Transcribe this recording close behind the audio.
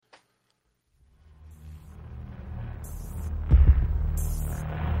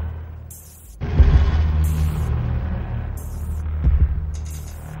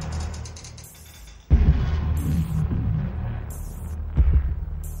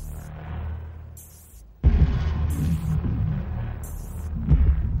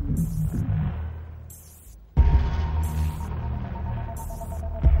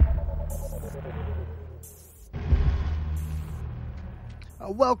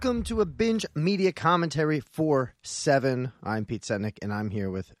Welcome to a binge media commentary for Se7en. I'm Pete Setnick, and I'm here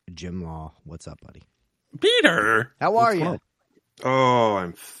with Jim Law. What's up, buddy? Peter! How are you? Oh,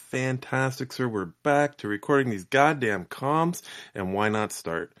 I'm fantastic, sir. We're back to recording these goddamn comms, and why not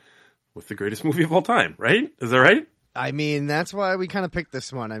start with the greatest movie of all time, right? Is that right? I mean, that's why we kind of picked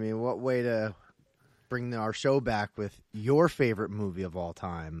this one. I mean, what way to bring our show back with your favorite movie of all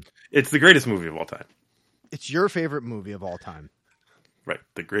time? It's the greatest movie of all time. It's your favorite movie of all time. Right.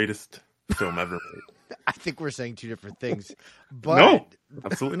 The greatest film ever made. I think we're saying two different things. But No,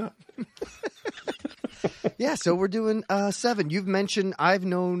 absolutely not. yeah, so we're doing Se7en. You've mentioned, I've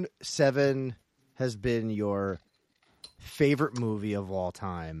known Se7en has been your favorite movie of all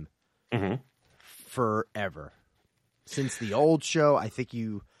time forever. Since the old show, I think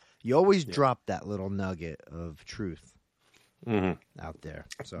you always drop that little nugget of truth out there.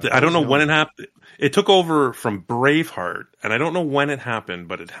 So I don't know when it happened. It took over from Braveheart, and I don't know when it happened,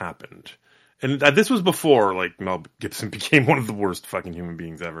 but it happened. And this was before, like, Mel Gibson became one of the worst fucking human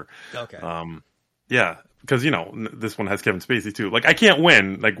beings ever. Okay. Yeah, because, you know, this one has Kevin Spacey, too. Like, I can't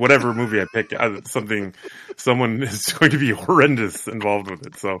win. Like, whatever movie I pick, someone is going to be horrendous involved with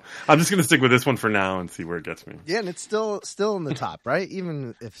it. So I'm just going to stick with this one for now and see where it gets me. Yeah, and it's still in the top, right?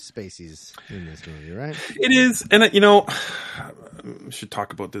 Even if Spacey's in this movie, right? It is. And, you know, I should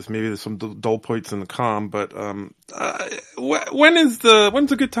talk about this. Maybe there's some dull points in the comm, but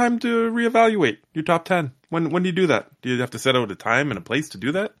when's a good time to reevaluate your top 10? When do you do that? Do you have to set out a time and a place to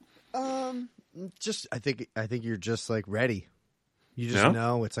do that? I think you're just like ready. You just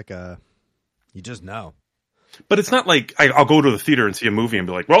know. It's like you just know. But it's not like I'll go to the theater and see a movie and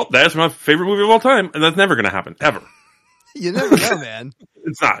be like, well, that's my favorite movie of all time. And that's never going to happen, ever. You never know, man.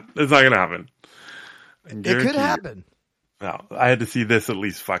 It's not going to happen. It could happen. No, I had to see this at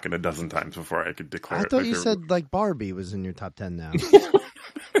least fucking a dozen times before I could declare it. I thought you said like Barbie was in your top 10 now.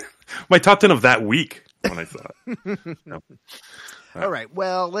 My top 10 of that week when I saw it. No. All right.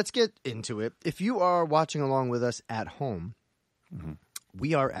 Well, let's get into it. If you are watching along with us at home,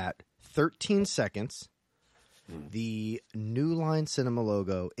 we are at 13 seconds. The New Line Cinema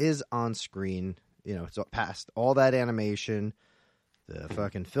logo is on screen. You know, it's past all that animation. The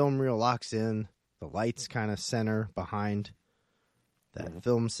fucking film reel locks in. The lights kind of center behind that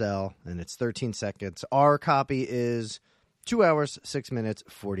film cell, and it's 13 seconds. Our copy is 2 hours, 6 minutes,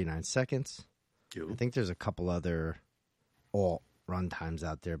 49 seconds. I think there's a couple other alt run times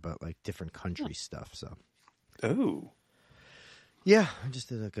out there, but like different country stuff. So, yeah, I just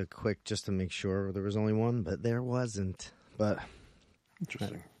did like a quick just to make sure there was only one, but there wasn't. But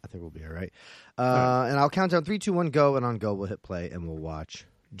interesting. I think we'll be all right. And I'll count down 3, 2, 1, go, and on go we'll hit play and we'll watch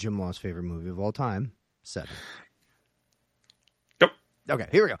Jim Law's favorite movie of all time, Se7en. Yep. Okay,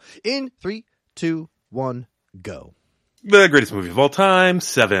 here we go. In 3, 2, 1, go. The greatest movie of all time,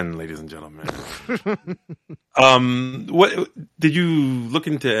 Se7en, ladies and gentlemen. What did you look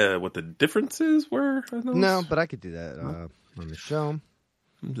into? What the differences were? No, but I could do that on the show.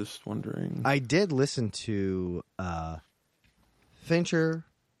 I'm just wondering. I did listen to Fincher,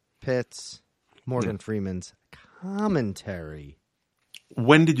 Pitts, Morgan Freeman's commentary.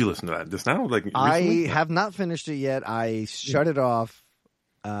 When did you listen to that? Just now? Like recently? I have not finished it yet. I shut it off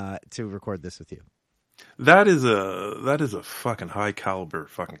to record this with you. That is a fucking high caliber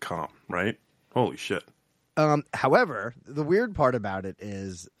fucking comm, right? Holy shit. However, the weird part about it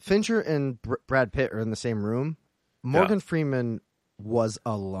is Fincher and Brad Pitt are in the same room. Morgan Freeman was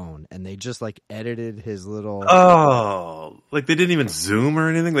alone, and they just like edited his little. Oh, like they didn't even zoom or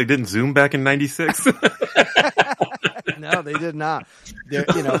anything. They didn't zoom back in '96. No, they did not.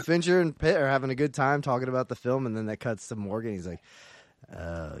 Fincher and Pitt are having a good time talking about the film, and then that cuts to Morgan. He's like,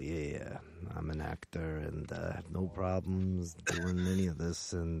 "Oh yeah, I'm an actor, and I have no problems doing any of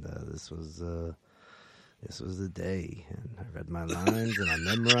this. And this was the day, and I read my lines and I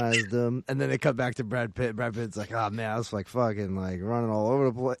memorized them." And then they cut back to Brad Pitt. Brad Pitt's like, "Oh man, I was like fucking like running all over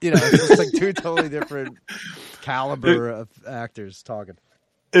the place." You know, it's just like two totally different caliber of actors talking.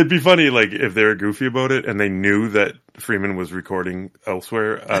 It'd be funny, like, if they were goofy about it and they knew that Freeman was recording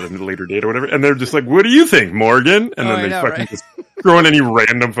elsewhere at a later date or whatever, and they're just like, "What do you think, Morgan?" And then they just throw in any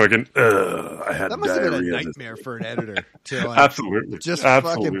random fucking, I had that must have been a diarrhea. nightmare for an editor. To, like, Absolutely. Just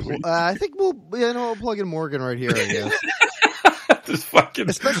Absolutely. fucking, I think we'll plug in Morgan right here, I guess. Just fucking,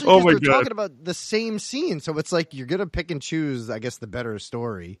 especially oh because my we're God. talking about the same scene, so it's like you're going to pick and choose, I guess, the better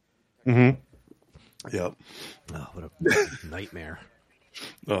story. Mm-hmm. Yep. Oh, what a nightmare.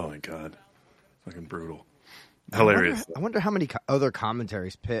 Oh my God. Fucking brutal. Hilarious. I wonder how many other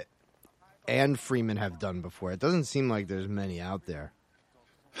commentaries Pitt and Freeman have done before. It doesn't seem like there's many out there.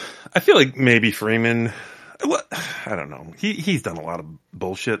 I feel like maybe Freeman, Well, I don't know. He's done a lot of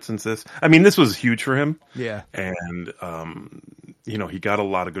bullshit since this. I mean, this was huge for him. Yeah. And, he got a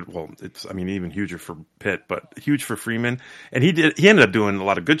lot of good, even huger for Pitt, but huge for Freeman. And he ended up doing a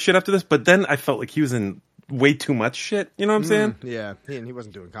lot of good shit after this, but then I felt like he was in way too much shit. You know what I'm saying? Yeah. He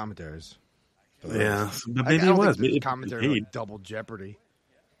wasn't doing commentaries. Yeah. But maybe he was. Maybe commentary like Double Jeopardy.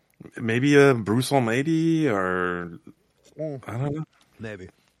 Maybe Bruce Almighty or I don't know. Maybe.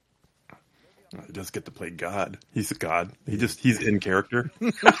 He does get to play God. He's a God. He's in character.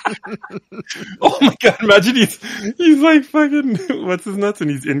 Oh my God! Imagine he's like fucking what's his nuts, and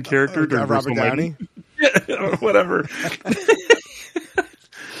he's in character. Robert Downey. Yeah, whatever.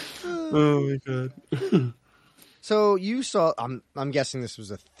 Oh my God! So you saw? I'm guessing this was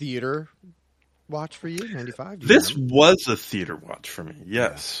a theater watch for you, 95. This was a theater watch for me.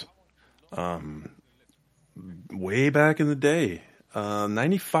 Yes. Way back in the day.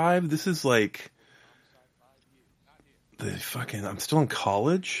 95, this is like I'm still in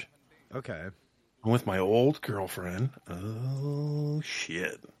college. Okay. I'm with my old girlfriend. Oh,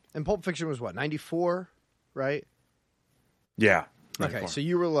 shit. And Pulp Fiction was what, 94, right? Yeah. 94. Okay, so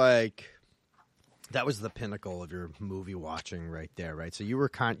you were like, that was the pinnacle of your movie watching right there, right? So you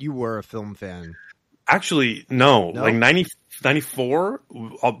were a film fan. Actually, no. Like 94,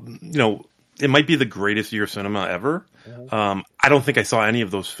 it might be the greatest year of cinema ever. I don't think I saw any of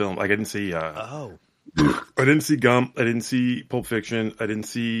those films. Like I didn't see. I didn't see Gump. I didn't see Pulp Fiction. I didn't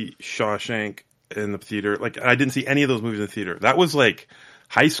see Shawshank in the theater. Like I didn't see any of those movies in the theater. That was like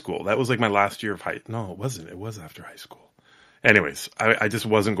high school. That was like my last year of high. No, it wasn't. It was after high school. Anyways, I just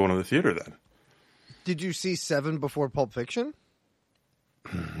wasn't going to the theater then. Did you see Seven before Pulp Fiction?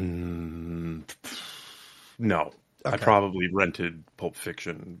 No. Okay. I probably rented Pulp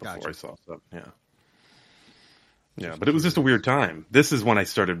Fiction before I saw Seven. Yeah. Yeah, but it was just a weird time. This is when I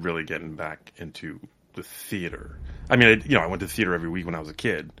started really getting back into the theater. I mean, I went to theater every week when I was a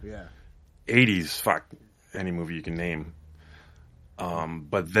kid. Yeah. 80s, fuck, any movie you can name.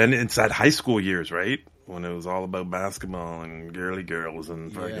 But then it's that high school years, right? When it was all about basketball and girly girls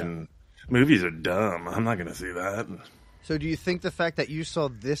and fucking movies are dumb. I'm not going to see that. So do you think the fact that you saw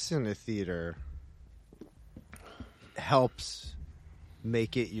this in a theater helps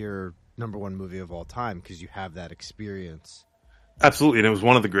make it your number one movie of all time because you have that experience? Absolutely, and it was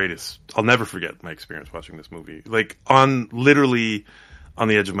one of the greatest. I'll never forget my experience watching this movie. Like literally on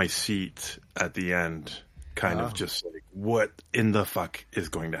the edge of my seat at the end, kind of just like, what in the fuck is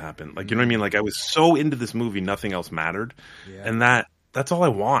going to happen? Like, you know what I mean? Like, I was so into this movie, nothing else mattered, and that's all I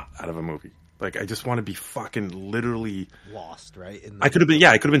want out of a movie. Like, I just want to be fucking literally lost, right? I could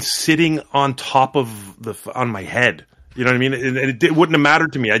have been sitting on top of on my head. You know what I mean? And it wouldn't have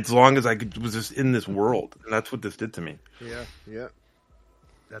mattered to me as long as was just in this world. And that's what this did to me. Yeah.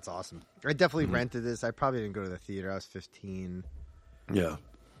 That's awesome. I definitely rented this. I probably didn't go to the theater. I was 15. Yeah.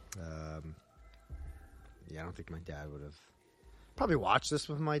 I don't think my dad would have probably watched this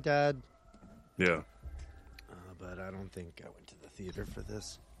with my dad. Yeah. But I don't think I went to the theater for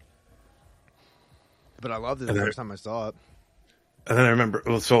this. But I loved it the first time I saw it. And then I remember,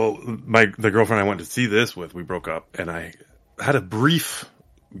 the girlfriend I went to see this with, we broke up, and I had a brief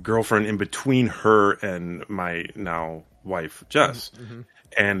girlfriend in between her and my now wife, Jess. Mm-hmm.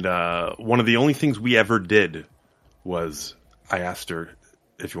 And one of the only things we ever did was I asked her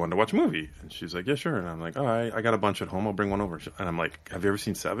if you wanted to watch a movie. And she's like, yeah, sure. And I'm like, all right, I got a bunch at home. I'll bring one over. And I'm like, have you ever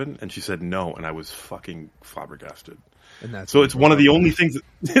seen Seven? And she said no. And I was fucking flabbergasted. And so it's one of the only things.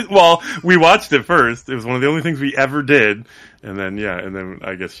 Well, we watched it first. It was one of the only things we ever did, and then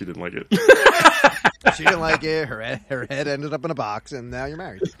I guess she didn't like it. She didn't like it. Her head ended up in a box, and now you're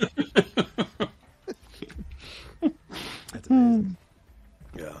married. That's amazing.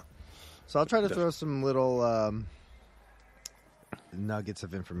 Yeah. So I'll try to throw some little nuggets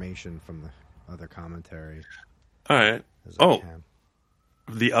of information from the other commentary. All right.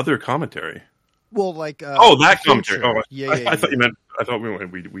 The other commentary. Well, like that commentary. Oh, yeah. I thought you meant. I thought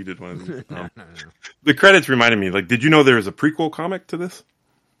we did one of these. No. The credits reminded me. Like, did you know there is a prequel comic to this?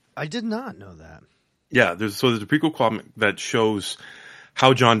 I did not know that. Yeah, there's a prequel comic that shows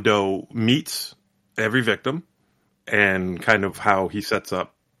how John Doe meets every victim and kind of how he sets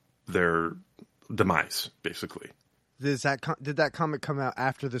up their demise, basically. Did that comic come out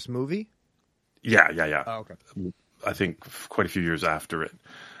after this movie? Yeah. Oh, okay. I think quite a few years after it.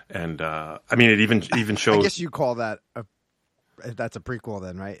 And it even shows. I guess you call that that's a prequel,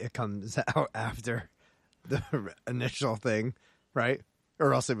 then, right? It comes out after the initial thing, right?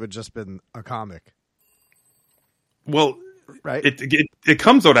 Or else it would just been a comic. Well, right? It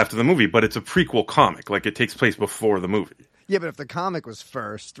comes out after the movie, but it's a prequel comic. Like, it takes place before the movie. Yeah, but if the comic was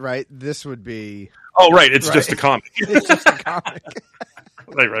first, right, this would be... Oh, right. It's just a comic. It's just a comic.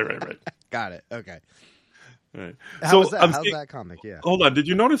 Right. Got it. Okay. Right. How's that comic? Yeah. Hold on. Did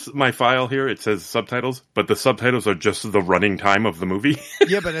you notice my file here? It says subtitles, but the subtitles are just the running time of the movie.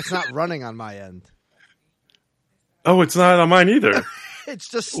 Yeah, but it's not running on my end. Oh, it's not on mine either. It's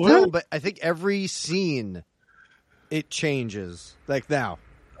just still, but I think every scene it changes. Like now.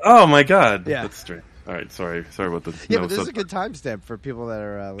 Oh my god. Yeah. That's strange. All right, sorry about the. Yeah, but this is a good timestamp for people that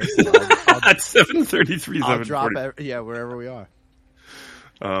are listening. At 7:33, I'll drop wherever we are.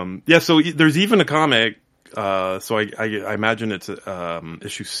 Yeah, so there's even a comic. So I imagine it's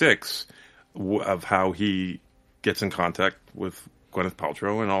issue 6 of how he gets in contact with Gwyneth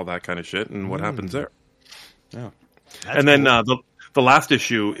Paltrow and all that kind of shit and what happens there. Yeah, that's and then cool. The last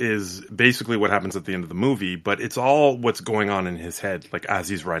issue is basically what happens at the end of the movie, but it's all what's going on in his head, like as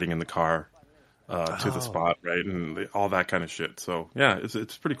he's riding in the car to the spot, right, and all that kind of shit. So yeah,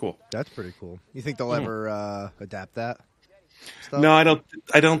 it's pretty cool. That's pretty cool. You think they'll ever adapt that stuff? No, I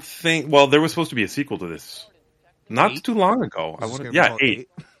don't think. Well, there was supposed to be a sequel to this not 8? Too long ago. 8.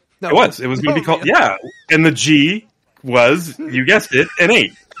 No, it was. It was going to be called and the G was, you guessed it, an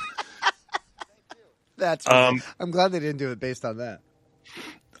 8. That's I'm glad they didn't do it based on that.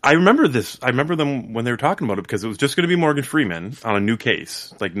 I remember this. I remember them when they were talking about it because it was just going to be Morgan Freeman on a new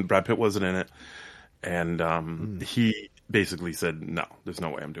case. Like Brad Pitt wasn't in it, and he basically said, "No, there's no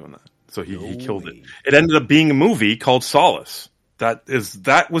way I'm doing that." So he killed it. It ended up being a movie called Solace. That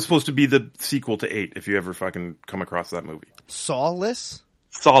was supposed to be the sequel to 8. If you ever fucking come across that movie, Solace,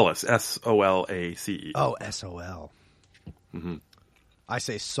 Solace. Oh, SOL. Mm-hmm. I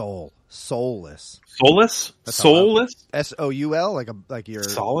say soul. Soulless. Soulless? Soulless? SOUL? Like your...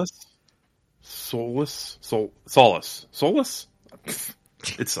 Solace? Soulless? Solace. Soulless?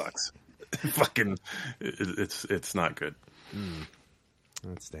 It sucks. Fucking... It's not good.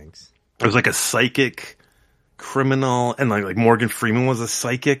 That stinks. There's like a psychic criminal, and like Morgan Freeman was a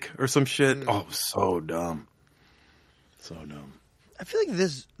psychic or some shit. Oh, so dumb. So dumb. I feel like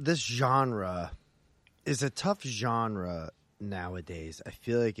this genre is a tough genre nowadays. I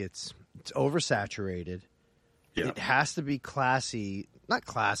feel like it's oversaturated. Yeah. It has to be classy. Not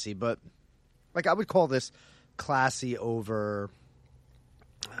classy, but like I would call this classy over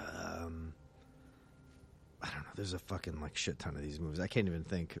I don't know. There's a fucking like shit ton of these movies. I can't even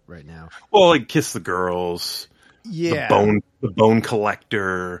think right now. Well, like Kiss the Girls. Yeah. The Bone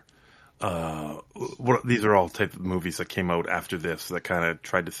Collector. These are all type of movies that came out after this that kind of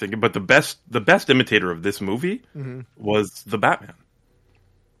tried to think. But the best imitator of this movie was the Batman.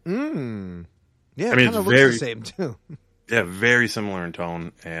 Yeah, it kind of looks the same too. Yeah, very similar in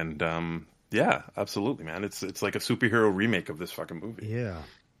tone, and yeah, absolutely, man. It's like a superhero remake of this fucking movie. Yeah,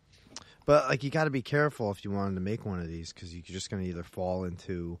 but like you got to be careful if you wanted to make one of these because you're just going to either fall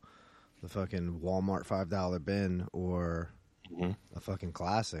into the fucking Walmart $5 bin or a fucking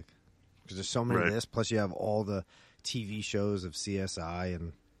classic. Because there's so many of this, plus you have all the TV shows of CSI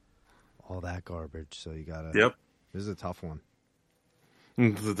and all that garbage. So you gotta. Yep. This is a tough one.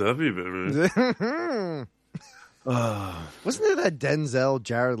 It's a toughie, baby. Wasn't there that Denzel,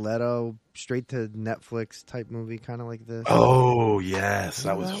 Jared Leto, straight to Netflix type movie, kind of like this? Oh yes,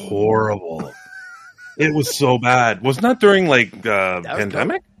 that was horrible. It was so bad. Wasn't that during like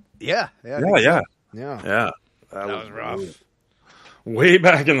pandemic? Yeah. Yeah. That was rough. Way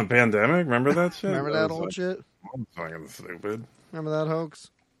back in the pandemic, remember that shit? Remember that old shit? I'm fucking stupid. Remember that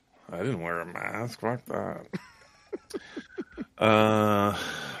hoax? I didn't wear a mask. Fuck that. All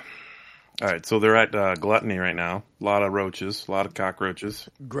right, so they're at Gluttony right now. A lot of roaches, a lot of cockroaches.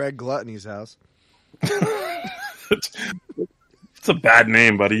 Greg Gluttony's house. It's a bad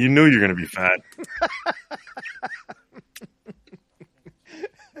name, buddy. You knew you were going to be fat.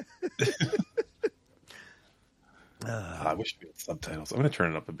 I wish we had subtitles. I'm going to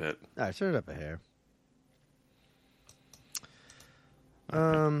turn it up a bit. All right, turn it up a hair.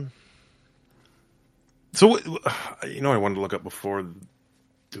 So, I wanted to look up before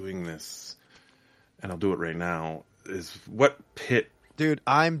doing this, and I'll do it right now, is what Pitt... Dude,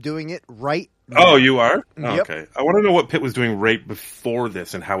 I'm doing it right now. Oh, you are? Oh, yep. Okay. I want to know what Pitt was doing right before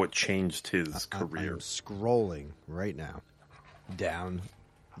this and how it changed his career. I'm scrolling right now down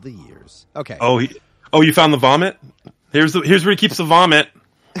the years. Okay. Oh, you found the vomit? Here's where he keeps the vomit.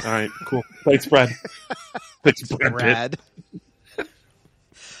 All right, cool. Thanks, Brad. Thanks, Brad.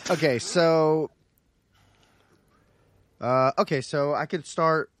 Okay, so I could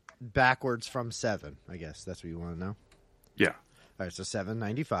start backwards from 7, I guess. That's what you want to know? Yeah. All right, so 7,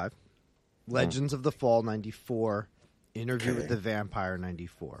 95. Legends of the Fall, 94. Interview with the Vampire,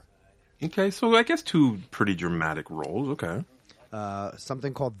 94. Okay, so I guess 2 pretty dramatic roles. Okay.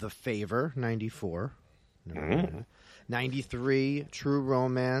 Something called The Favor, 94. 93, True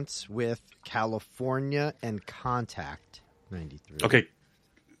Romance with California and Contact, 93. Okay,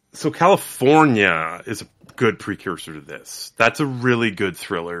 so California is a good precursor to this. That's a really good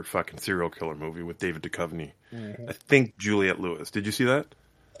thriller, fucking serial killer movie with David Duchovny. Mm-hmm. I think Juliette Lewis. Did you see that?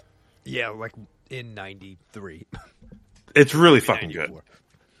 Yeah, like in 93. It's really fucking 94. Good.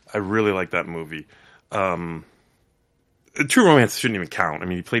 I really like that movie. True Romance shouldn't even count. I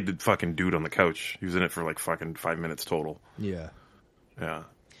mean, he played the fucking dude on the couch. He was in it for like fucking 5 minutes total. Yeah. Yeah.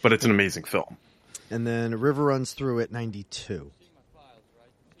 But it's an amazing film. And then River Runs Through It, 92.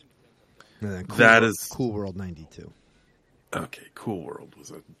 And then Cool World, 92. Okay, Cool World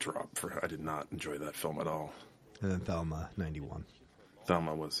was a drop for... I did not enjoy that film at all. And then Thelma, 91.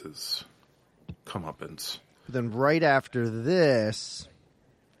 Thelma was his comeuppance. But then right after this,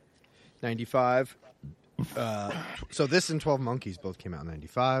 95... so this and 12 Monkeys both came out in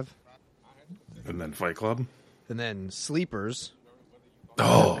 95. And then Fight Club. And then Sleepers.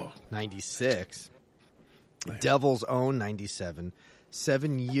 96. Devil's Own, 97.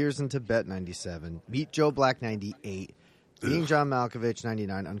 7 Years in Tibet, 97. Meet Joe Black, 98. Being John Malkovich,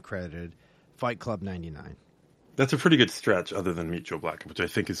 99, uncredited. Fight Club, 99. That's a pretty good stretch other than Meet Joe Black, which I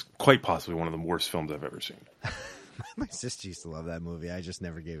think is quite possibly one of the worst films I've ever seen. My sister used to love that movie. I just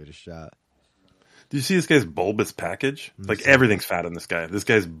never gave it a shot. Do you see this guy's bulbous package? Like, everything's fat in this guy. This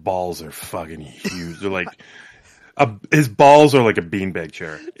guy's balls are fucking huge. They're like... his balls are like a beanbag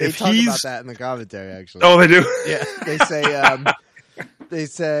chair. They talk about that in the commentary, actually. Oh, they do? Yeah. They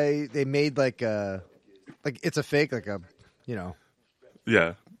say they made like it's a fake, like a, you know.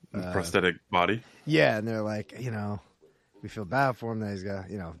 Yeah. Prosthetic body. Yeah. And they're like, we feel bad for him that he's got,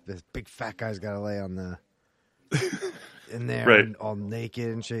 this big fat guy's got to lay on the... in there, right. And all naked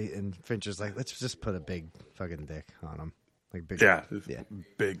and shit. And Fincher's like, let's just put a big fucking dick on him. Like big,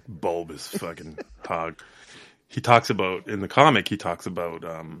 big bulbous fucking hog. He talks about, in the comic,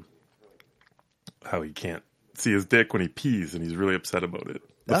 how he can't see his dick when he pees, and he's really upset about it.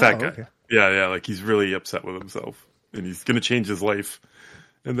 The fat guy. Okay. Yeah, like he's really upset with himself, and he's going to change his life.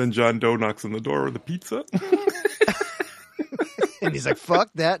 And then John Doe knocks on the door with a pizza. And he's like, fuck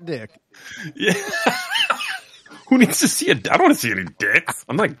that dick. Yeah. Who needs to see it? I don't want to see any dicks.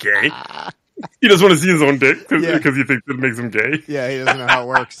 I'm not gay. He doesn't want to see his own dick because he thinks it makes him gay. Yeah, he doesn't know how it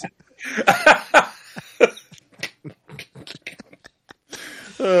works.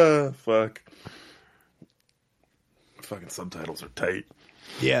 Fuck. Fucking subtitles are tight.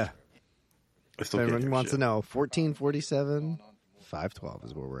 Yeah. I still Everyone wants to know. 1447, 512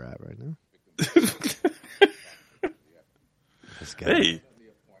 is where we're at right now. This guy. Hey.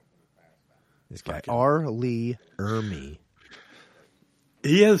 This guy, R. Lee Ermey.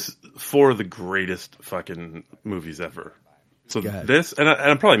 He has 4 of the greatest fucking movies ever. So this, and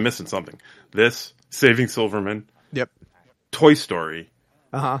I'm probably missing something. This, Saving Silverman. Yep. Toy Story.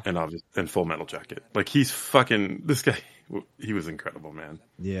 Uh-huh. And Full Metal Jacket. Like, he's fucking... This guy, he was incredible, man.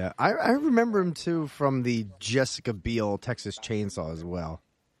 Yeah. I remember him, too, from the Jessica Biel Texas Chainsaw as well.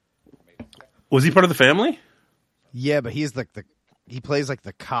 Was he part of the family? Yeah, but he's like he plays like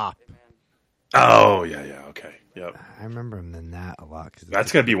the cop. Oh, yeah, okay. Yep. I remember him in that a lot.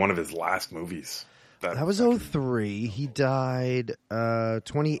 That's got to be one of his last movies. That was 03. He died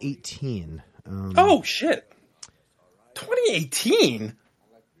 2018. Oh, shit. 2018?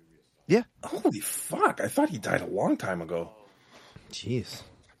 Yeah. Holy fuck. I thought he died a long time ago. Jeez.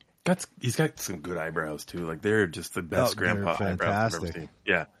 He's got some good eyebrows, too. Like, they're just the best grandpa eyebrows I've ever seen.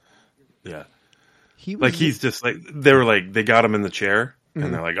 Yeah. Yeah. He's just like, they were like, they got him in the chair,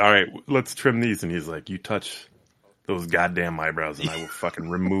 and they're like, all right, let's trim these. And he's like, you touch those goddamn eyebrows, and I will fucking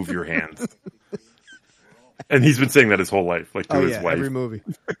remove your hands. And he's been saying that his whole life, like to his wife. Every movie.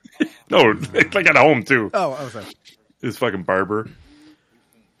 No, like at home, too. Oh, I was sorry. His fucking barber.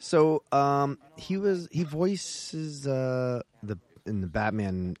 So, he voices in the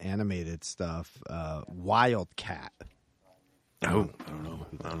Batman animated stuff, Wildcat. Oh, I don't know.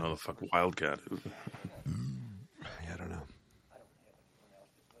 I don't know the fuck Wildcat is. I don't know.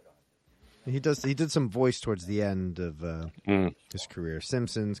 He did some voice towards the end of his career.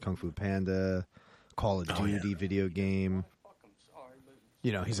 Simpsons, Kung Fu Panda, Call of Duty video game.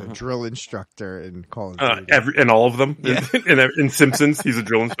 He's a drill instructor in Call of Duty. In all of them? Yeah. In Simpsons, he's a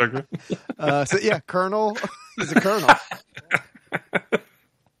drill instructor? Colonel. He's a colonel.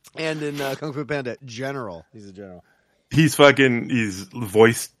 And in Kung Fu Panda, General. He's a general. He's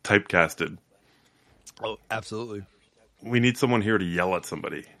voice typecasted. Oh, absolutely. We need someone here to yell at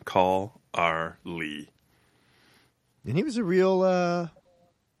somebody. Call R. Lee. And he was a real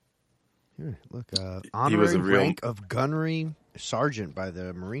Look, honorary rank of gunnery sergeant by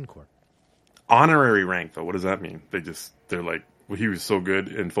the Marine Corps. Honorary rank, though. What does that mean? They're like, well, he was so good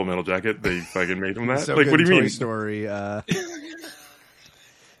in Full Metal Jacket, they fucking made him that? So like, what do you mean? Toy Story.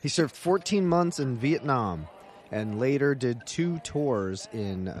 He served 14 months in Vietnam and later did 2 tours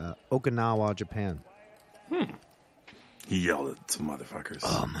in Okinawa, Japan. He yelled at some motherfuckers.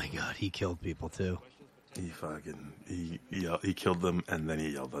 Oh my god, he killed people too. He killed them and then he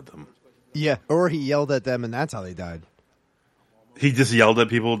yelled at them. Yeah, or he yelled at them and that's how they died. He just yelled at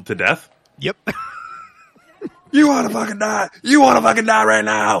people to death? Yep. You want to fucking die? You want to fucking die right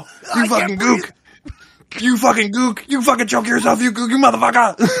now? You fucking gook. You fucking gook. You fucking choke yourself, you gook, you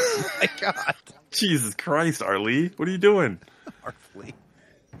motherfucker. Oh my god. Jesus Christ, Arlie. What are you doing? Arlie.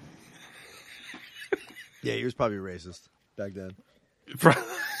 Yeah, he was probably racist back then.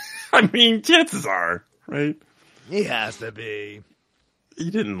 I mean, chances are, right? He has to be. He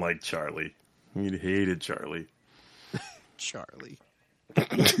didn't like Charlie. He hated Charlie. Charlie.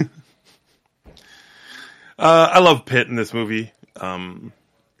 I love Pitt in this movie.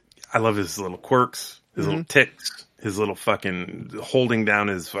 I love his little quirks, his little ticks, his little fucking holding down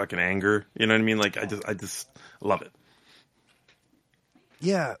his fucking anger. You know what I mean? Like, I just love it.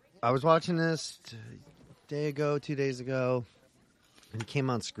 Yeah, I was watching this 2 days ago, and he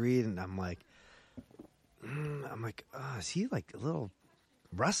came on screen, and I'm like, oh, is he like a little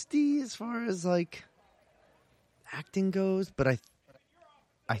rusty as far as like acting goes? But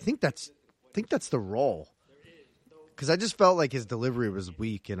I think that's the role. Because I just felt like his delivery was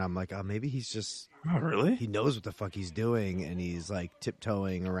weak, and I'm like, oh, maybe he's just... Oh, really? He knows what the fuck he's doing, and he's, like,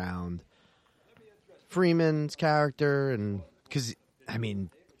 tiptoeing around Freeman's character, and... Because, I mean,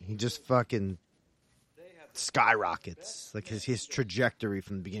 he just fucking skyrockets. Like, his trajectory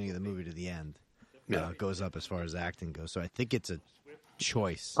from the beginning of the movie to the end goes up as far as acting goes. So I think it's a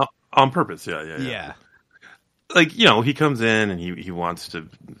choice. On purpose, yeah. Like, you know, he comes in, and he wants to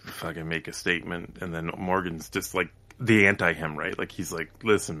fucking make a statement, and then Morgan's just, like, the anti-him, right? Like, he's like,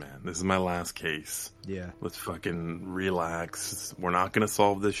 listen, man, this is my last case. Yeah. Let's fucking relax. We're not going to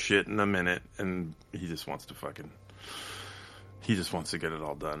solve this shit in a minute. And he just wants to get it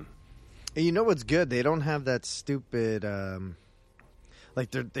all done. And you know what's good? They don't have that stupid, they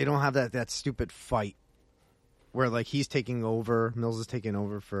don't have that stupid fight where, like, he's taking over, Mills is taking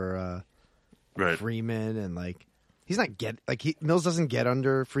over for, right. Freeman, and, like, he's not Mills doesn't get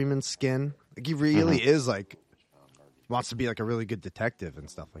under Freeman's skin. Like, he really is, like, wants to be like a really good detective and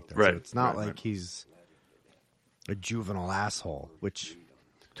stuff like that. Right. So it's not like he's a juvenile asshole, which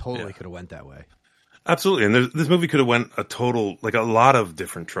totally could have went that way. Absolutely. And this movie could have went a lot of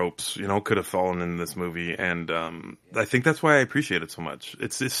different tropes, you know, could have fallen in this movie. And I think that's why I appreciate it so much.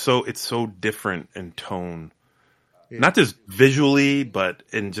 It's so different in tone. Yeah. Not just visually, but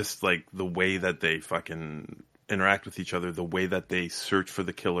in just like the way that they fucking interact with each other, the way that they search for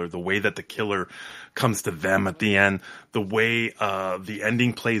the killer, the way that the killer comes to them at the end, the way the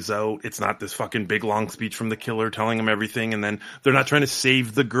ending plays out. It's not this fucking big long speech from the killer telling them everything, and then they're not trying to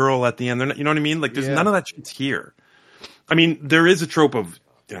save the girl at the end. They're not, you know what I mean? Like, there's none of that shit's here. I mean, there is a trope of,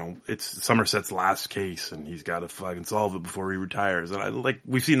 you know, it's Somerset's last case, and he's got to fucking solve it before he retires. And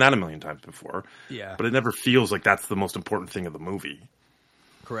we've seen that a million times before. Yeah. But it never feels like that's the most important thing of the movie.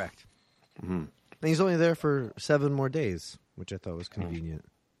 Correct. Mm-hmm. And he's only there for 7 more days, which I thought was convenient.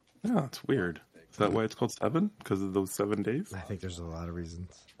 Yeah, it's weird. Is that why it's called 7? Because of those 7 days? I think there's a lot of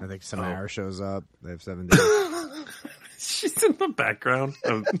reasons. I think Samara shows up. They have 7 days. She's in the background.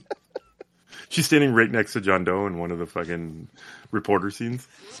 She's standing right next to John Doe in one of the fucking reporter scenes.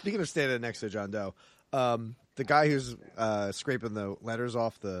 Speaking of standing next to John Doe, the guy who's scraping the letters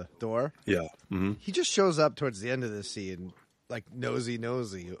off the door, he just shows up towards the end of this scene, like nosy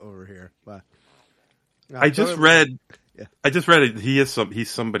over here. But I just read it. He's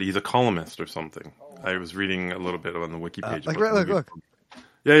somebody. He's a columnist or something. I was reading a little bit on the wiki page. Look.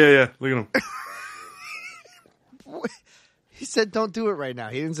 Yeah. Look at him. He said, "Don't do it right now."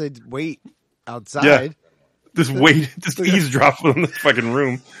 He didn't say, "Wait outside." Yeah. Just wait. Just eavesdrop in the fucking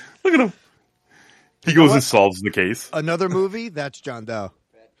room. Look at him. He goes and solves the case. Another movie. That's John Doe.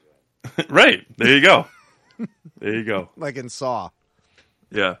 Right. There you go. Like in Saw.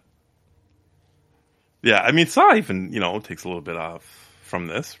 Yeah. Yeah, I mean, Saw even, takes a little bit off from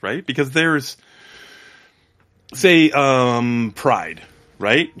this, right? Because there's, say, Pride,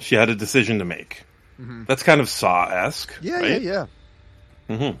 right? She had a decision to make. Mm-hmm. That's kind of Saw-esque, right? Yeah.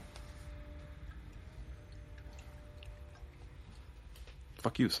 Mm-hmm.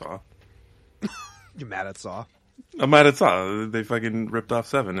 Fuck you, Saw. You're mad at Saw? I'm mad at Saw. They fucking ripped off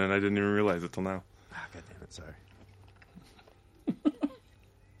 7, and I didn't even realize it till now. God damn it, sorry.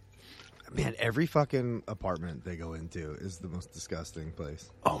 Man, every fucking apartment they go into is the most disgusting place.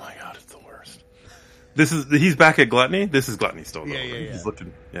 Oh my god, it's the worst. He's back at Gluttony. This is Gluttony still. Yeah. He's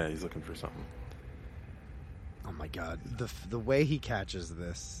looking for something. Oh my god, the way he catches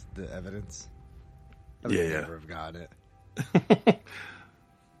the evidence. I would never have gotten it.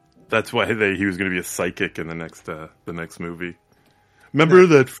 That's why he was going to be a psychic in the next movie. Remember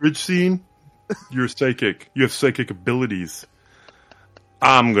that fridge scene? You're a psychic. You have psychic abilities.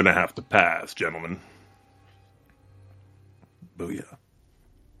 I'm going to have to pass, gentlemen. Booyah.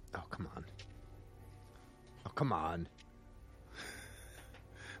 Oh, come on.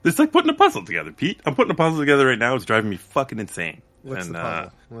 It's like putting a puzzle together, Pete. I'm putting a puzzle together right now. It's driving me fucking insane. What's the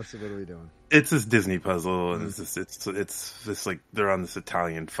puzzle? What are we doing? It's this Disney puzzle, and it's just like they're on this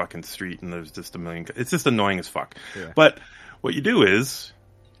Italian fucking street, and there's just a million. It's just annoying as fuck. Yeah. But what you do is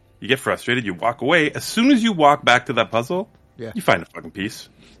you get frustrated, you walk away. As soon as you walk back to that puzzle, you find a fucking piece.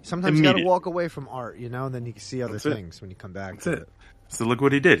 Sometimes you got to walk away from art, and then you can see other things when you come back to it. So look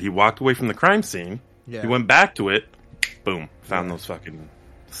what he did. He walked away from the crime scene. Yeah. He went back to it. Boom. Found those fucking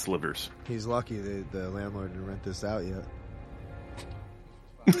slivers. He's lucky the landlord didn't rent this out yet.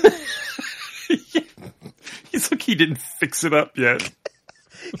 He's like, he didn't fix it up yet.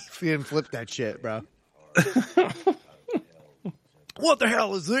 He didn't flip that shit, bro. What the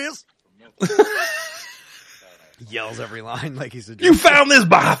hell is this? He yells every line like he's a jerk. You found this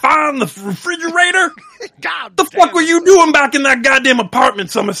behind the refrigerator? God, the fuck were you doing back in that goddamn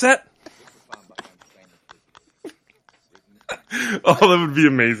apartment, Somerset? Oh, that would be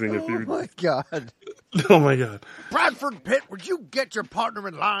amazing if you. Oh my god. Oh my god. Bradford Pitt, would you get your partner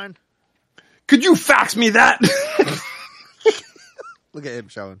in line? Could you fax me that? Look at him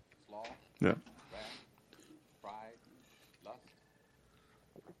showing. Yeah.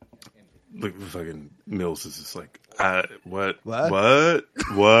 Look, fucking Mills is just like, what? Do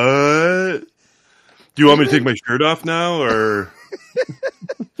you want me to take my shirt off now, or?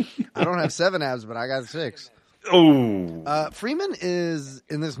 I don't have 7 abs, but I got 6. Oh. Freeman is,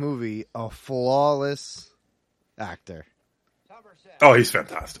 in this movie, a flawless actor. Oh, he's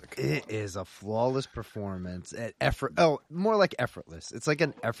fantastic. It is a flawless performance. More like effortless. It's like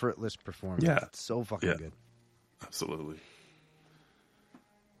an effortless performance. Yeah. It's so fucking good. Absolutely.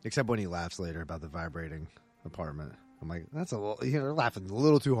 Except when he laughs later about the vibrating apartment. I'm like, that's a little, you're laughing a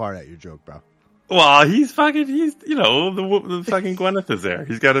little too hard at your joke, bro. Well, the fucking Gwyneth is there.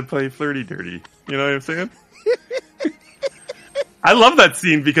 He's got to play flirty dirty. You know what I'm saying? I love that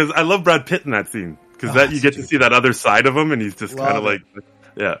scene because I love Brad Pitt in that scene. Because you get to see that other side of him, and he's just kind of like,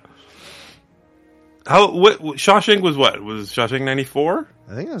 yeah. Shawshank was what? Was Shawshank 94?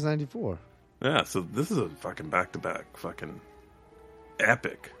 I think it was 94. Yeah, so this is a fucking back-to-back fucking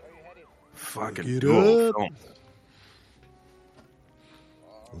epic fucking dual film.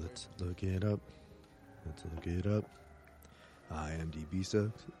 Let's look it up. IMDb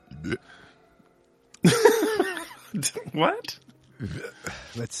sucks. What?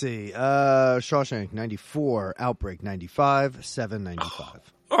 Let's see. Shawshank 94, Outbreak 95, 7 95.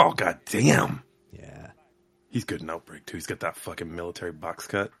 Oh god damn. Yeah. He's good in Outbreak too. He's got that fucking military box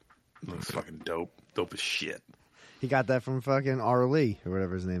cut. Looks fucking dope. Dope as shit. He got that from fucking R. Lee or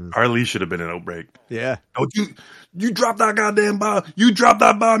whatever his name is. R. Lee should have been in Outbreak. Yeah. Oh, you dropped that goddamn bomb. You dropped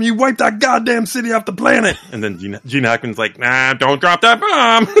that bomb. You wiped that goddamn city off the planet. And then Gene Hackman's like, nah, don't drop that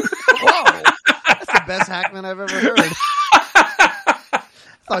bomb. Whoa. That's the best Hackman I've ever heard. I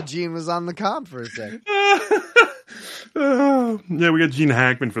thought Gene was on the comm for a second. Yeah, we got Gene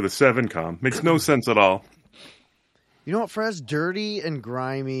Hackman for the 7 comm. Makes no sense at all. You know what, for as dirty and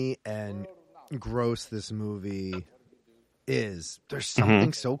grimy and gross this movie is, there's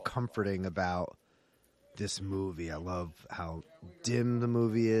something so comforting about this movie. I love how dim the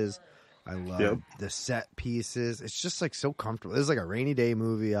movie is. I love the set pieces. It's just like so comfortable. It's like a rainy day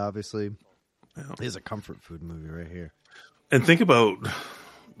movie, obviously. It's a comfort food movie right here. And think about,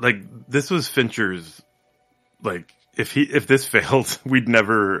 like, this was Fincher's, like, if this failed, we'd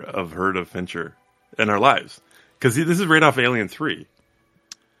never have heard of Fincher in our lives. Because this is right off Alien 3.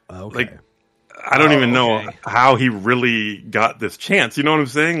 Okay. Like, I don't even know how he really got this chance. You know what I'm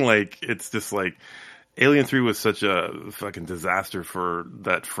saying? Like, it's just like, Alien 3 was such a fucking disaster for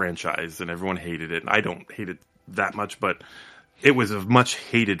that franchise, and everyone hated it. And I don't hate it that much, but it was a much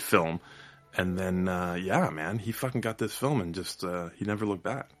hated film. And then, man, he fucking got this film and just, he never looked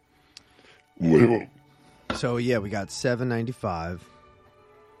back. So, yeah, we got 7.95.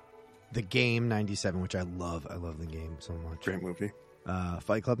 The Game 97, which I love. I love The Game so much. Great movie.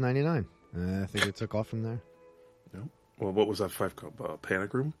 Fight Club 99. I think it took off from there. No. Well, what was that Fight Club?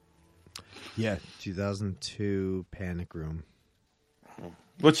 Panic Room? Yeah, 2002 Panic Room.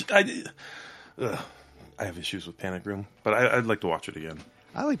 Which I have issues with Panic Room, but I'd like to watch it again.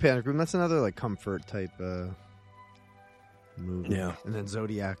 I like Panic Room. That's another like comfort type movie. Yeah. And then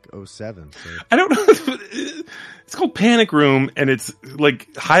Zodiac 07. So. I don't know. It's called Panic Room, and it's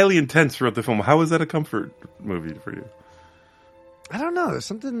like highly intense throughout the film. How is that a comfort movie for you? I don't know. There's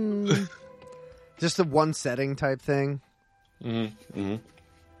something, just a one setting type thing. Mm-hmm.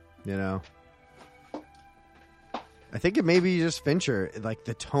 You know, I think it may be just Fincher, like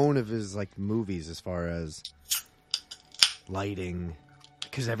the tone of his like movies as far as lighting,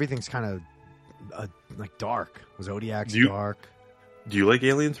 because everything's kind of like dark. Zodiac's dark. Do you like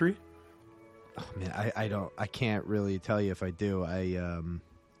Alien 3? Oh man, I can't really tell you if I do. I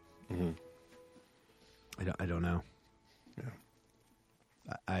don't know. Yeah.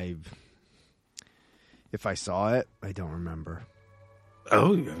 If I saw it, I don't remember.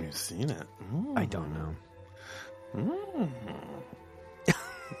 Oh, you haven't seen it? Ooh. I don't know.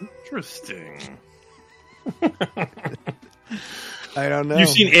 Interesting. I don't know.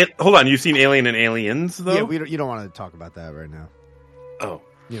 You've seen Alien and Aliens, though? Yeah, you don't want to talk about that right now. Oh.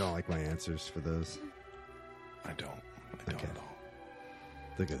 You don't like my answers for those? I don't okay. at all.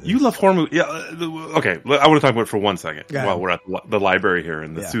 Look at this. You love horror movies. Yeah, okay. I want to talk about it for 1 second while we're at the library here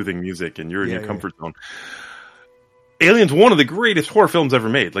and the soothing music and you're in your comfort zone. Alien's one of the greatest horror films ever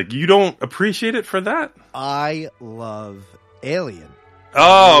made. Like, you don't appreciate it for that? I love Alien.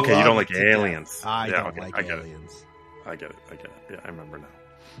 Oh, okay. You don't like Aliens. I don't like Aliens. I get it. Yeah, I remember now.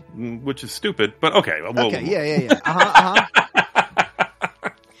 Which is stupid, but okay. Okay, yeah.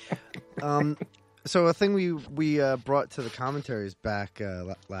 So a thing we brought to the commentaries back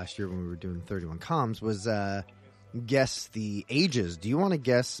last year when we were doing 31 Comms was guess the ages. Do you want to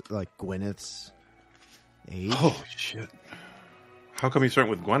guess like Gwyneth's age? Oh shit! How come you start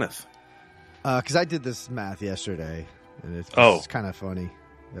with Gwyneth? Because I did this math yesterday, and it's kind of funny.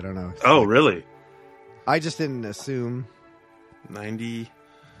 I don't know. Oh, really? I just didn't assume 95.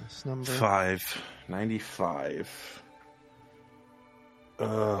 this number. 95.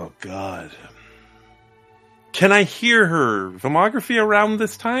 Oh God. Can I hear her filmography around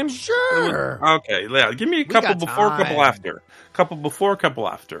this time? Sure. Okay, yeah. Give me a couple before, couple after. Couple before, couple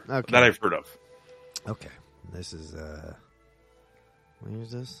after. Okay. That I've heard of. Okay. This is when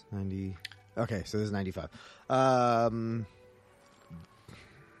is this? 90. Okay, so this is 95.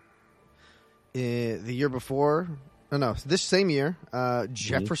 The year before, this same year,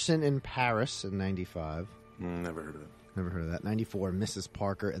 Jefferson in Paris in 95. Never heard of it. Never heard of that. 94, Mrs.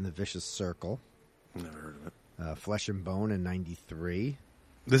 Parker and the Vicious Circle. Never heard of it. Flesh and Bone in 93.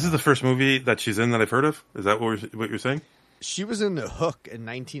 This is the first movie that she's in that I've heard of? Is that what you're saying? She was in The Hook in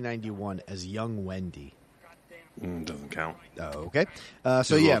 1991 as young Wendy. Doesn't count. Oh, okay.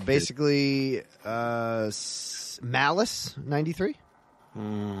 So yeah, basically Malice 93.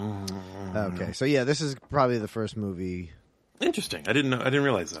 Okay, so yeah, this is probably the first movie. Interesting. I didn't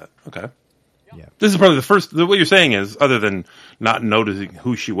realize that. Okay. Yeah. This is probably the first. What you're saying is, other than not noticing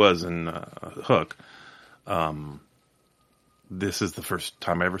who she was in Hook, this is the first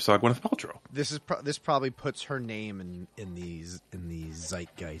time I ever saw Gwyneth Paltrow. This probably puts her name in the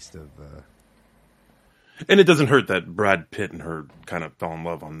zeitgeist of. And it doesn't hurt that Brad Pitt and her kind of fell in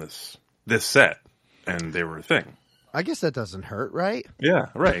love on this set, and they were a thing. I guess that doesn't hurt, right? Yeah,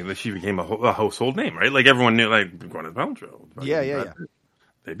 right. Like she became a household name, right? Like everyone knew, like Gwyneth Paltrow. Yeah.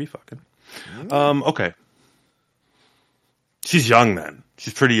 They'd be fucking. Okay. She's young then.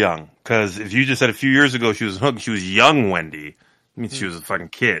 She's pretty young. Because if you just said a few years ago she was Hook, she was young Wendy. It means she was a fucking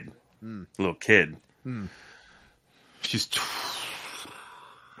kid. Little kid. She's...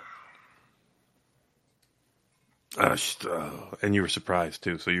 and you were surprised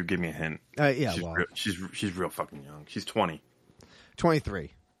too, so you give me a hint. Yeah, she's real fucking young. She's 20.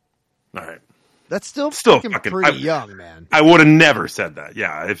 23. All right. That's still fucking pretty young, man. I would have never said that.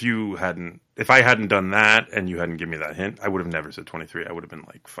 Yeah, if I hadn't done that and you hadn't given me that hint, I would have never said 23. I would have been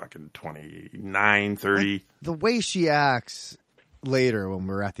like fucking 29, 30. Like, the way she acts later when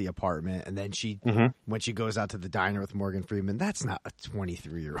we're at the apartment, and then when she goes out to the diner with Morgan Freeman, that's not a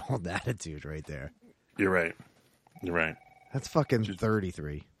 23-year-old attitude right there. You're right. That's fucking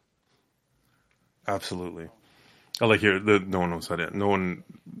 33. Absolutely. I like here. No one knows how to. No one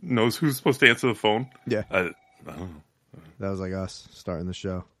knows who's supposed to answer the phone. Yeah, I don't know. That was like us starting the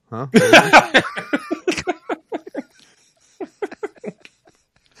show, huh?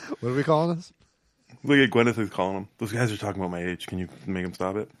 What are we calling this? Look at Gwyneth is calling them. Those guys are talking about my age. Can you make them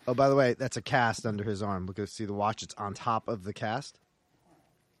stop it? Oh, by the way, that's a cast under his arm. Look, see the watch. It's on top of the cast.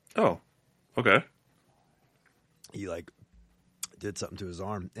 Oh, okay. He did something to his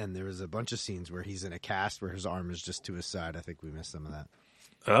arm, and there was a bunch of scenes where he's in a cast where his arm is just to his side. I think we missed some of that.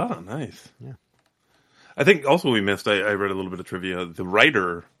 Oh, nice. Yeah. I think also we missed, I read a little bit of trivia, the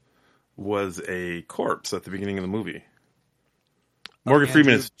writer was a corpse at the beginning of the movie. Morgan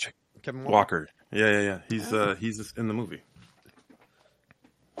Freeman is Kevin Walker. Yeah. He's in the movie.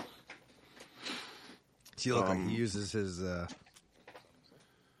 He look like he uses his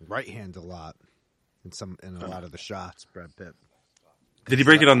right hand a lot in a lot of the shots. Brad Pitt. Did he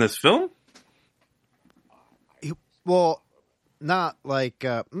break it on this film? Well, not like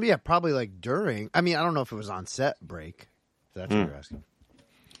probably like during. I mean, I don't know if it was on set break. If that's what you're asking.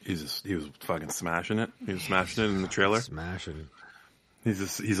 He was fucking smashing it. He was smashing it in the trailer. Smashing.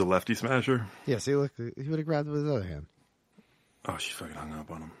 He's a lefty smasher. Yeah, see, look, he would have grabbed it with his other hand. Oh, she fucking hung up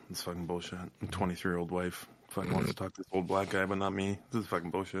on him. It's fucking bullshit. 23-year-old wife fucking wants to talk to this old black guy, but not me. This is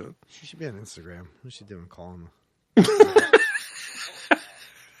fucking bullshit. She should be on Instagram. What's she doing calling?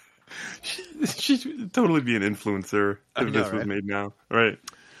 She should totally be an influencer if this was made now. Right.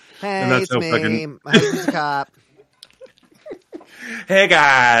 Hey, and that's it's me. Fucking... My husband's a cop. Hey,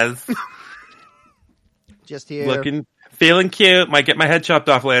 guys. Just here. Feeling cute. Might get my head chopped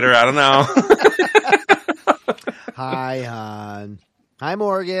off later. I don't know. Hi, hon. Hi,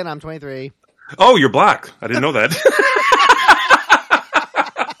 Morgan. I'm 23. Oh, you're black. I didn't know that.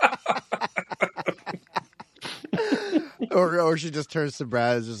 or she just turns to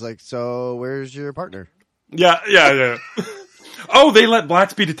Brad and is just like, so where's your partner? Yeah. Oh, they let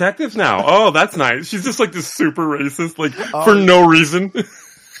blacks be detectives now. Oh, that's nice. She's just like this super racist, like for no reason.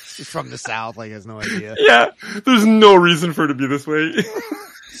 She's from the South, like has no idea. Yeah, there's no reason for her to be this way.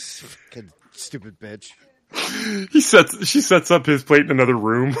 Fucking stupid bitch. She sets up his plate in another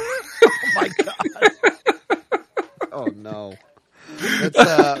room. Oh my god. Oh no.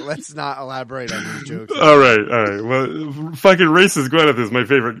 Let's not elaborate on these jokes. All right. Well, fucking racist Gwyneth is my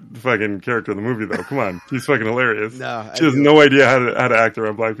favorite fucking character in the movie, though. Come on, he's fucking hilarious. No, she has no idea how to act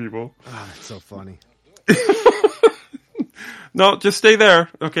around black people. Oh, it's so funny. No, just stay there.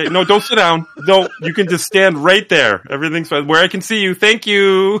 Okay, no, don't sit down. No, you can just stand right there. Everything's fine. Where I can see you. Thank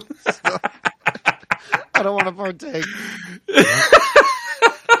you. I don't want to partake.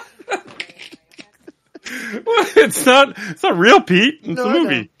 Well, it's not real, Pete. It's a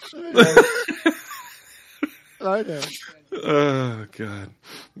movie. I know. Oh god,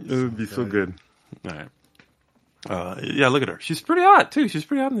 it would be so good. All right. Yeah, look at her. She's pretty hot too. She's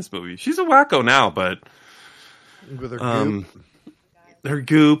pretty hot in this movie. She's a wacko now, but with her goop. Her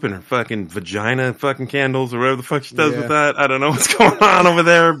goop and her fucking vagina fucking candles or whatever the fuck she does with that. I don't know what's going on over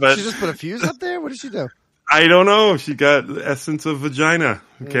there, but she just put a fuse up there. What did she do? I don't know. She got the essence of vagina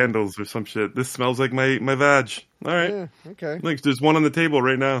candles or some shit. This smells like my vag. All right. Yeah, okay. Look, there's one on the table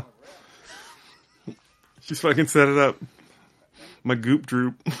right now. She's fucking set it up. My goop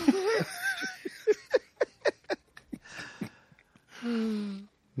droop.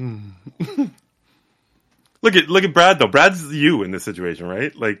 Look at Brad though. Brad's you in this situation,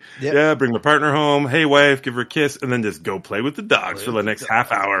 right? Like, yeah, bring my partner home. Hey, wife, give her a kiss, and then just go play with the dogs for the next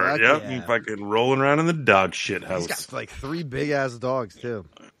half hour. Yep, and fucking rolling around in the dog shit house. He's got like 3 big ass dogs too.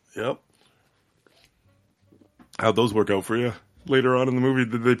 Yep. How'd those work out for you later on in the movie?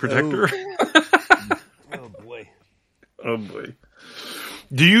 Did they protect her? Oh boy. Oh boy.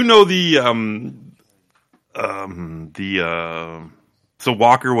 Do you know so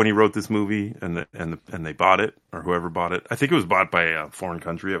Walker, when he wrote this movie and they bought it, or whoever bought it, I think it was bought by a foreign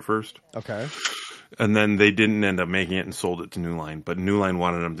country at first. Okay. And then they didn't end up making it and sold it to New Line, but New Line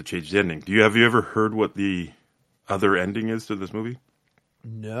wanted them to change the ending. Have you ever heard what the other ending is to this movie?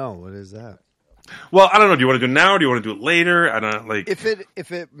 No, what is that? Well, I don't know. Do you want to do it now or do you want to do it later? I don't like if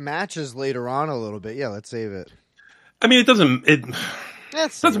it matches later on a little bit. Yeah, let's save it. I mean, it doesn't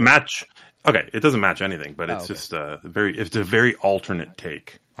match. Okay, it doesn't match anything, but it's just it's a very alternate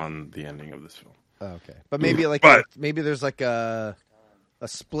take on the ending of this film. Okay, but maybe maybe there's like a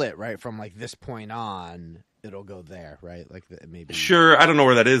split, right? From like this point on, it'll go there, right? Like maybe. Sure, I don't know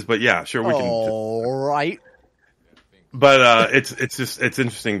where that is, but yeah, sure we can. All right. But it's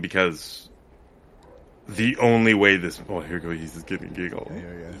interesting because the only way this here goes, he's just getting a giggle.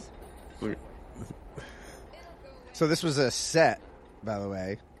 Here he is. So this was a set, by the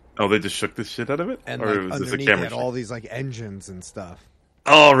way. Oh, they just shook the shit out of it? And or like, was this a underneath camera it had all these like engines and stuff.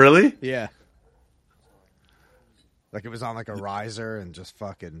 Oh, really? Yeah. Like it was on like a riser and just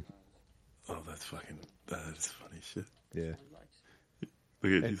fucking. Oh, that is funny shit. Yeah.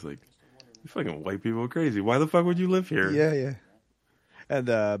 Look at he's like, you fucking white people are crazy. Why the fuck would you live here? Yeah.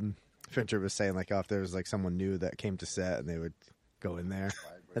 And Fincher was saying like, if there was like someone new that came to set and they would go in there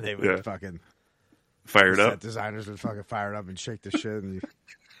and they would fucking fired up. Set designers would fucking fire up and shake the shit. And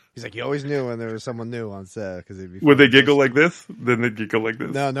he's like, you always knew when there was someone new on set because they'd be. Would they giggle like this? Then they'd giggle like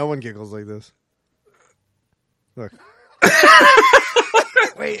this. No one giggles like this. Look.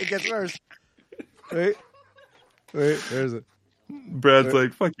 Wait, it gets worse. Wait, there's it. Brad's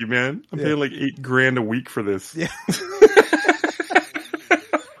like, fuck you, man. I'm paying like $8,000 a week for this. Yeah.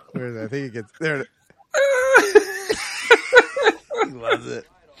 Where is it? I think it gets there. He loves it.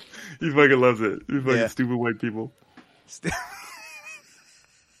 He fucking loves it. You fucking stupid white people.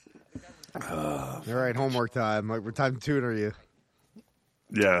 All right, homework time. Like, we're time to tutor you.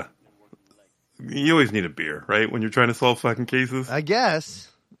 Yeah. You always need a beer, right? When you're trying to solve fucking cases. I guess.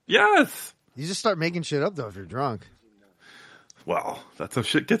 Yes. You just start making shit up, though, if you're drunk. Well, that's how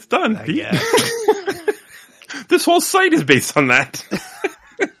shit gets done, I Pete. guess. This whole site is based on that.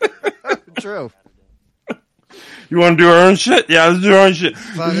 True. You want to do our own shit? Yeah, let's do our own shit.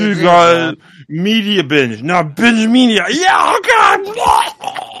 You got media binge. Now binge media. Yeah,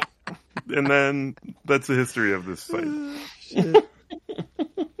 oh God. And then that's the history of this site. Shit.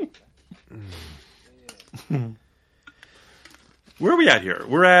 Where are we at here?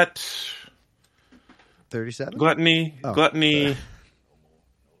 We're at 37? Gluttony. Gluttony.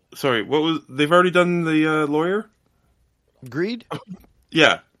 Sorry, what was... They've already done the lawyer? Greed?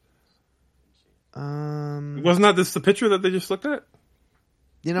 Yeah. Wasn't that the picture that they just looked at?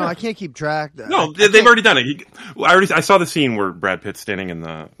 You know, I can't keep track. No, they've already done it. I saw the scene where Brad Pitt's standing in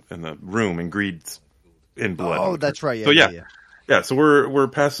the room and Greed's in blood. Oh, that's right. Yeah. So we're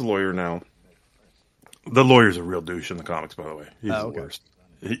past the lawyer now. The lawyer's a real douche in the comics, by the way. He's the worst.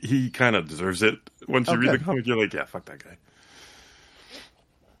 He kind of deserves it. Once you read the comic, you're like, yeah, fuck that guy.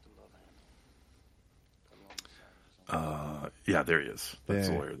 Yeah, there he is. That's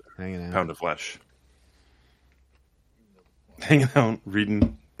the lawyer there. Hanging out. Pound of flesh. Hanging out,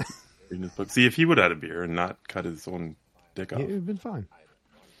 reading his book. See, if he would have had a beer and not cut his own dick off. It would have been fine.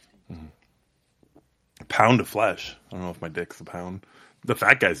 Mm-hmm. Pound of flesh. I don't know if my dick's a pound. The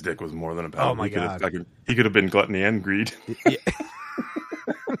fat guy's dick was more than a pound. Oh, my God. He could have been gluttony and greed. Yeah.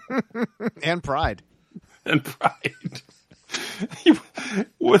 And pride. And pride. He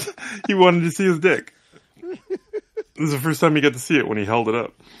wanted to see his dick. This is the first time he got to see it when he held it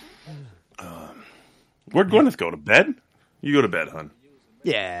up. Where'd Gwyneth go? To bed? You go to bed, hon.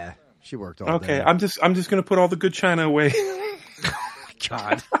 Yeah. She worked all day. Okay, I'm just going to put all the good china away. Oh, my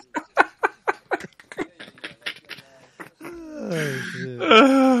God. Oh,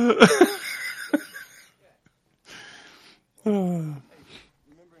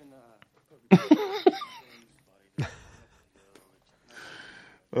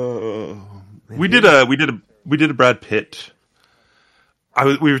 shit. We did a Brad Pitt.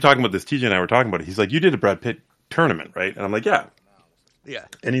 We were talking about this. TJ and I were talking about it. He's like, "You did a Brad Pitt tournament, right?" And I'm like, "Yeah."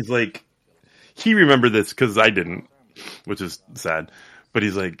 And he's like, he remembered this because I didn't, which is sad. But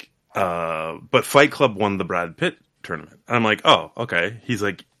he's like, but Fight Club won the Brad Pitt tournament. And I'm like, oh, okay. He's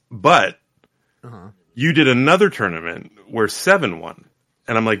like, but you did another tournament where Se7en won.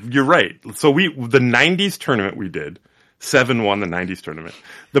 And I'm like, you're right. So the 90s tournament we did, Se7en won the 90s tournament.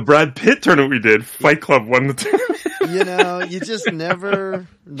 The Brad Pitt tournament we did, Fight Club won the tournament. You know, you just never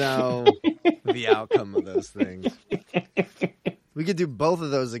know the outcome of those things. We could do both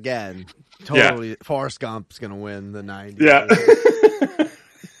of those again. Totally. Yeah. Forrest Gump's going to win the 90s. Yeah.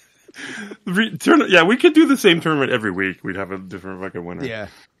 We could do the same tournament every week. We'd have a different fucking winner. Yeah.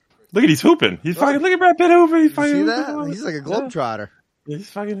 Look at he's hooping. Look at Brad Pitt hooping. He's fucking see that? He's like a globetrotter. Yeah, he's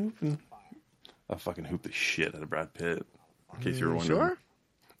fucking hooping. I'll fucking hoop the shit out of Brad Pitt. In case you were wondering. Sure?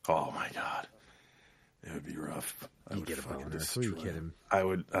 Oh my God. It would be rough. You'd get a fucking destroy. You kidding? I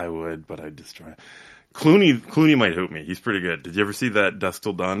would, but I'd destroy. Clooney might hoop me. He's pretty good. Did you ever see that Dusk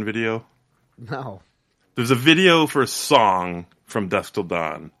Till Dawn video? No. There's a video for a song from Dusk Till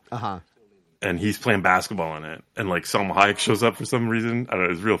Dawn. And he's playing basketball in it. And like Salma Hayek shows up for some reason. I don't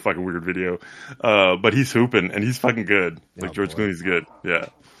know, it's a real fucking weird video. But he's hooping and he's fucking good. Like George Clooney's good. Yeah.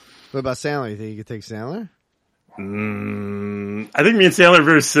 What about Sandler? You think you could take Sandler? I think me and Sandler are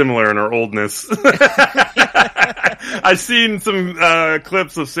very similar in our oldness. I've seen some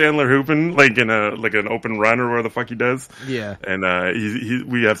clips of Sandler hooping, like in an open run or whatever the fuck he does. Yeah, and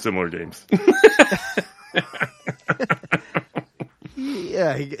we have similar games.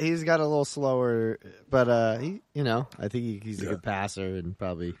 Yeah, he's got a little slower, but I think he's a good passer and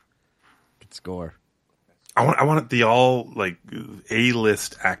probably could score. I want the all like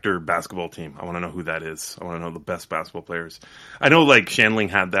A-list actor basketball team. I want to know who that is. I want to know the best basketball players. I know like Shandling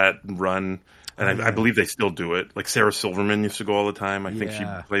had that run, and I believe they still do it. Like Sarah Silverman used to go all the time. I think she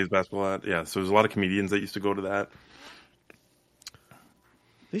plays basketball a lot. Yeah, so there's a lot of comedians that used to go to that.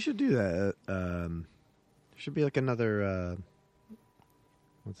 They should do that. Should be like another,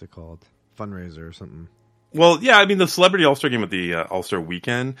 what's it called? Fundraiser or something. Well, yeah, I mean, the Celebrity All-Star Game at the All-Star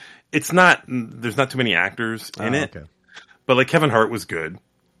Weekend, there's not too many actors in it. Okay. But, like, Kevin Hart was good.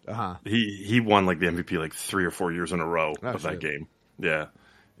 Uh-huh. He won, like, the MVP, like, 3 or 4 years in a row of that game. Yeah.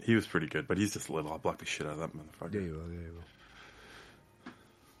 He was pretty good, but he's just little. I'll block the shit out of that motherfucker. Yeah, you will.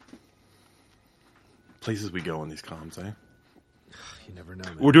 Places we go in these comms, eh? You never know,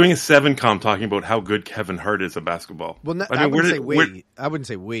 man. We're doing a 7 comm talking about how good Kevin Hart is at basketball. Well, I wouldn't say we. I wouldn't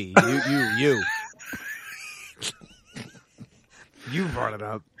say we. You. You brought it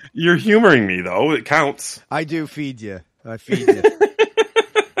up. You're humoring me, though. It counts. I do feed you. I feed you.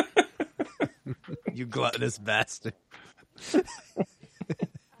 You gluttonous bastard.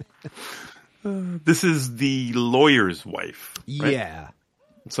 This is the lawyer's wife, right? Yeah.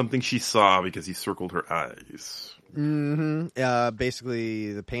 Something she saw because he circled her eyes. Mm-hmm.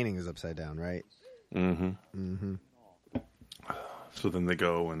 Basically, the painting is upside down, right? Mm-hmm. Mm-hmm. So then they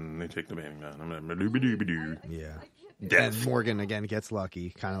go and they take the painting down. Yeah. Death. And Morgan, again, gets lucky,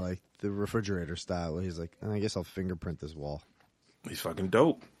 kind of like the refrigerator style. He's like, I guess I'll fingerprint this wall. He's fucking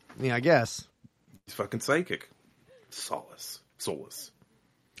dope. Yeah, I guess. He's fucking psychic. Soulless.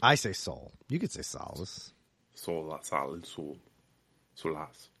 I say soul. You could say solace. Soul. Solas.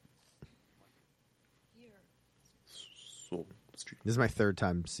 Soul. Street. This is my third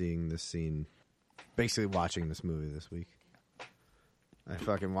time seeing this scene. Basically watching this movie this week. I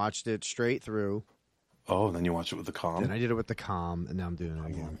fucking watched it straight through. Oh, and then you watched it with the comm? Then I did it with the comm, and now I'm doing it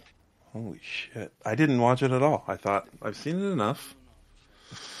again. Holy shit. I didn't watch it at all. I thought, I've seen it enough.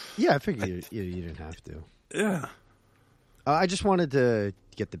 Yeah, I figured you didn't have to. Yeah. I just wanted to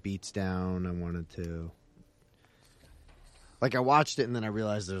get the beats down. I wanted to... Like, I watched it, and then I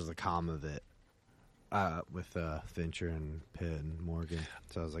realized there's the comm of it with Fincher and Pitt and Morgan.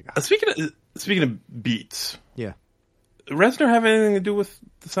 So I was like... Speaking of beats... Yeah. Reznor have anything to do with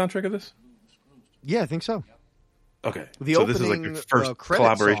the soundtrack of this? Yeah, I think so. Okay. The so opening, this is like your first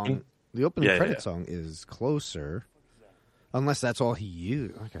collaboration? Song, the opening credit song is Closer. Unless that's all he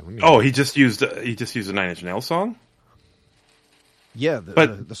used. Okay, he just used a Nine Inch Nails song? Yeah,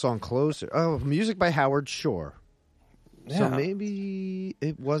 the song Closer. Oh, music by Howard Shore. Yeah. So maybe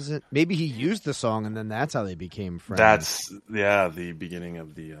it wasn't... Maybe he used the song and then that's how they became friends. That's, the beginning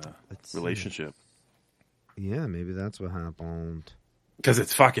of the relationship. Yeah, maybe that's what happened. Because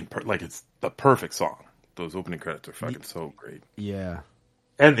it's fucking... it's the perfect song. Those opening credits are fucking so great. Yeah.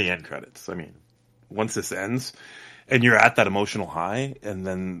 And the end credits. I mean, once this ends and you're at that emotional high and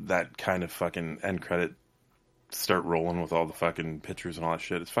then that kind of fucking end credit start rolling with all the fucking pictures and all that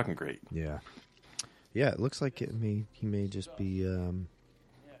shit, it's fucking great. Yeah. Yeah, it looks like he may just be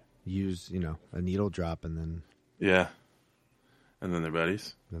use, a needle drop and then... Yeah. And then they're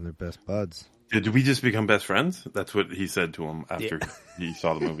buddies. Then they're best buds. Did we just become best friends? That's what he said to him after he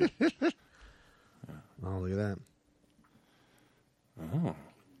saw the movie. Oh, look at that. Oh.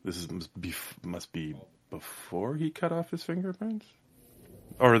 This must be before he cut off his fingerprints?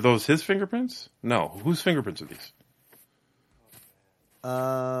 Or are those his fingerprints? No. Whose fingerprints are these?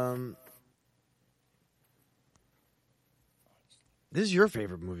 This is your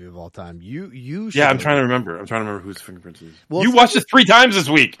favorite movie of all time. You Yeah, I'm trying to remember. Whose fingerprints it is. Well, you watched it 3 times this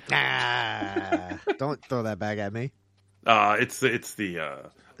week. Don't throw that bag at me. It's the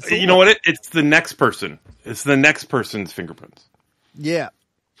you know what? It's the next person. It's the next person's fingerprints. Yeah.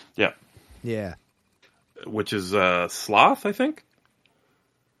 Yeah. Yeah. Which is Sloth, I think.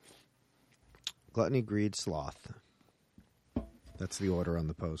 Gluttony, Greed, Sloth. That's the order on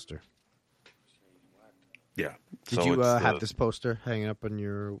the poster. Yeah. Did you have this poster hanging up on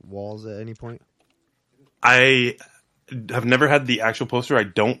your walls at any point? I have never had the actual poster. I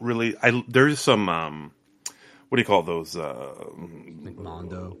don't really... There's some... what do you call those? Like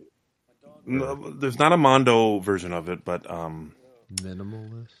Mondo? No, there's not a Mondo version of it, but...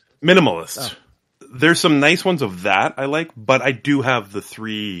 Minimalist? Oh. There's some nice ones of that I like, but I do have the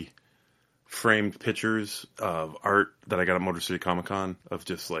 3 framed pictures of art that I got at Motor City Comic Con of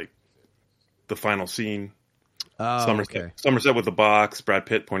just like the final scene. Somerset with the box, Brad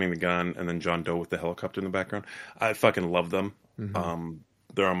Pitt pointing the gun, and then John Doe with the helicopter in the background. I fucking love them. Mm-hmm.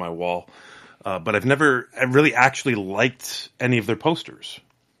 They're on my wall. But I've never really actually liked any of their posters.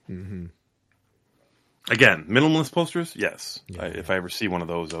 Mm-hmm. Again, minimalist posters, yes. Yeah. If I ever see one of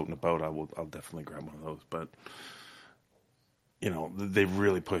those out and about, I'll definitely grab one of those. But they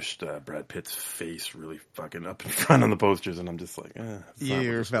really pushed Brad Pitt's face really fucking up in front on the posters, and I'm just like,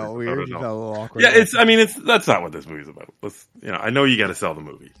 You felt weird. You felt a little awkward. Yeah, that's not what this movie's about. I know you got to sell the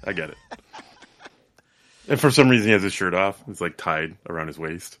movie. I get it. And for some reason, he has his shirt off. It's like tied around his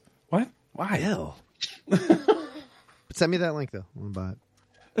waist. What? Why? Ew. Send me that link though. I want to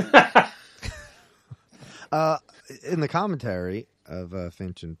buy it. In the commentary of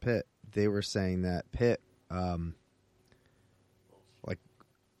Finch and Pitt, they were saying that Pitt, like,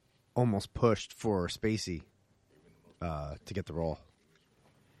 almost pushed for Spacey to get the role.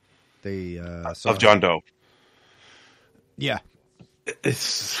 They of John Doe. Yeah.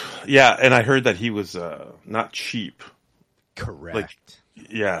 And I heard that he was not cheap. Correct. Like,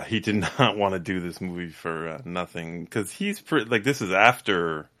 yeah, he did not want to do this movie for nothing because he's this is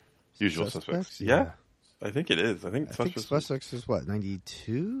after Usual Suspects. Yeah, I think it is. I think Suspects is what,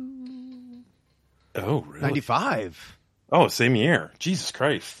 92? Oh, really? 95. Oh, same year. Jesus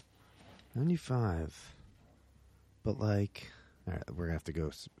Christ. 95. But like, all right, we're gonna have to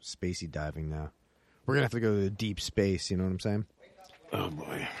go spacey diving now. We're gonna have to go to deep space. You know what I'm saying? Oh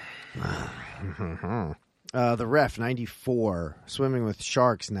boy. The Ref 94, Swimming with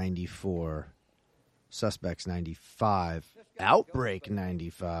Sharks 94, Suspects 95, Outbreak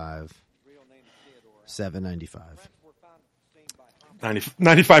 95, 795.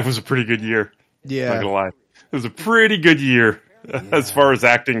 95 was a pretty good year. Yeah, not gonna lie, it was a pretty good year as far as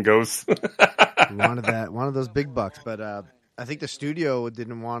acting goes. Wanted one of those big bucks, but I think the studio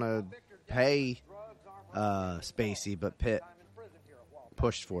didn't want to pay Spacey, but Pitt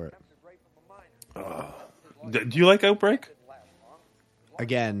pushed for it. Do you like Outbreak?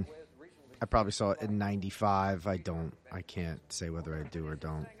 Again, I probably saw it in 95. I can't say whether I do or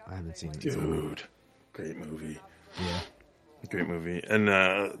don't. I haven't seen it. Dude, great movie. Yeah. Great movie. And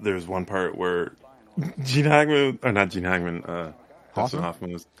there's one part where Dustin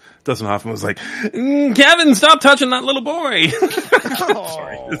Hoffman was like, Kevin, stop touching that little boy.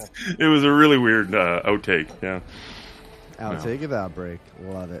 Sorry. It was a really weird outtake. Yeah. Outtake of Outbreak.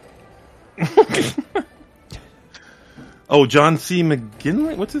 Love it. Oh, John C.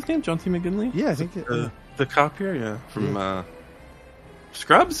 McGinley? What's his name? John C. McGinley? Yeah, I think the cop here, yeah. From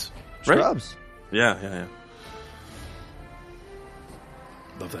Scrubs? Right? Scrubs. Yeah.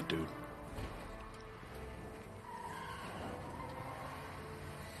 Love that dude.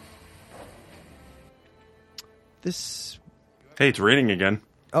 Hey, it's raining again.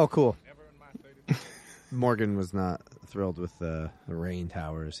 Oh, cool. Morgan was not thrilled with the rain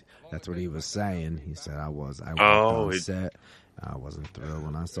towers. That's what he was saying. He said, I was on set. I wasn't thrilled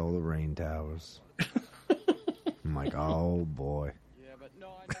when I saw the rain towers. I'm like, oh, boy.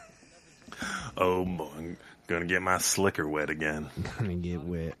 Oh, boy. I'm going to get my slicker wet again. I'm going to get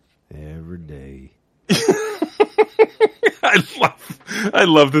wet every day. I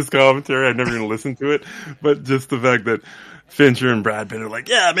love this commentary. I never even listened to it, but just the fact that Fincher and Brad Pitt are like,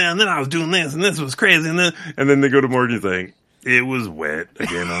 yeah, man, then I was doing this, and this was crazy, and then they go to Morgan saying, it was wet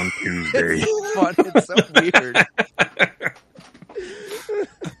again on Tuesday. It's fun. It's so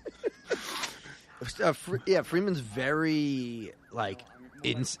weird. Freeman's very, like,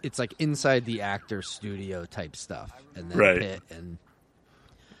 it's like inside the actor studio type stuff. And then Pitt and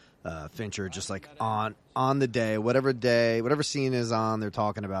Fincher just like on the day, whatever scene is on, they're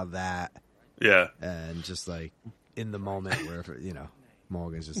talking about that. Yeah. And just like in the moment where,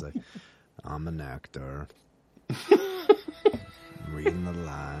 Morgan's just like, I'm an actor. I'm reading the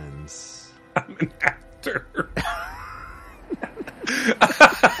lines. I'm an actor.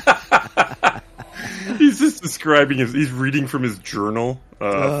 He's just describing he's reading from his journal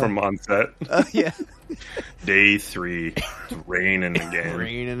from on set. Yeah. Day 3. It's raining again.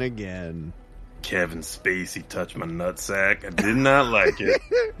 Raining again. Kevin Spacey touched my nutsack. I did not like it.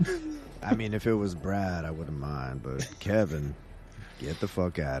 I mean, if it was Brad, I wouldn't mind. But Kevin, get the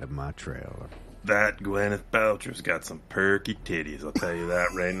fuck out of my trailer. That Gwyneth Paltrow's got some perky titties. I'll tell you that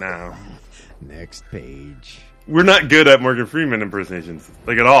right now. Next page. We're not good at Morgan Freeman impersonations.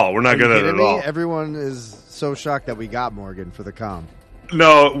 Like, at all. We're not good at it at all. Everyone is so shocked that we got Morgan for the com.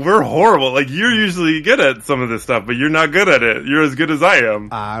 No, we're horrible. Like, you're usually good at some of this stuff, but you're not good at it. You're as good as I am.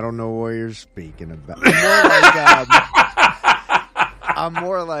 I don't know what you're speaking about. I'm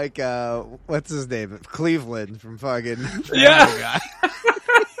more like, what's his name? Cleveland from fucking... Yeah.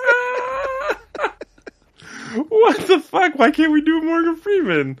 What the fuck? Why can't we do Morgan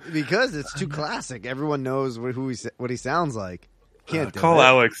Freeman? Because it's too classic. Everyone knows what he sounds like. Can't call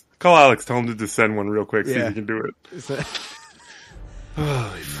Alex. Call Alex. Tell him to just send one real quick. See if he can do it.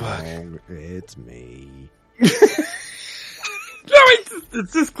 Holy fuck! No, it's me. No,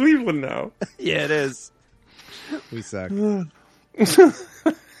 it's just Cleveland now. Yeah, it is. We suck.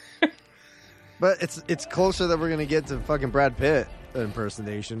 But it's closer that we're gonna get to fucking Brad Pitt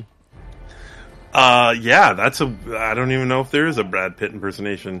impersonation. Yeah, I don't even know if there is a Brad Pitt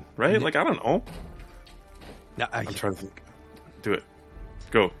impersonation, right? Like, I don't know. No, I'm trying to think. Do it.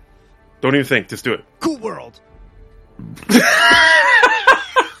 Go. Don't even think. Just do it. Cool World. You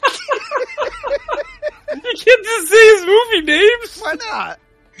can't just say his movie names. Why not?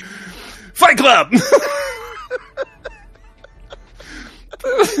 Fight Club.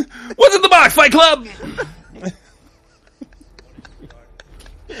 What's in the box? Fight Club.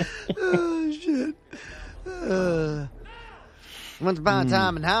 Oh shit. Once upon a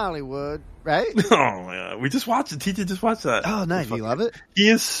time in Hollywood, right? Oh my god, we just watched it. TJ just watched that. Oh, nice. You love it? He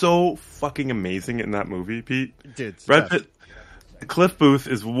is so fucking amazing in that movie, Pete. Dude, Brad Pitt. Cliff Booth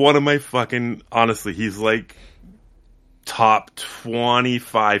is one of my fucking, honestly, he's like top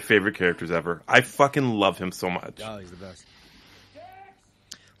 25 favorite characters ever. I fucking love him so much. Oh, he's the best.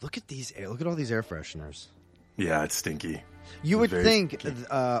 Look at all these air fresheners. Yeah, it's stinky. You would think,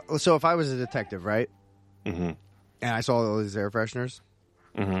 so if I was a detective, right? Mm-hmm. And I saw all these air fresheners,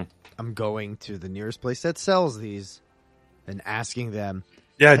 Mm-hmm. I'm going to the nearest place that sells these and asking them,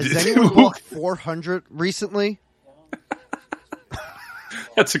 Yeah, has anyone bought 400 recently?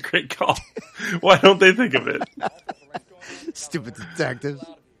 That's a great call. Why don't they think of it? Stupid detectives.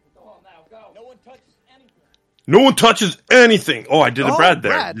 No one touches anything. Oh, I did a Brad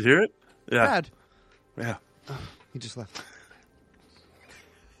there. Brad. Did you hear it? Yeah. Brad. Yeah. Oh, he just left.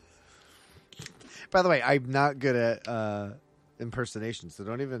 By the way, I'm not good at impersonations, so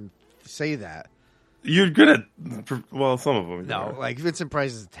don't even say that. You're good at, well, some of them. No, like Vincent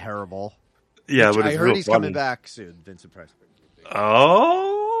Price is terrible. Yeah, but it's I heard real he's funny. coming back soon, Vincent Price.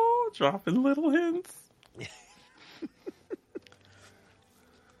 Oh, dropping little hints.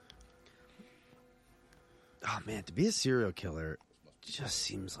 Oh man, to be a serial killer just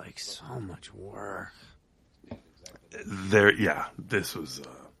seems like so much work.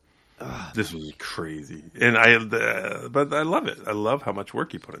 This was crazy, and but I love it. I love how much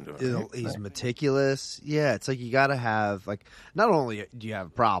work he put into it. Right? He's meticulous. Yeah, it's like you got to have like not only do you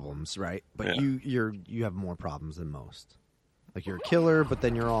have problems, right, but you have more problems than most. Like you're a killer, but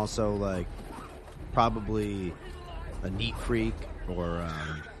then you're also like probably a neat freak or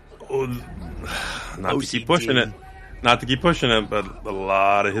not OCD. to keep pushing it. Not to keep pushing it, but a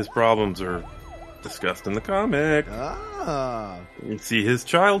lot of his problems are discussed in the comic. Ah. You see his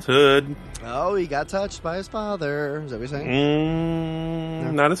childhood. Oh, he got touched by his father. Is that what you're saying?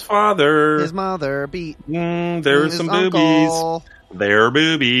 No. Not his father. His mother beat. There are some uncle. boobies. There are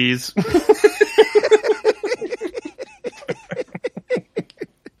boobies.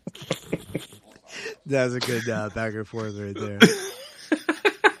 That was a good back and forth right there.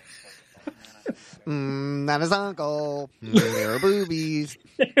 Not his uncle. There are boobies.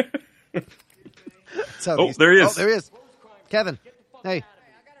 There he is. Oh, there he is. Kevin. Hey.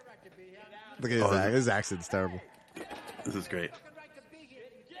 Look at his accent. His accent's terrible. This is great.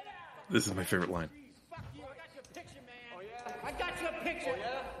 This is my favorite line. I got you a picture.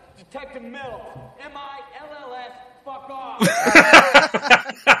 Detective Mills. M-I-L-L-S. Fuck off.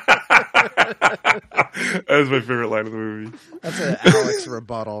 That was my favorite line of the movie. That's an Alex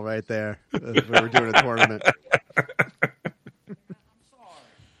rebuttal right there. We were doing a tournament.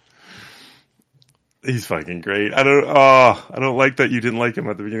 He's fucking great. I don't like that you didn't like him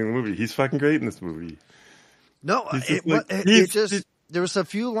at the beginning of the movie. He's fucking great in this movie. No, there was a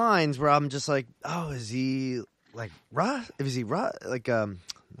few lines where I'm just like, oh, is he like Is he like I'm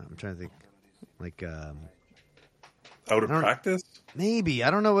trying to think, like out of practice? Maybe,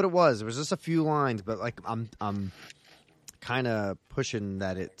 I don't know what it was. It was just a few lines, but like I'm kind of pushing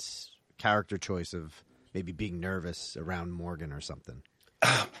that it's character choice of maybe being nervous around Morgan or something.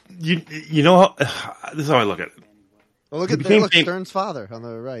 You know how, this is how I look at it. Well, look, Stern's father on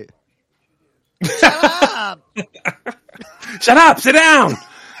the right. Shut up! Shut up! Sit down!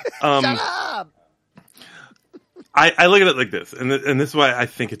 Shut up! I look at it like this, and this is why I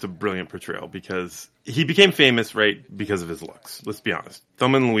think it's a brilliant portrayal, because he became famous, right, because of his looks. Let's be honest.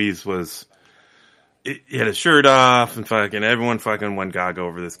 Thelma and Louise he had his shirt off, and fucking everyone fucking went gaga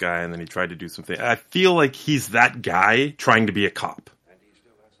over this guy, and then he tried to do something. I feel like he's that guy trying to be a cop.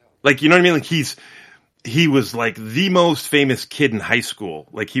 Like, you know what I mean? Like, he was like the most famous kid in high school.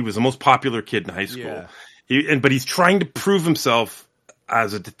 Like, he was the most popular kid in high school. Yeah. But he's trying to prove himself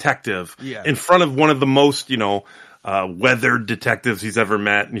as a detective in front of one of the most, weathered detectives he's ever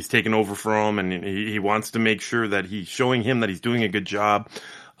met, and he's taken over from him, and he wants to make sure that he's showing him that he's doing a good job.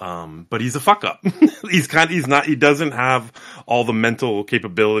 But he's a fuck up. He doesn't have all the mental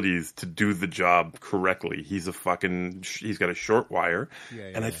capabilities to do the job correctly. He's got a short wire.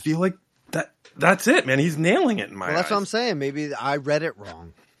 And I feel like that's it, man. He's nailing it in my eyes. That's what I'm saying. Maybe I read it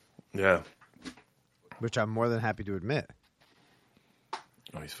wrong. Yeah. Which I'm more than happy to admit.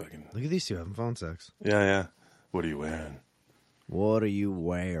 Oh, he's fucking. Look at these two having phone sex. Yeah. What are you wearing? What are you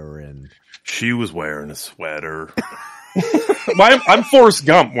wearing? She was wearing a sweater. I'm Forrest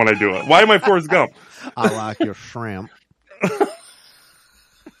Gump when I do it. Why am I Forrest Gump? I like your shrimp.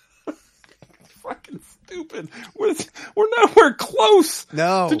 Fucking stupid. We're nowhere close.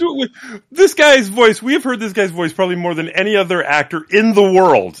 No. To do it with this guy's voice. We have heard this guy's voice probably more than any other actor in the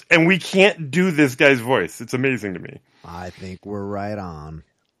world, and we can't do this guy's voice. It's amazing to me. I think we're right on.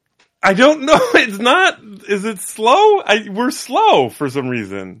 I don't know. It's not. Is it slow? We're slow for some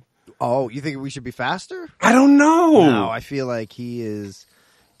reason. Oh, you think we should be faster? I don't know. No, I feel like he is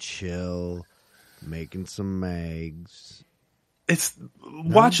chill, making some eggs.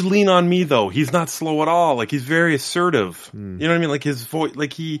 Watch Lean on Me though. He's not slow at all. Like he's very assertive. You know what I mean? Like his voice,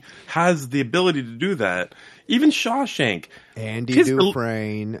 like he has the ability to do that. Even Shawshank. Andy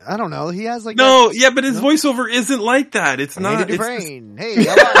Dufresne. I don't know. He has like but his voiceover isn't like that. It's not. Andy Dufresne. Hey,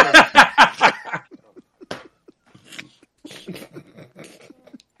 hello.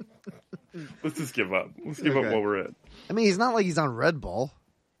 Let's just give up. Let's give up while we're at. I mean, he's not like he's on Red Bull.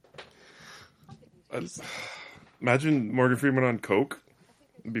 Imagine Morgan Freeman on Coke.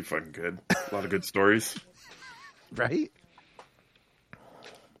 It'd be fucking good. A lot of good stories. Right?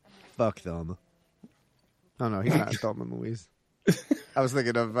 Fuck Thelma. Oh, no, he's not Thelma and Louise. I was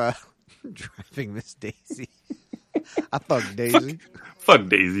thinking of Driving Miss Daisy. I fuck Daisy. Fuck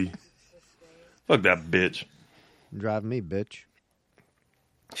Daisy. Fuck that bitch. Drive me, bitch.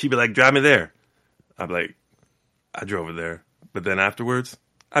 She'd be like, drive me there. I'd be like, I drove her there. But then afterwards,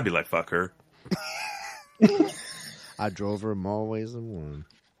 I'd be like, fuck her. I drove her more ways than one.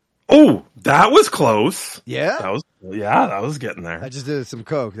 Oh, that was close. Yeah? That was getting there. I just did some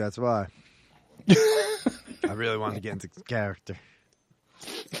coke, that's why. I really wanted to get into character.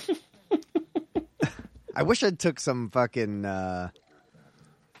 I wish I took some fucking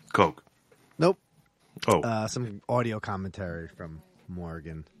Coke. Nope. Oh. Some audio commentary from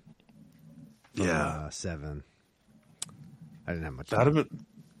Morgan. From, yeah. Se7en. I didn't have much That'd have been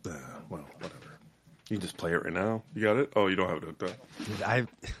well, whatever. You can just play it right now. You got it? Oh, you don't have it hooked up.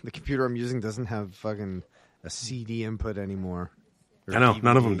 The computer I'm using doesn't have fucking a CD input anymore. I know. DVD.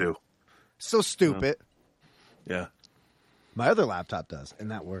 None of them do. So stupid. Yeah. My other laptop does,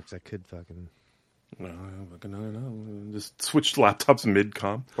 and that works. I could fucking... No. Just switch laptops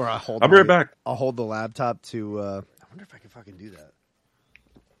mid-com. Or I'll be right back. I'll hold the laptop to... I wonder if I can fucking do that.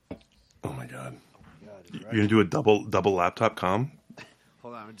 Oh my god. You're going to do a double laptop comm?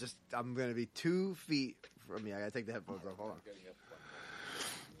 Hold on. I'm going to be 2 feet from you. I got to take the headphones off. Hold on.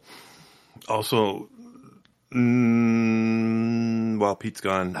 Also... while Pete's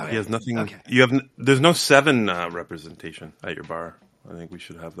gone, he has nothing. Okay. There's no Se7en representation at your bar. I think we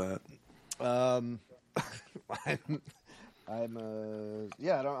should have that. I don't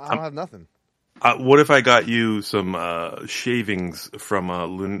have nothing. What if I got you some shavings from a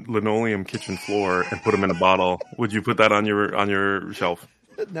linoleum kitchen floor and put them in a bottle? Would you put that on your shelf?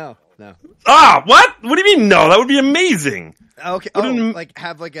 No. Ah, what? What do you mean no? That would be amazing. Okay. Like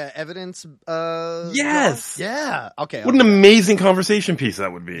have like a evidence. Yes. Yeah. Okay. What an amazing conversation piece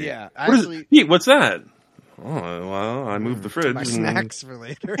that would be. Yeah. Actually, Pete, what's that? Oh well, I moved the fridge. My snacks for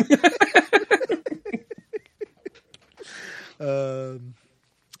later.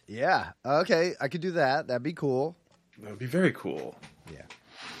 Yeah. Okay. I could do that. That'd be cool. That would be very cool.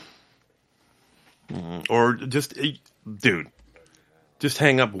 Yeah. Or just, dude. Just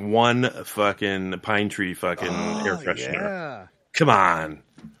hang up one fucking pine tree fucking air freshener. Yeah. Come on.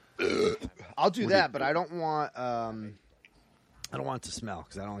 I'll do that, but I don't want it to smell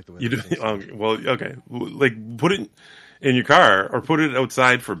because I don't like the way it smells. Well, okay. Like, put it in your car or put it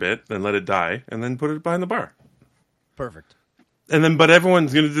outside for a bit, then let it die, and then put it behind the bar. Perfect. And then, but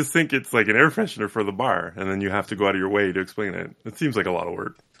everyone's going to just think it's like an air freshener for the bar, and then you have to go out of your way to explain it. It seems like a lot of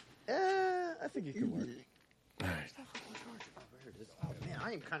work. I think it could work. All right. Man,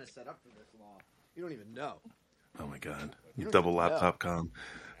 I am kind of set up for this law. You don't even know. Oh my god. Double laptop com.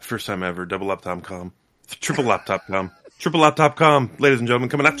 First time ever. Double laptop com. Triple laptop com. Triple laptop com. Ladies and gentlemen,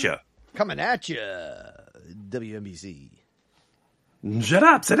 coming at you. Coming at you. WNBC. Shut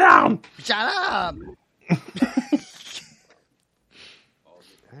up. Sit down. Shut up.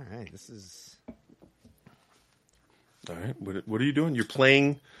 All right. This is... All right. What are you doing? You're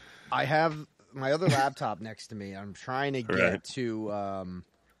playing... I have my other laptop next to me. I'm trying to get to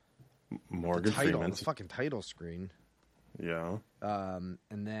Morgan the fucking title screen. Yeah. And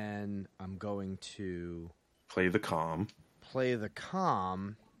then I'm going to play the comm,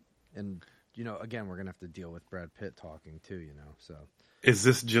 and again we're gonna have to deal with Brad Pitt talking too. So is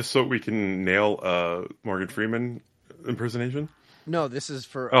this just so we can nail Morgan Freeman impersonation? No, this is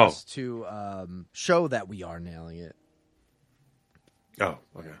for us to show that we are nailing it. Oh,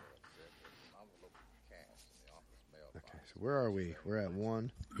 okay. Okay, so where are we? We're at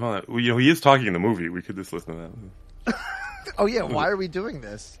 1. Well, he is talking in the movie. We could just listen to that. Oh yeah, why are we doing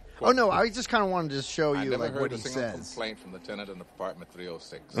this? Oh no, I just kind of wanted to show you like what he a single says. complaint from the tenant in apartment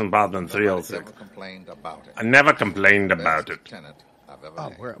 306. Apartment 306. Never complained about it. I never complained about it. Tenant I've ever Oh,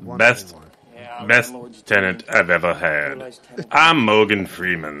 had. we're at 1. Best tenant I've ever had. I'm Morgan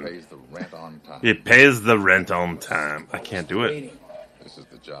Freeman. Pays the rent on time. He pays the rent on time. I can't do it. This is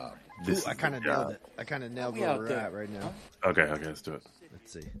the job. This Ooh, I kind of nailed it. I kind of nailed where we're at right now. Okay, let's do it.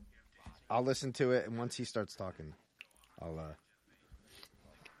 Let's see. I'll listen to it, and once he starts talking, I'll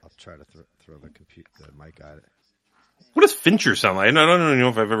try to throw the mic at it. What does Fincher sound like? I don't even know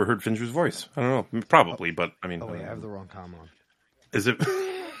if I've ever heard Fincher's voice. I don't know. Probably, but I mean. Oh wait, I have the wrong comm on. Is it?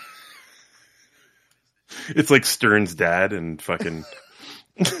 It's like Stern's dad and fucking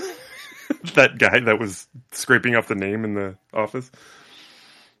that guy that was scraping off the name in the office.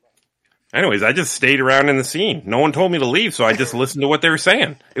 Anyways, I just stayed around in the scene. No one told me to leave, so I just listened to what they were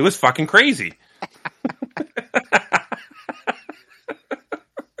saying. It was fucking crazy. I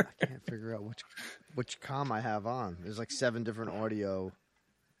can't figure out which comm I have on. There's like 7 different audio.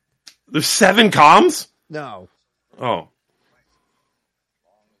 There's 7 comms? No. Oh.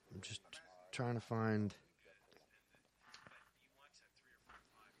 I'm just trying to find.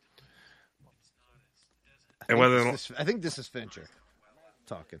 I think this is Fincher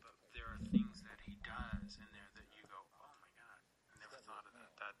talking. There are things that he does in there that you go, oh my god, I never thought of that.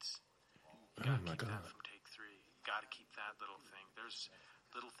 That's you gotta keep that from take 3. You gotta keep that little thing. There's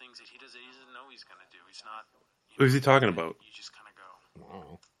little things that he doesn't know he's gonna do. He's not. What is he talking about? You just kind of go,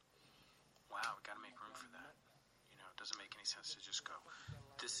 wow, we gotta make room for that. You know, it doesn't make any sense to just go.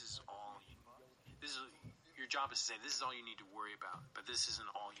 This is all. This is your job is to say this is all you need to worry about, but this isn't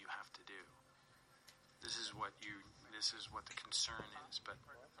all you have to do. This is what the concern is, but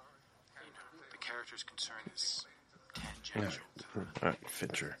you know the character's concern is tangential to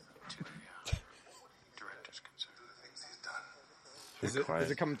Fincher. The director's concern. Is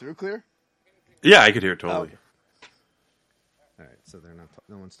it coming through clear? Yeah, I could hear it totally. All right, so they're not.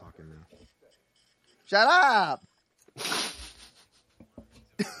 No one's talking now. Shut up!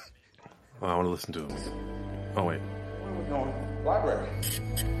 Well, I want to listen to him. Oh wait. Where are we going?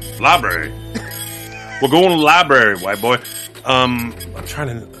 Library. We're going to the library, white boy. I'm trying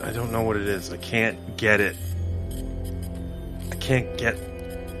to. I don't know what it is. I can't get it. I can't get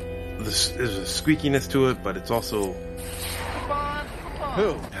this. There's a squeakiness to it, but it's also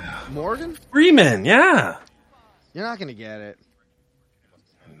Who? Morgan? Freeman. Yeah. You're not gonna get it.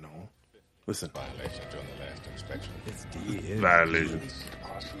 No. Listen. Violation during the last inspection. It's D. Violation.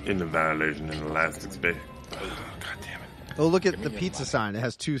 In the violation in the last inspection. God damn it. Oh, look at the pizza sign. It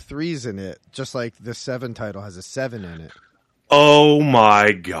has 2 3s in it, just like the 7 title has a 7 in it. Oh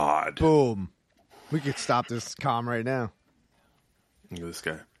my god. Boom. We could stop this comm right now. Look at this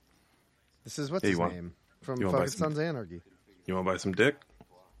guy. This is what's Hey, his name from you wanna buy fucking some- Sons of Anarchy. You want to buy some dick?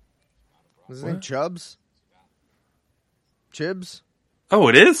 What's his name? Chubbs? Chibs? Oh,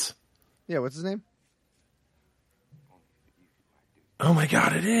 it is? Yeah, what's his name? Oh my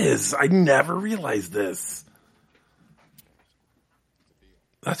god, it is. I never realized this.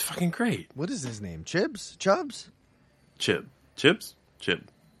 That's fucking great. What is his name? Chibs? Chubbs? Chib. Chips? Chib.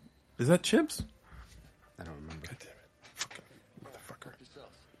 Is that Chips? I don't remember. God damn it. Fucking motherfucker.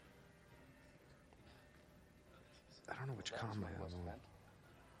 I don't know which comm I have on.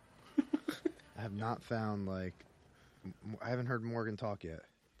 I have not found, like... I haven't heard Morgan talk yet.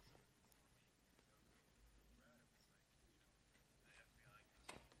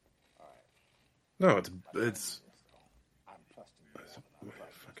 No, it's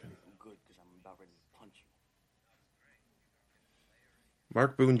fucking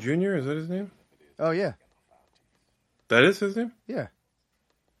Mark Boone Jr. Is that his name? Oh, yeah. That is his name? Yeah.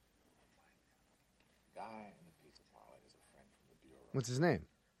 What's his name?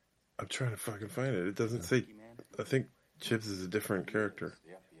 I'm trying to fucking find it. It doesn't say. I think Chips is a different character.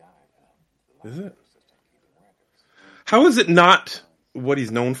 Is it? How is it not what he's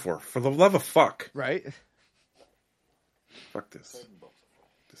known for? For the love of fuck. Right? Fuck this.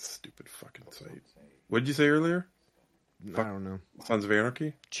 This stupid fucking site. What did you say earlier? I don't know. Sons of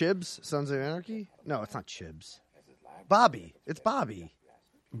Anarchy? Chibs? Sons of Anarchy? No, it's not Chibs. Bobby. It's Bobby.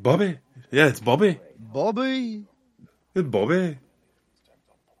 Bobby. Yeah, it's Bobby. Bobby. It's Bobby.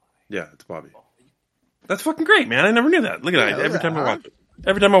 Yeah, it's Bobby. That's fucking great, man. I never knew that. Look at that. Every time I watch it.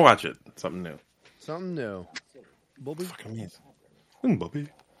 Every time I watch it, it's something new. Something new. Bobby. Fucking amazing. Bobby.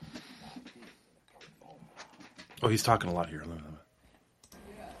 Oh, he's talking a lot here.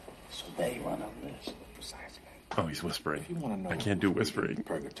 So they run a list. Precisely. Oh, he's whispering. If you want to know, I can't do whispering.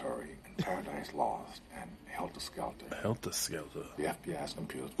 Purgatory and Paradise Lost and Helter Skelter. Helter Skelter. The FBI's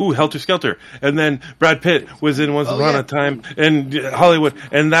computers. Ooh, Helter Skelter. And then Brad Pitt was in Once Upon a Time in Hollywood,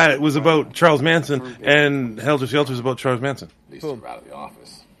 and that was about Charles Manson, and Helter Skelter was about Charles Manson. At least you're out of the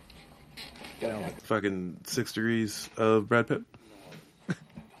office. Fucking 6 degrees of Brad Pitt.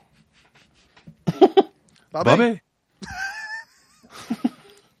 Bobby.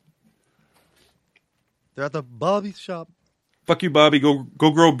 They're at the Bobby shop. Fuck you, Bobby. Go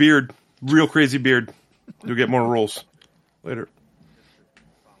grow a beard. Real crazy beard. You'll get more roles. Later.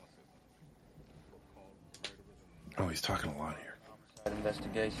 Oh, he's talking a lot here.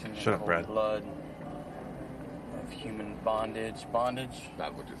 Investigation. Shut up, Brad. Blood of human bondage.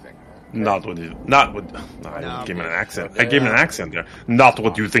 Not what you think. Not what you. Not what. I gave him an accent. I gave him an accent there. Not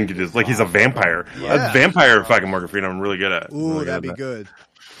what you think it is. Like he's a vampire. Yeah. A vampire fucking Morgan Freeman. I'm really good at. Ooh, really that'd be at good.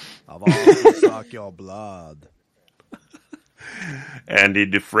 I've always suck your blood. Andy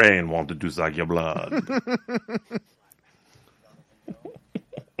Dufresne wanted to suck your blood.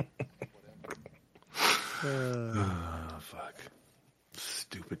 Fuck.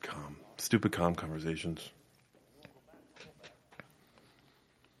 Stupid calm conversations.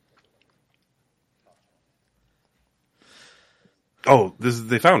 Oh,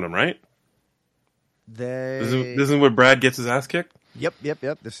 they found him, right? This is where Brad gets his ass kicked? Yep.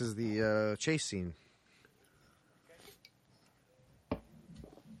 This is the chase scene.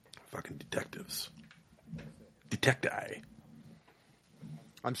 Fucking detectives. Detecti.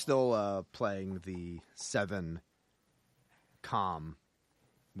 I'm still playing the 7 com,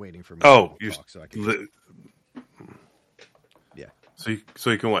 waiting for me Oh, to you talk so I can. Yeah. So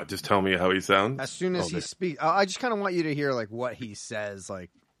you can what? Just tell me how he sounds? As soon as he speaks, I just kind of want you to hear like what he says, like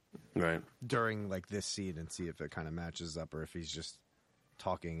Right. during like this scene, and see if it kind of matches up or if he's just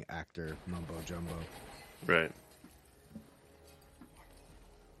talking actor mumbo jumbo. Right.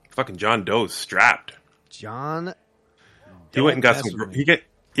 Fucking John Doe's strapped. John, He went and got some.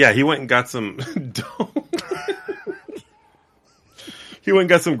 He went and got some. He went and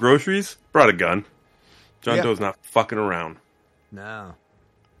got some groceries. Brought a gun. John Doe's not fucking around. No.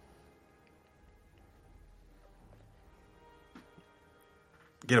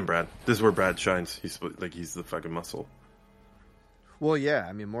 Get him, Brad. This is where Brad shines. He's the fucking muscle. Well, yeah.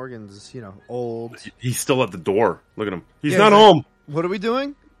 I mean, Morgan's old. He's still at the door. Look at him. He's Yeah, not he's home. What are we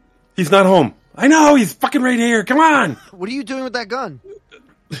doing? He's not home. I know. He's fucking right here. Come on. What are you doing with that gun?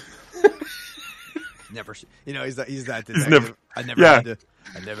 Never. He's that detective. I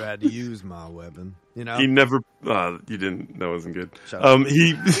never had to use my weapon. He never. You didn't. That wasn't good. Shut up.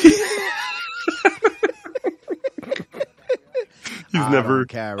 He's never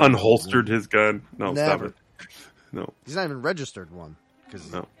unholstered his gun. No, Never. stop it. No. He's not even registered one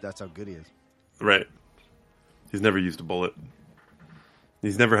because that's how good he is. Right. He's never used a bullet.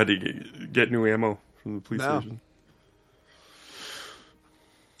 He's never had to get new ammo from the police station.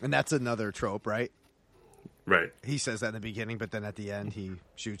 And that's another trope, right? Right. He says that in the beginning, but then at the end he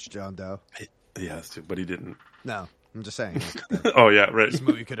shoots John Doe. He has to, but he didn't. No, I'm just saying. Oh, yeah, right. This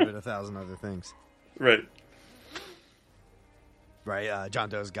movie could have been 1,000 other things. Right. Right, John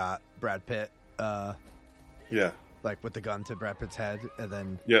Doe's got Brad Pitt, Yeah. like with the gun to Brad Pitt's head, and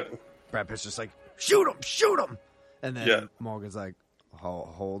then Yeah. Brad Pitt's just like, shoot him! And then Yeah. Morgan's like,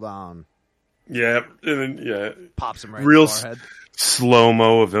 hold on. Yeah. And then, Pops him right real in the forehead.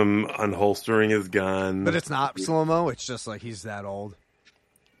 slow-mo of him unholstering his gun. But it's not slow-mo, it's just like he's that old.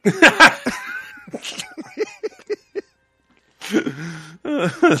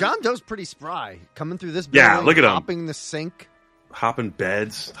 John Doe's pretty spry. Coming through this building, Yeah, look at him. hopping the sink. Hopping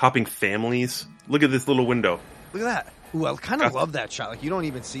beds, hopping families. Look at this little window. Look at that. Ooh, I kind of love that shot. Like, you don't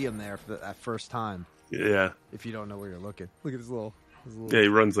even see him there for that first time Yeah. if you don't know where you're looking. Look at his little... Yeah, he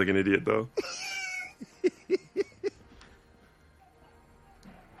runs like an idiot, though.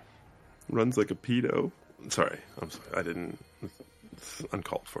 Runs like a pedo. Sorry. I'm sorry. I didn't... It's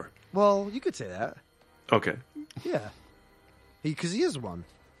uncalled for. Well, you could say that. Okay. Yeah. Because he is one,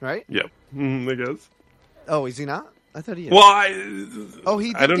 right? Yep. I guess. Oh, is he not? I thought he is. Well,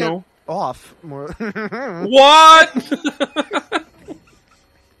 he did I don't get know. off more. What?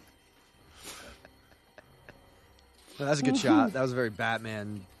 That's a good shot. That was a very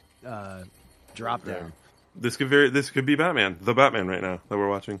Batman drop down. This could be Batman, the Batman right now that we're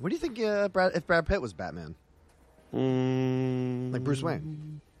watching. What do you think if Brad Pitt was Batman? Like Bruce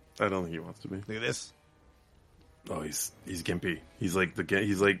Wayne? I don't think he wants to be. Look at this. Oh, he's gimpy. He's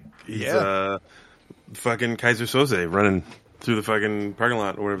fucking Kaiser Soze running through the fucking parking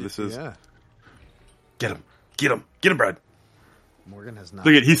lot or whatever this is. Yeah. Get him, Brad. Morgan has not.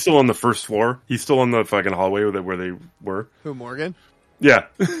 Look at, he's still on the first floor. He's still on the fucking hallway where they were. Who, Morgan? Yeah.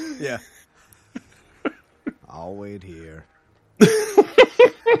 Yeah. I'll wait here.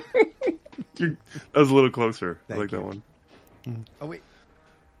 That was a little closer. I like you. that one. Oh, wait.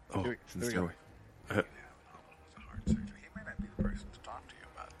 Oh, Here it's we go. He may not be the person to talk to you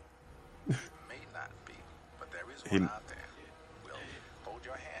about it. May not be, but there is one out there. Will hold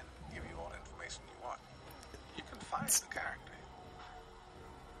your hand, give you all the information you want. You can find the character.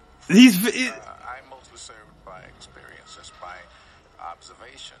 I'm mostly served by experience, just by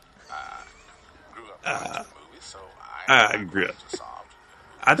observation. Grew up watching movies, so I grew up. crimes are solved.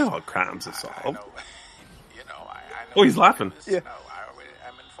 I know how crimes are solved. I know, I know. Oh, he's laughing. Yeah. No, I already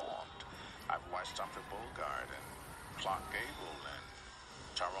am informed. I've watched Humphrey Bogart and Clark Gable and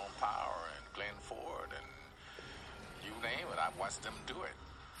Tyrone Power and Glenn Ford and you name it. I've watched them do it.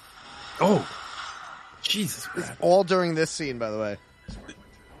 Oh, Jesus! All during this scene, by the way.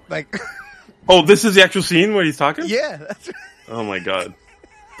 Like, oh, this is the actual scene where he's talking. yeah, that's right. Oh my god,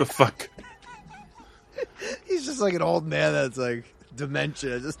 the fuck! He's just like an old man that's like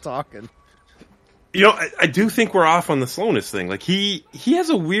dementia, just talking. You know, I do think we're off on the slowness thing. Like he has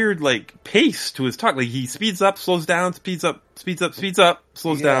a weird like pace to his talk. Like he speeds up, slows down, speeds up,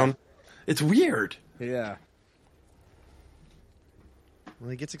 slows down. It's weird. Yeah. Well,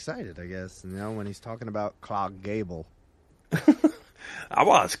 he gets excited, I guess. You know, when he's talking about Clark Gable, I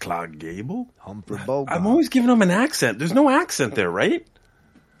was Clark Gable. Humphrey Bogart. I'm always giving him an accent. There's no accent there, right?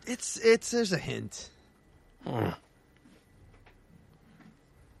 It's there's a hint. Hmm.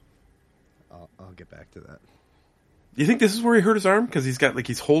 I'll get back to that. You think this is where he hurt his arm? Because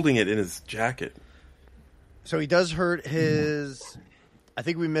he's holding it in his jacket. So he does hurt his. I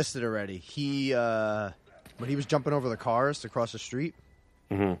think we missed it already. He when he was jumping over the cars to cross the street,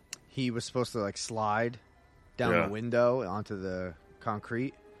 he was supposed to like slide down the window onto the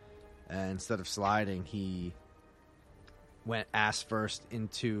concrete, and instead of sliding, he went ass first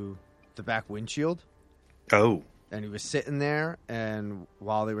into the back windshield. Oh. And he was sitting there, and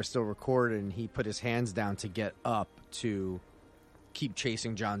while they were still recording, he put his hands down to get up to keep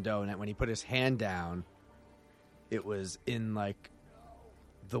chasing John Doe. And when he put his hand down, it was in, like,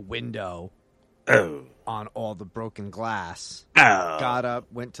 the window on all the broken glass. Oh. Got up,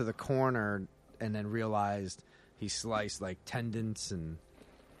 went to the corner, and then realized he sliced, like, tendons, and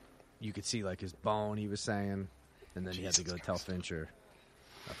you could see, like, his bone, he was saying. And then he had to go tell Fincher.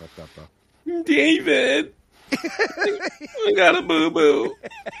 I fucked up, though. David! I got a boo-boo.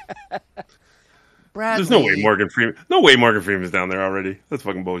 Bradley. There's no way Morgan Freeman's down there already. That's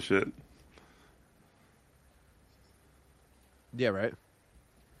fucking bullshit. Yeah, right.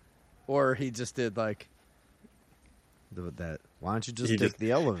 Or he just did like that. Why don't you just take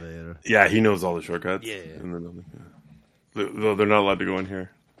the elevator? Yeah, he knows all the shortcuts. Yeah. Though they're not allowed to go in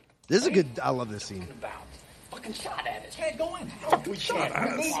here. This is a good. I love this scene. Fucking shot at us. Can't go in. We shot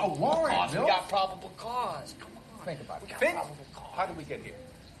at us. A warrant. We got probable cause. Come on. Think about it. How did we get here?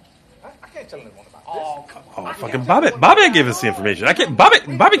 I can't tell anyone about this. Oh, come on. Oh, fucking Bobby. Bobby gave us the information. I can't. Bobby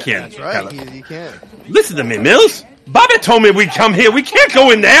can't. That's right. He can't. Listen to me, Mills. Bobby told me we come here. We can't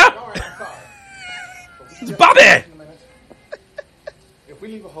go in there. It's Bobby. If we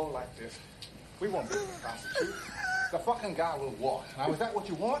leave a hole like this, we won't be able to prosecute. The fucking guy will walk. Now, is that what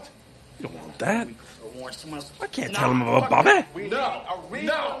you want? You don't want that. I can't tell him about Bobby. We need a reason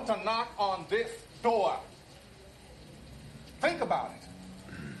to knock on this door. Think about it.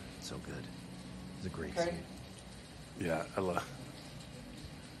 So good. It's a great Okay. scene. Yeah, I love.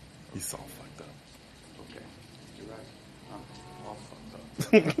 He's all fucked up. Okay. You're right. I'm all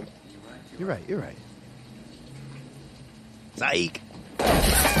fucked up. You're right. Psych.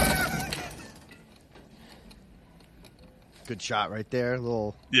 Good shot right there.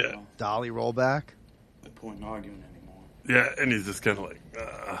 Little dolly rollback. No point in arguing anymore. Yeah, and he's just kind of like,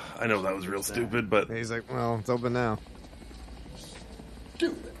 I know that was real stupid, but And he's like, well, it's open now.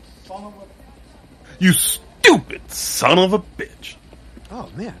 Stupid. Son of a... You stupid son of a bitch. Oh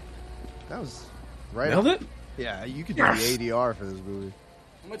man, that was right. Nailed it? Yeah, you could do the ADR for this movie.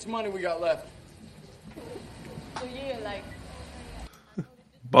 How much money we got left? So yeah, like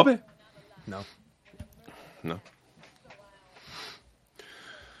Bobby? No.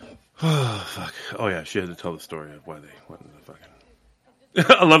 Oh, fuck. Oh, yeah, she had to tell the story of why they went into the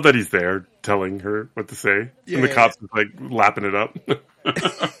fucking... I love that he's there telling her what to say. Yeah, and the cops is like lapping it up.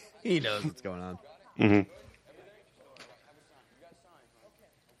 He knows what's going on. Mm-hmm.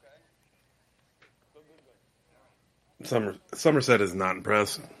 Somerset is not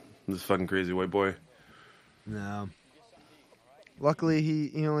impressed. This fucking crazy white boy. No. Luckily,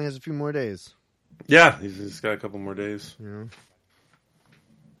 he only has a few more days. Yeah, he's got a couple more days. You know?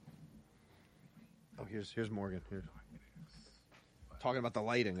 Oh, here's Morgan. Here. Talking about the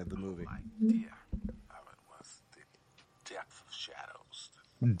lighting of the movie. My idea of it was the depth of shadows.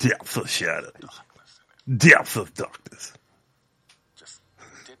 Depth of shadows. Darkness in it. Depth of darkness. Just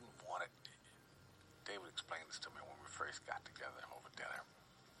didn't want it. David explained this to me when we first got together over dinner,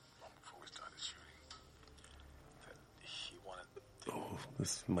 long before we started shooting. That he wanted. Oh,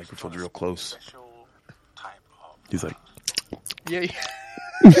 this microphone's real close. Special type of. He's like, Yeah.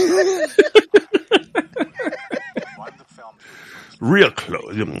 Run the film real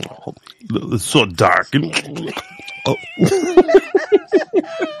close. It's so dark. Oh.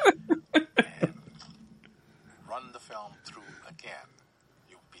 run the film through again.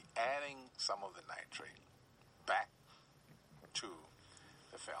 You'll be adding some of the nitrate back to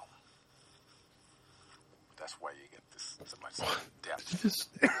the film. That's why you get this so much depth.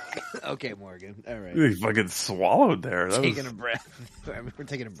 Okay, Morgan. All right. He fucking swallowed there. That Taking was... a breath. We're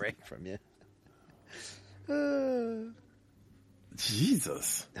taking a break from you.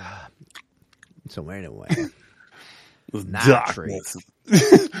 Jesus. So anyway, Darkness.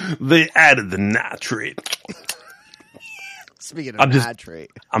 They added the nitrate. Speaking of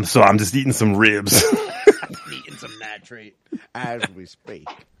nitrate, I'm sorry, I'm just eating some ribs. eating some nitrate as we speak.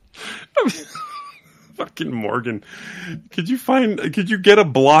 Fucking Morgan. Could you get a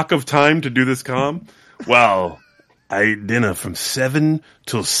block of time to do this comm? Well, I ate dinner from 7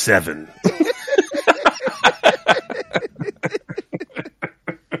 till 7.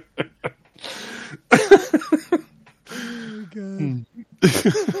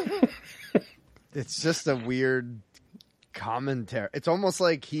 It's just a weird commentary. It's almost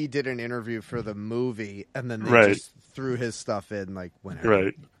like he did an interview for the movie and then they just threw his stuff in like whenever.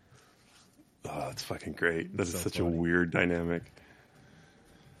 Right. Oh, that's fucking great. That is such a weird dynamic.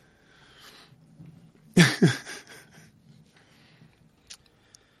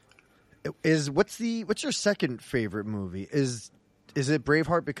 What's your second favorite movie? Is it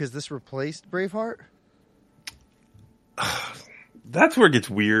Braveheart because this replaced Braveheart? That's where it gets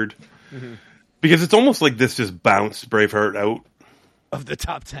weird. Mm-hmm. Because it's almost like this just bounced Braveheart out of the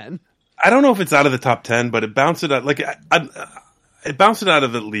top 10. I don't know if it's out of the top 10, but it bounced it out. Like it bounced it out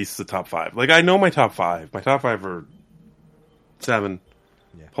of at least the top 5. Like I know my top 5. My top 5 are 7,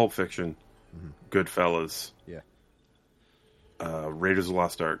 Pulp Fiction, Goodfellas, Raiders of the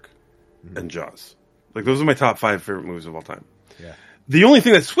Lost Ark, and Jaws. Like those are my top 5 favorite movies of all time. Yeah. The only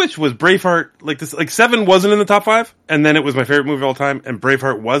thing that switched was Braveheart. Like 7 wasn't in the top 5, and then it was my favorite movie of all time, and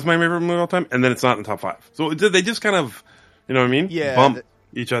Braveheart was my favorite movie of all time, and then it's not in the top 5. So they just kind of, you know what I mean? Yeah. Bump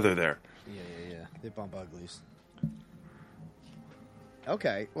each other there. Yeah. They bump uglies.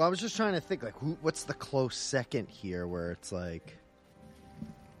 Okay. Well, I was just trying to think, like, what's the close second here where it's like,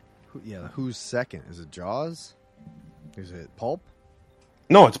 who's second? Is it Jaws? Is it Pulp?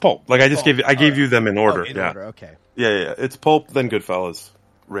 No, it's Pulp. Like I just gave you them in order. In order, okay. Yeah. It's Pulp, then Goodfellas,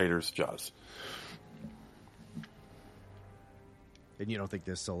 Raiders, Jaws. And you don't think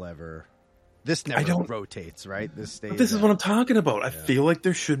this will ever? This never rotates, right? This stays. This is what I'm talking about. I feel like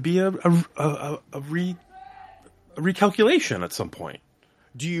there should be a recalculation at some point.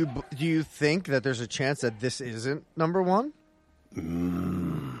 Do you think that there's a chance that this isn't number 1?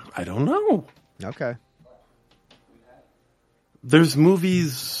 I don't know. Okay. There's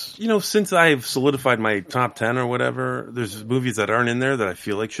movies, since I've solidified my top 10 or whatever, there's movies that aren't in there that I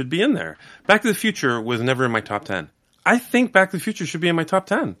feel like should be in there. Back to the Future was never in my top 10. I think Back to the Future should be in my top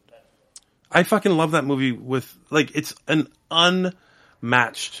 10. I fucking love that movie it's an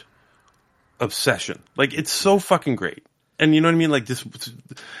unmatched obsession. Like, it's so fucking great. And you know what I mean? Like,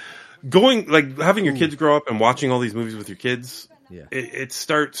 having your kids grow up and watching all these movies with your kids, it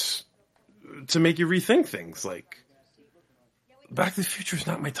starts to make you rethink things. Like, Back to the Future is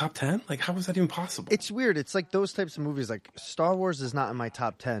not my top 10? Like, how is that even possible? It's weird. It's like those types of movies. Like, Star Wars is not in my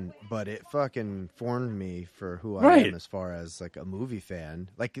top 10, but it fucking formed me for who I am as far as, like, a movie fan.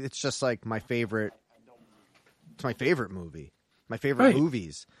 Like, it's just, like, my favorite... It's my favorite movie. My favorite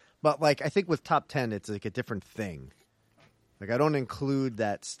movies. But, like, I think with top 10, it's, like, a different thing. Like, I don't include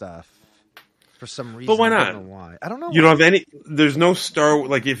that stuff for some reason. But why not? I don't know why. I don't know. You don't have any... There's no Star...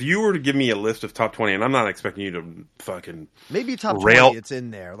 Like, if you were to give me a list of top 20, and I'm not expecting you to fucking... Maybe top 20, it's in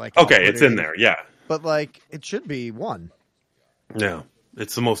there. Like, okay, it's in there, yeah. But, like, it should be 1. Yeah.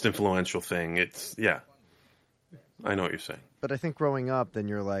 It's the most influential thing. It's... Yeah. I know what you're saying. But I think growing up, then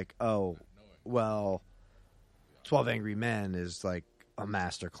you're like, oh, well, 12 Angry Men is, like, a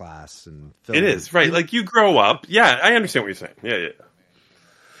masterclass. And it is, right. Like, you grow up. Yeah, I understand what you're saying. Yeah.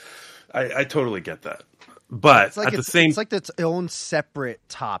 I totally get that. But it's like at the same... It's like its own separate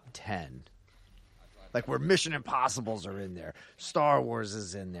top 10. Like where Mission Impossibles are in there, Star Wars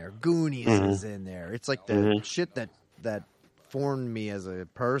is in there, Goonies is in there. It's like the shit that formed me as a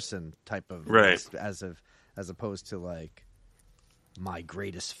person type of list, as opposed to like my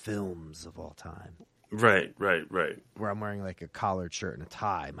greatest films of all time. Right. Where I'm wearing like a collared shirt and a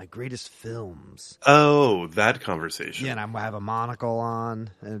tie. My greatest films. Oh, that conversation. Yeah, and I have a monocle on,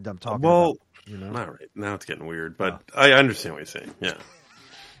 and I'm talking about, you know. All right, now it's getting weird, but I understand what you're saying. Yeah.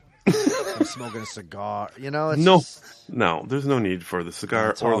 I'm smoking a cigar. You know, it's no, there's no need for the cigar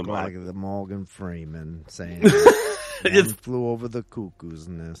or the monocle. Like the Morgan Freeman saying, "One Flew Over the Cuckoo's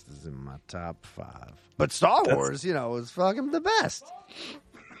Nest" is in my top 5. But Star Wars, you know, is fucking the best.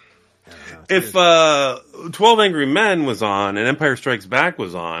 If 12 Angry Men was on and Empire Strikes Back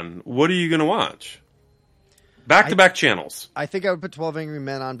was on, what are you going to watch? Back-to-back channels. I think I would put 12 Angry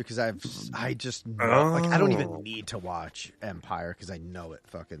Men on because I just know, like I don't even need to watch Empire because I know it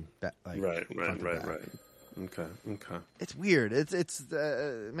fucking right. Okay. It's weird. It's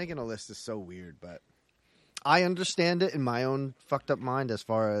making a list is so weird, but I understand it in my own fucked up mind as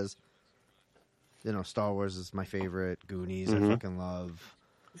far as, you know, Star Wars is my favorite, Goonies I fucking love.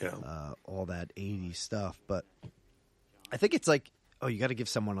 Yeah. All that 80s stuff, but I think it's like, oh, you got to give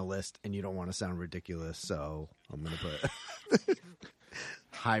someone a list and you don't want to sound ridiculous, so I'm going to put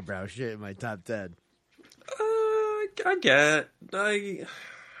highbrow shit in my top 10. I get it.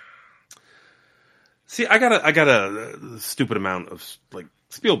 See, I got a stupid amount of like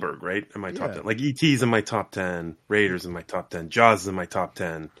Spielberg, right? In my top 10. Like E.T.'s in my top 10, Raiders in my top 10, Jaws is in my top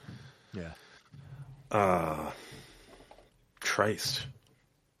 10. Yeah. Christ.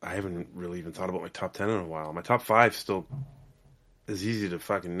 I haven't really even thought about my top 10 in a while. My top 5 still is easy to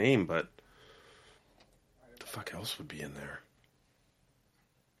fucking name, but the fuck else would be in there?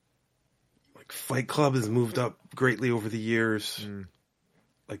 Like Fight Club has moved up greatly over the years.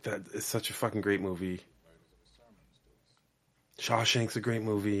 Like that is such a fucking great movie. Shawshank's a great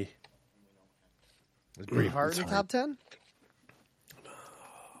movie. Is Braveheart in the top 10?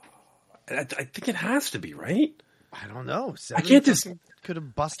 I think it has to be, right? I don't know. I can't just could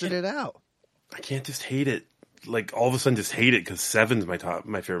have busted it out. I can't just hate it. Like all of a sudden, just hate it because 7's my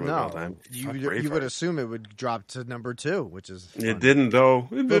favorite movie of all time. You would assume it would drop to number 2, which is funny. It didn't though.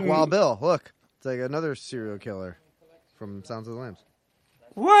 Look, Wild Bill. Look, it's like another serial killer from Sounds of the Lambs.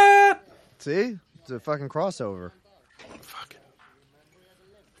 What? See, it's a fucking crossover. Fucking.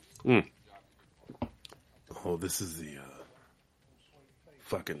 Oh, this is the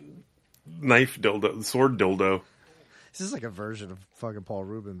fucking knife dildo, sword dildo. This is like a version of fucking Paul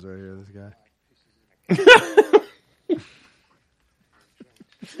Rubens right here, this guy.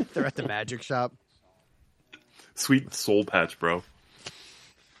 They're at the magic shop. Sweet soul patch, bro.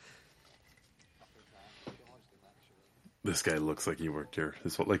 This guy looks like he worked here.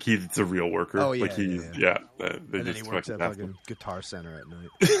 Like he's a real worker. Oh, yeah. Like he's, and then he works at fucking Guitar Center at night.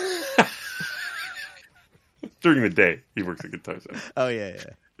 During the day, he works at Guitar Center. Oh, yeah.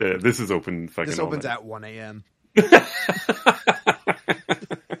 Yeah, this is open fucking This opens at 1 a.m.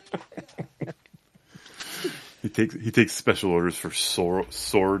 He takes special orders for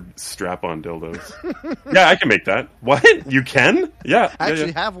sword strap-on dildos. Yeah, I can make that. What? You can? Yeah. I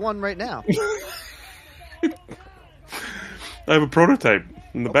actually have one right now. I have a prototype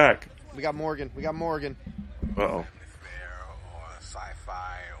in the back. We got Morgan. Uh-oh. Or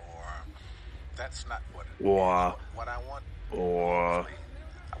sci-fi, or that's not what it Or, what I want. Or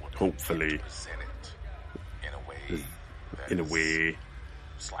hopefully Present it in a way in a way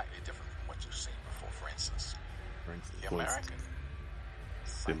slightly different from what you've seen before. For instance, the American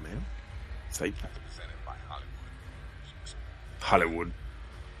the man Psych. represented by Hollywood.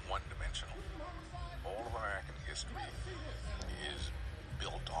 One-dimensional. All of American history is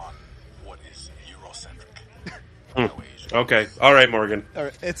built on what is Eurocentric. Okay. All right, Morgan. All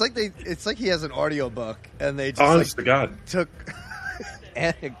right. It's like he has an audiobook and they just Honest to God took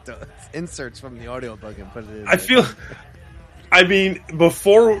anecdotes, inserts from the audiobook and put it in. I mean,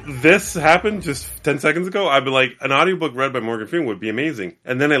 before this happened, just 10 seconds ago, I'd be like, an audiobook read by Morgan Freeman would be amazing.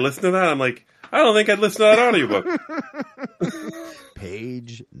 And then I listened to that, I'm like, I don't think I'd listen to that audiobook.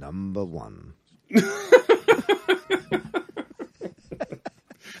 Page number 1.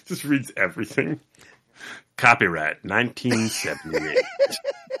 Just reads everything. Copyright 1978.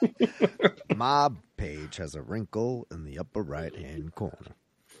 My page has a wrinkle in the upper right-hand corner.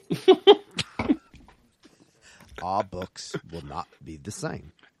 Our books will not be the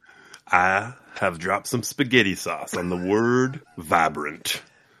same. I have dropped some spaghetti sauce on the word vibrant.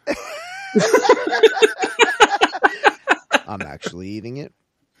 I'm actually eating it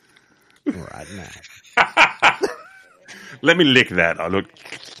right now. Let me lick that. I'll look.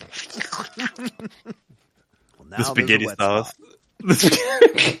 Well, now The spaghetti there's a sauce.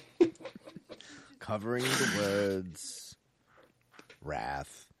 spot. Covering the words.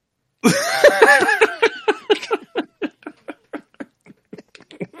 Wrath.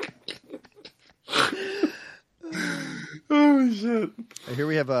 Oh shit! Here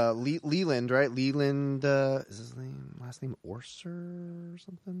we have Leland, right? Leland is his last name Orser or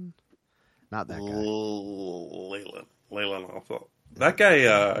something? Not that guy. Leyland also. That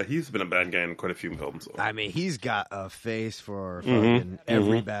guy, he's been a bad guy in quite a few films. So. I mean, he's got a face for fucking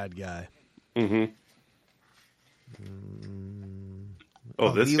every bad guy. Mm-hmm.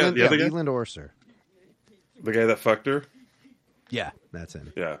 This Leland, guy, the other guy, Leland Orser. the guy that fucked her. Yeah, that's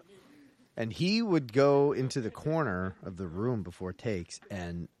him. Yeah. And he would go into the corner of the room before takes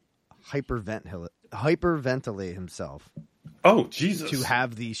and hyperventilate himself. Oh, Jesus. To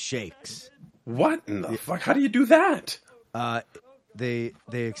have these shakes. What in the fuck? How do you do that?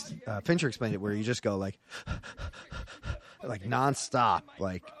 Fincher explained it where you just go like nonstop,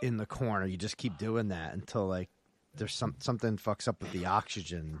 like in the corner. You just keep doing that until like there's something fucks up with the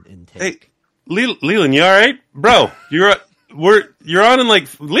oxygen intake. Hey, Leland, you all right, bro? You're on in like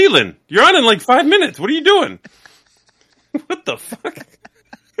Leland. You're on in like 5 minutes. What are you doing? What the fuck?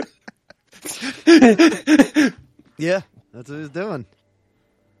 Yeah, that's what he's doing.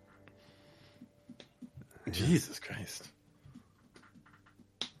 Jesus Christ.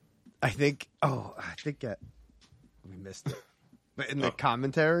 I think we missed it. But in the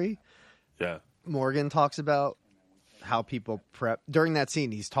commentary, yeah, Morgan talks about how people prep during that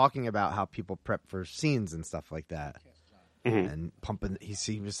scene. He's talking about how people prep for scenes and stuff like that, and pumping.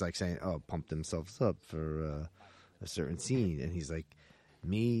 He was like saying, "Oh, pump themselves up for a certain scene," and he's like,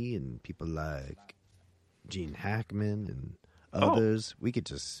 "Me and people like Gene Hackman and others, we could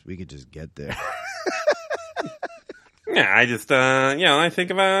just get there." Yeah, I just, I think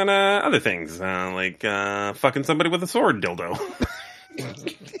about other things, like fucking somebody with a sword dildo.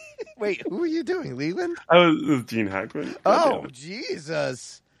 Wait, who are you doing, Leland? It was Gene Hackman. Oh,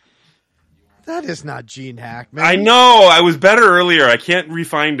 Jesus. That is not Gene Hackman. I know, I was better earlier. I can't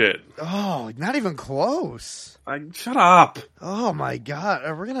re-find it. Oh, not even close. Shut up. Oh, my God.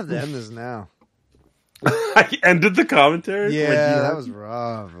 We're going to have to end this now. I ended the commentary? Yeah, that was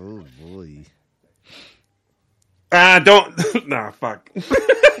rough. Oh, boy. Don't. Nah, fuck. Who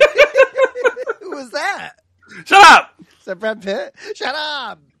was that? Shut up! Is that Brad Pitt? Shut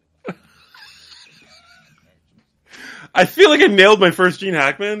up! I feel like I nailed my first Gene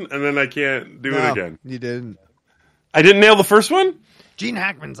Hackman, and then I can't do it again. You didn't. I didn't nail the first one? Gene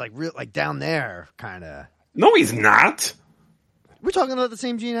Hackman's like real, like down there, kind of. No, he's not. We're talking about the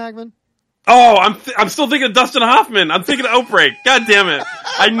same Gene Hackman? Oh, I'm still thinking of Dustin Hoffman. I'm thinking of Outbreak. God damn it!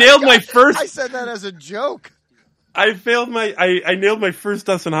 I nailed my first. I said that as a joke. I nailed my first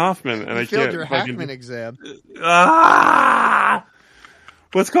Dustin Hoffman, and I failed can't. Your Hackman exam.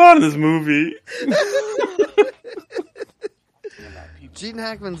 What's going on in this movie? Gene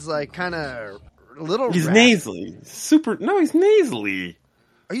Hackman's like kind of a little. He's nasally. Super. No, he's nasally.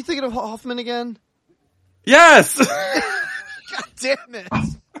 Are you thinking of Hoffman again? Yes. God damn it!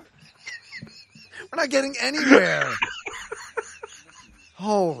 We're not getting anywhere.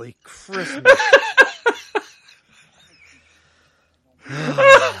 Holy Christmas!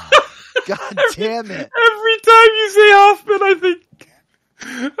 God damn it! Every time you say Hoffman, I think.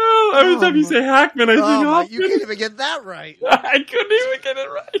 Oh, every time you say Hackman, I think Hoffman. You can't even get that right. I couldn't even get it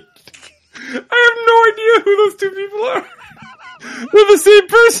right. I have no idea who those two people are. They're the same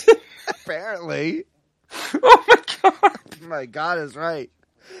person. Apparently. Oh my god. My God is right.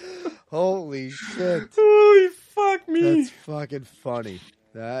 Holy shit. Holy fuck me. That's fucking funny.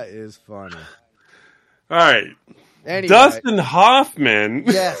 That is funny. All right. Anyway, Dustin Hoffman.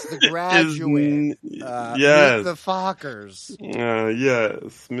 Yes, the graduate. Yes. The Fockers.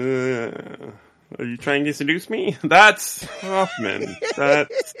 Yes. Are you trying to seduce me? That's Hoffman.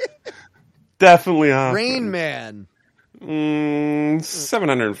 That's definitely Hoffman. Rain Man.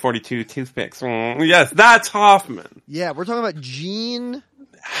 742 toothpicks. Yes, that's Hoffman. Yeah, we're talking about Gene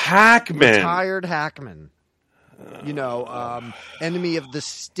Hackman. Retired Hackman. Enemy of the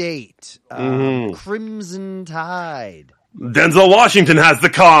State. Crimson Tide. Denzel Washington has the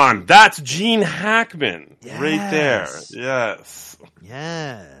con. That's Gene Hackman. Yes. Right there. Yes.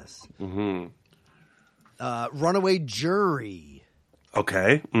 Yes. Mm-hmm. Runaway Jury.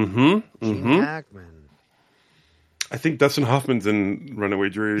 Okay. Mm-hmm. Gene Hackman. I think Dustin Hoffman's in Runaway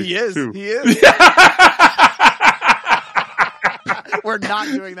Jury. He is. Too. He is. We're not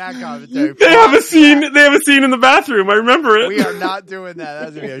doing that commentary. They have a scene in the bathroom. I remember it. We are not doing that.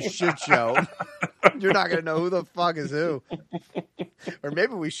 That's going to be a shit show. You're not gonna know who the fuck is who. Or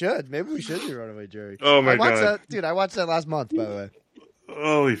maybe we should. Maybe we should do Runaway Jury. Oh my god, that, dude! I watched that last month. By the way,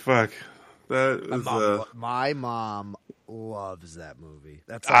 holy fuck, that is. My mom loves that movie.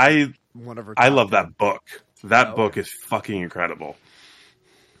 That's one of her. I love that book. That book is fucking incredible.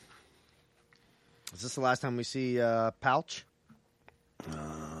 Is this the last time we see Pouch?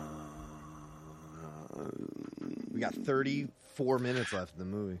 We got 34 minutes left in the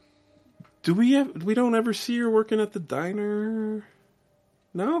movie. Do we don't ever see her working at the diner?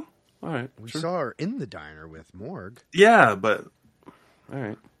 No? All right. We saw her in the diner with Morg. Yeah, but all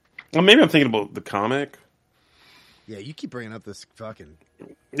right. Well, maybe I'm thinking about the comic. Yeah, you keep bringing up this fucking...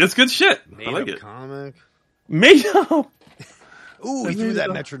 It's good shit. I like it. Comic. Made up. Ooh, he threw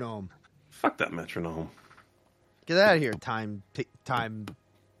that metronome. Fuck that metronome. Get out of here, time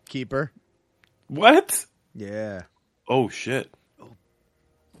keeper. What? Yeah. Oh, shit.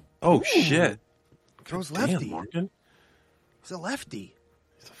 Oh, shit. Throws lefty. Damn, Morgan. He's a lefty.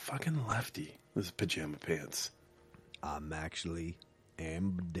 He's a fucking lefty. This is pajama pants. I'm actually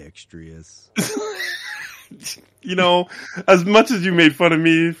ambidextrous. You know, as much as you made fun of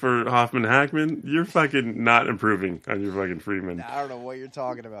me for Hoffman Hackman, you're fucking not improving on your fucking Freeman. I don't know what you're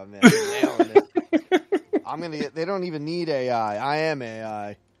talking about, man. You're nailing it. They don't even need AI. I am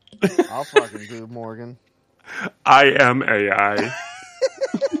AI. I'll fucking do Morgan. I am AI.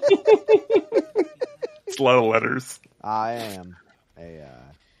 It's a lot of letters. I am AI.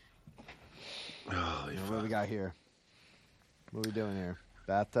 Oh, what do we got here? What are we doing here?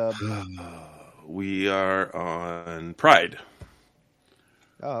 Bathtub? We are on Pride.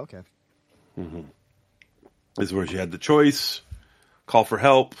 Oh, okay. Mm-hmm. This is where she had the choice: call for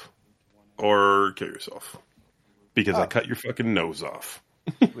help or kill yourself. Because I cut your fucking nose off.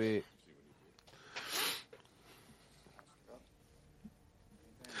 Wait.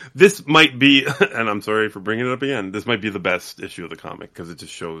 This might be, and I'm sorry for bringing it up again, this might be the best issue of the comic because it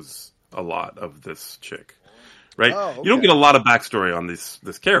just shows a lot of this chick. Right? Oh, okay. You don't get a lot of backstory on this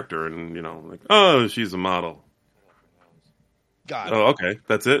character, and, you know, like, oh, she's a model. Got it. Oh, okay.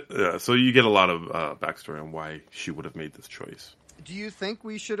 That's it? Yeah. So you get a lot of backstory on why she would have made this choice. Do you think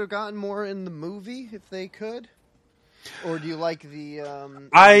we should have gotten more in the movie if they could? Or do you like the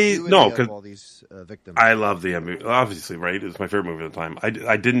because all these victims? I love the movie. Obviously, right? It's my favorite movie at the time.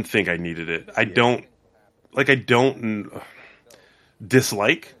 I didn't think I needed it. I don't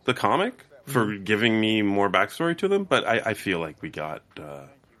dislike the comic for giving me more backstory to them, but I feel like we got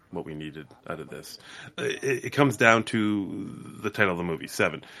what we needed out of this. It comes down to the title of the movie,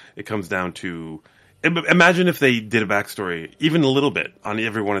 Seven. It comes down to... Imagine if they did a backstory, even a little bit, on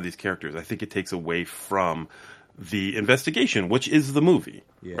every one of these characters. I think it takes away from the investigation, which is the movie,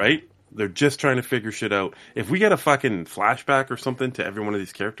 right? They're just trying to figure shit out. If we get a fucking flashback or something to every one of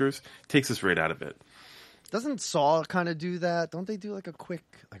these characters, it takes us right out of it. Doesn't Saw kind of do that? Don't they do like a quick,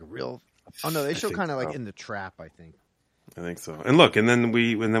 like a real... Oh, no, they show kind of like in the trap, I think. I think so. And look, and then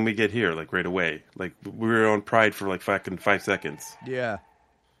we get here, like, right away. Like, we were on Pride for, like, fucking 5 seconds. Yeah.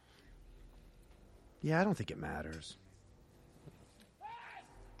 Yeah, I don't think it matters.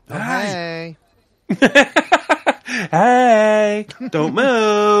 Oh, hey. Hey, don't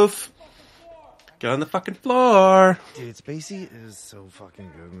move. Get on the fucking floor. Dude, Spacey is so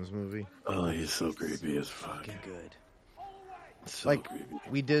fucking good in this movie. Oh, he's so creepy as fuck. Fucking good. So like, creepy.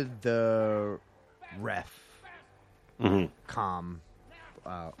 We did the ref com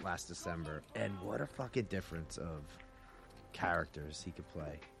last December, and what a fucking difference of characters he could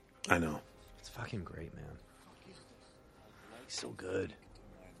play. I know. It's fucking great, man. He's so good.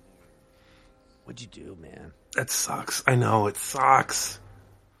 What'd you do, man? That sucks. I know, it sucks.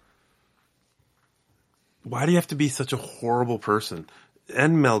 Why do you have to be such a horrible person?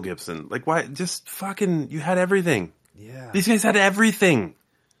 And Mel Gibson. Like, why? Just fucking, you had everything. Yeah. These guys had everything.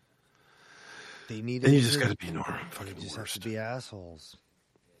 They needed. And you just gotta be normal. Fucking just worst. have to be assholes.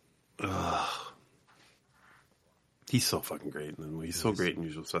 Ugh. He's so fucking great in the movie. He's so great in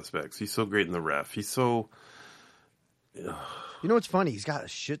Usual Suspects. He's so great in The Ref. He's so... You know what's funny? He's got a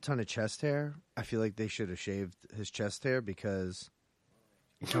shit ton of chest hair. I feel like they should have shaved his chest hair because...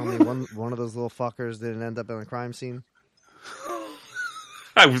 You tell me one of those little fuckers didn't end up in a crime scene?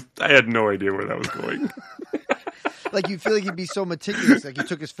 I had no idea where that was going. Like, you feel like he'd be so meticulous. Like, he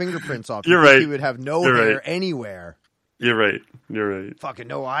took his fingerprints off. You're right. He would have no hair anywhere. You're right. Fucking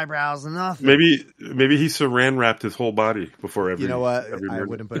no eyebrows and nothing. Maybe he saran wrapped his whole body before every... You know what? Every I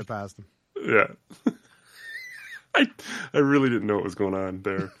wouldn't put it past him. Yeah. I really didn't know what was going on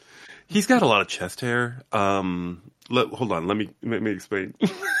there. He's got a lot of chest hair. Hold on, let me explain.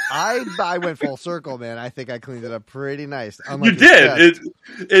 I went full circle, man. I think I cleaned it up pretty nice. You did.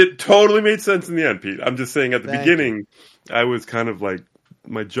 It totally made sense in the end, Pete. I'm just saying at the beginning, I was kind of like,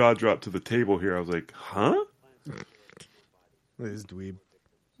 my jaw dropped to the table here. I was like, huh? This dweeb.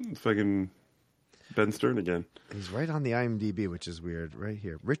 Fucking Ben Stern again. He's right on the IMDb, which is weird. Right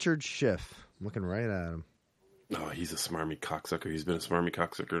here. Richard Schiff. I'm looking right at him. Oh, he's a smarmy cocksucker. He's been a smarmy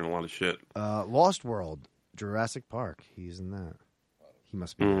cocksucker in a lot of shit. Lost World. Jurassic Park. He's in that. He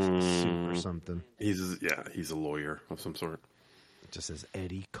must be a suit or something. He's a lawyer of some sort. It just says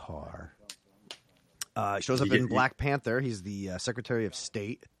Eddie Carr. Shows up in Black Panther. He's the Secretary of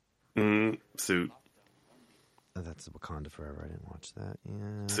State. Suit. Oh, that's Wakanda Forever. I didn't watch that.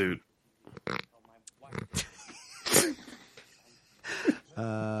 Yeah. Suit.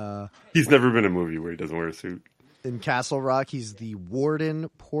 He's never been in a movie where he doesn't wear a suit. In Castle Rock, he's the Warden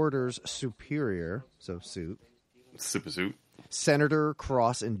Porter's superior. So suit. Super suit. Senator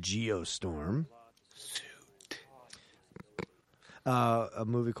Cross in Geostorm. Suit. A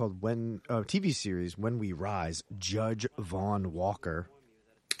movie called TV series When We Rise. Judge Vaughn Walker.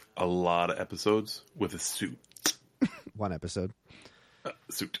 A lot of episodes with a suit. One episode.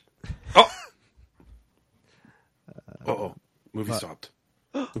 Suit. Oh. Uh-oh. Movie stopped.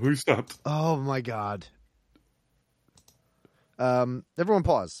 The movie stopped. Oh my god. Everyone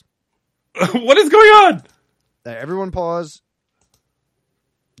pause. What is going on? Everyone pause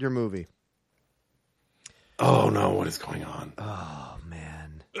your movie. Oh no, what is going on? Oh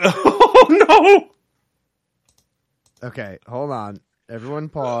man. Oh no. Okay, hold on. Everyone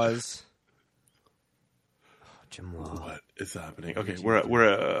pause. Oh, Jim Law. What is happening? Okay, we're at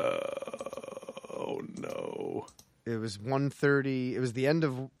oh no. It was 1:30. It was the end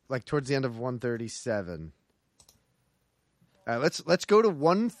of towards the end of 137. All right, let's go to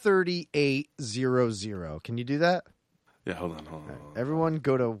 138:00. Can you do that? Yeah, hold on. Right, everyone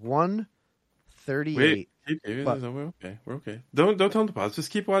go to 138. Wait, we're okay. Don't tell them to pause.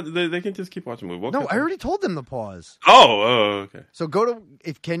 Just keep watching. They can just keep watching the movie. No, I already told them to pause. Oh, okay. So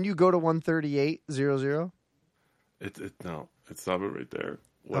can you go to 138:00? It's stop it right there.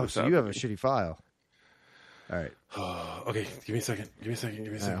 So you have a shitty file. All right. Okay, give me a second. All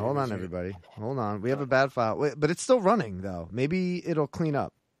right, hold on, everybody. Hold on. We have a bad file. Wait, but it's still running, though. Maybe it'll clean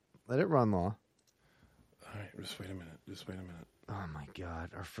up. Let it run, Law. All right, just wait a minute. Oh, my God.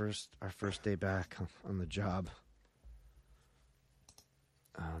 Our first day back on the job.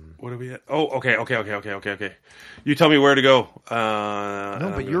 What are we at? Oh, okay. You tell me where to go.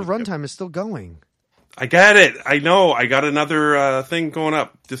 No, but your runtime is still going. I got it. I know. I got another thing going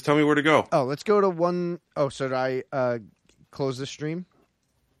up. Just tell me where to go. Oh, let's go to one. Oh, so did I close the stream?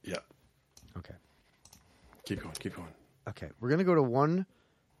 Yeah. Okay. Keep going. Okay. We're going to go to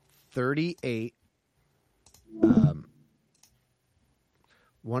 138.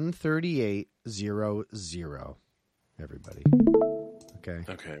 138:00. Everybody. Okay.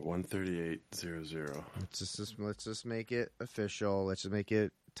 138:00. Let's just make it official. Let's just make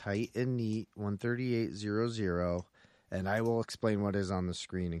it tight and neat. 138:00, and I will explain what is on the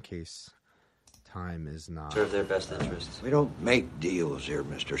screen in case time is not. Serve their best interests. We don't make deals here,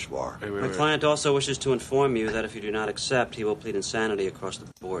 Mr. Swar. My client also wishes to inform you that if you do not accept, he will plead insanity across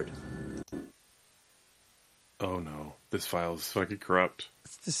the board. Oh no, this file is fucking corrupt.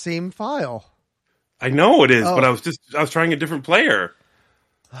 It's the same file. I know it is, but I was trying a different player.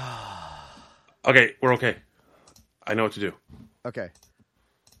 Okay, we're okay. I know what to do. Okay.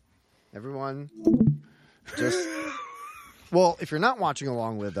 Everyone, well, if you're not watching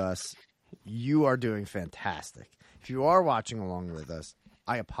along with us, you are doing fantastic. If you are watching along with us,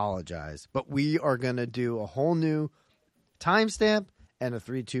 I apologize, but we are going to do a whole new timestamp and a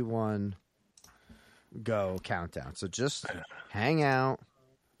 3, 2, 1 go countdown. So just hang out.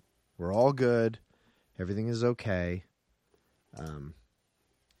 We're all good. Everything is okay.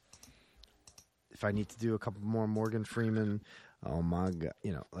 If I need to do a couple more Morgan Freeman, oh my God,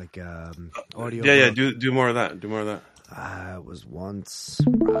 audio. Yeah, do more of that. I was once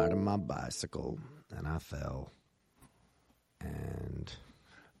riding my bicycle and I fell. And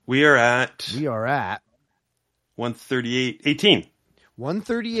we are at 138:18.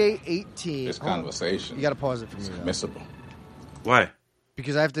 138:18. This conversation. You got to pause it for me. Admissible. Why?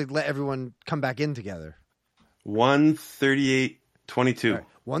 Because I have to let everyone come back in together. 138:22. Right.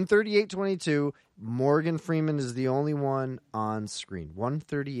 138:22. Morgan Freeman is the only one on screen.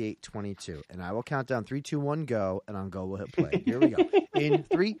 138:22. And I will count down 3, 2, 1, go. And on go, we'll hit play. Here we go. In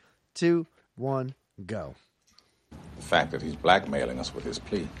 3, 2, 1, go. The fact that he's blackmailing us with his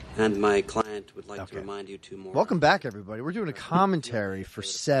plea. And my client would like to remind you two more. Welcome back, everybody. We're doing a commentary for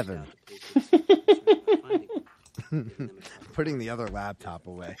Seven. Putting the other laptop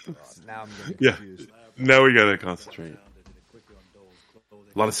away. Now I'm getting confused. Now we gotta concentrate.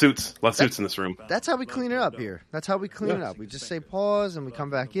 A lot of suits. A lot of suits in this room. That's how we clean it up here. That's how we clean it up. We just say pause and we come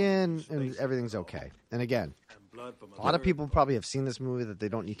back in and everything's okay. And again, a lot of people probably have seen this movie that they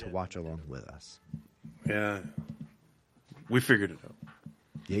don't need to watch along with us. Yeah. We figured it out.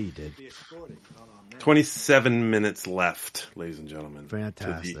 Yeah, you did. 27 minutes left, ladies and gentlemen.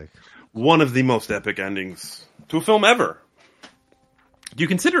 Fantastic. One of the most epic endings to a film ever. Do you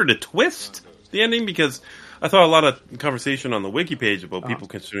consider it a twist, the ending? Because I thought a lot of conversation on the wiki page about people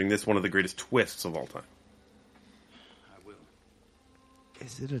considering this one of the greatest twists of all time.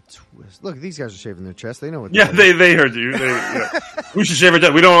 Is it a twist? Look, these guys are shaving their chest. They know what. Yeah, they heard you. We should shave our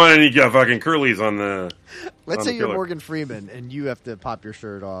chest. We don't want any fucking curlies on the. Let's say you're Morgan Freeman and you have to pop your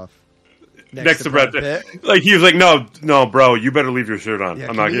shirt off next to Brad Pitt. Like he was like, no, bro, you better leave your shirt on.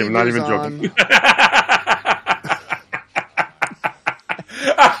 I'm not even joking.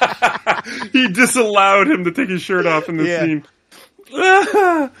 He disallowed him to take his shirt off in this scene.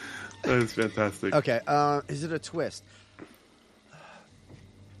 That is fantastic. Okay, is it a twist?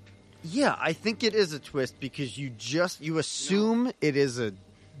 Yeah, I think it is a twist because you assume it is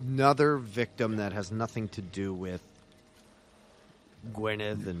another victim that has nothing to do with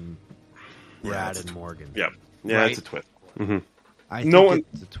Gwyneth and Brad and Morgan. Yeah, right? It's a twist. Mm-hmm. I think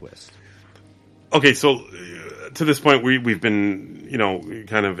it's a twist. Okay, so to this point, we've been,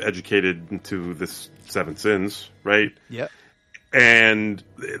 kind of educated into this seven sins, right? Yeah. And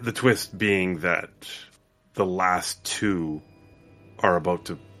the twist being that the last two are about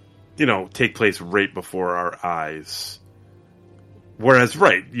to, take place right before our eyes. Whereas,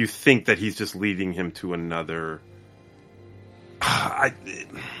 right, you think that he's just leading him to another.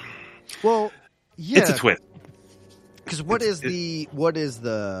 Well, yeah, it's a twist. Because what is the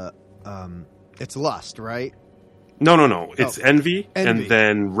it's lust, right? No. It's envy and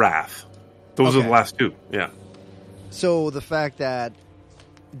then wrath. Those are the last two. Yeah. So the fact that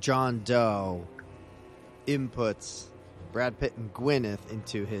John Doe inputs Brad Pitt and Gwyneth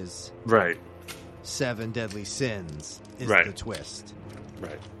into his 7 deadly sins is the twist.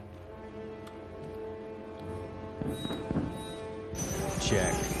 Right.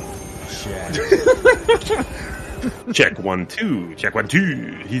 Check. Check 1 2. Check 1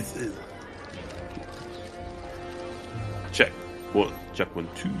 2. He's check. Well, check 1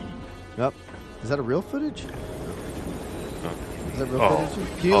 2. Yep. Is that a real footage? Oh. Is that real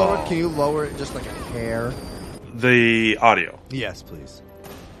footage? Can you lower it just like a hair? The audio. Yes, please.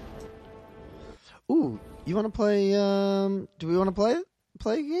 Ooh, you want to play? Do we want to play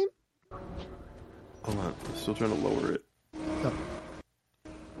a game? Hold on, I'm still trying to lower it. Oh.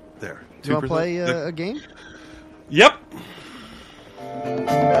 There. Do you want to play a game? Yep.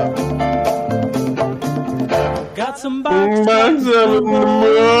 Got some box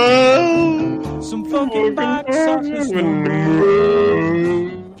some funky box sauces.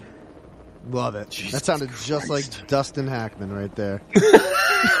 Love it. Jeez, that sounded just like Dustin Hackman right there.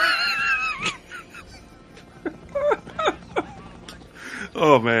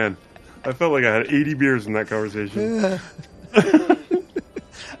 Oh man, I felt like I had 80 beers in that conversation.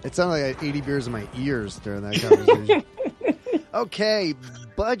 It sounded like I had 80 beers in my ears during that conversation. Okay,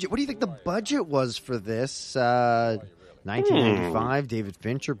 budget. What do you think the budget was for this? 1995, David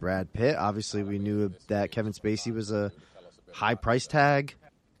Fincher, Brad Pitt. Obviously, we knew that Kevin Spacey was a high price tag.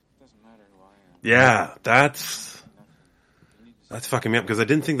 Yeah, that's fucking me up because I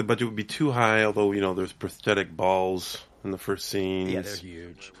didn't think the budget would be too high. Although there's prosthetic balls in the first scene. Yeah, they're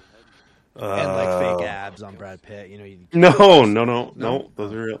huge. And like fake abs on Brad Pitt. No.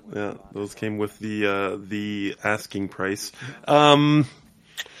 Those are real. Yeah, those came with the asking price. I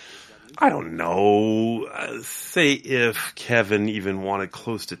don't know. Say if Kevin even wanted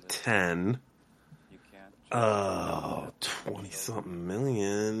close to 10. 20-something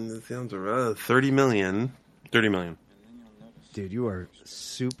million. That sounds right. 30 million. 30 million. Dude, you are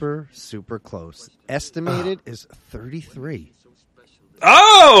super, super close. Estimated is 33.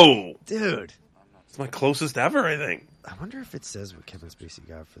 Oh! Dude. It's my closest ever, I think. I wonder if it says what Kevin Spacey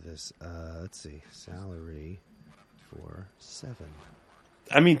got for this. Let's see. Salary for 7.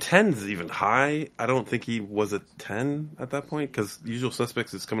 I mean, 10's even high. I don't think he was a 10 at that point because Usual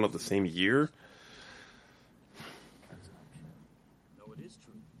Suspects is coming out the same year.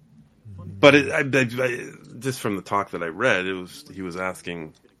 But just from the talk that I read, he was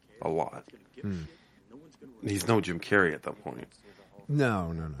asking a lot. He's no Jim Carrey at that point.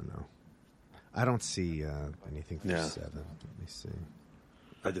 No. I don't see anything for 7. Let me see.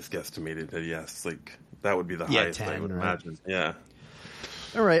 I just guesstimated that, yes, like, that would be the Yeah, highest 10, I would right? imagine. Yeah.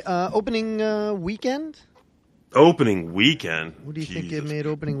 All right, opening weekend? Opening weekend? What do you think it made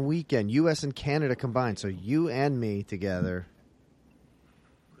opening weekend? U.S. and Canada combined, so you and me together.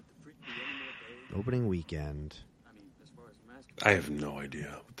 Opening weekend. I have no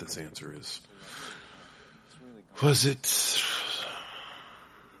idea what this answer is. Was it...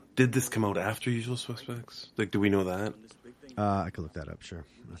 Did this come out after Usual Suspects? Like, do we know that? I could look that up, sure.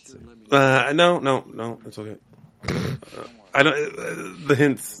 Let's see. No, it's okay. I don't. The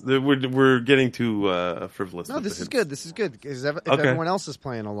hints. We're getting too frivolous. No, this is good. This is good because if everyone else is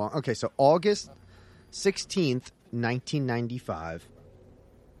playing along. Okay, so August 16th, 1995,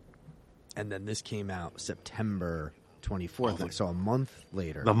 and then this came out September 24th. So a month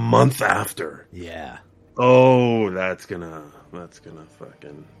later. A month after. Yeah. Oh, that's gonna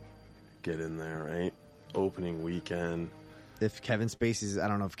fucking get in there, right? Opening weekend. If Kevin Spacey's, I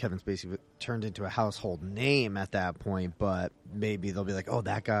don't know if Kevin Spacey turned into a household name at that point, but maybe they'll be like, oh,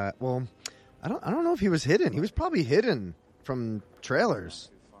 that guy. Well, I don't know if he was hidden. He was probably hidden from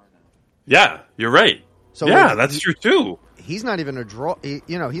trailers. Yeah, you're right. So yeah, that's true too. He's not even a draw. He's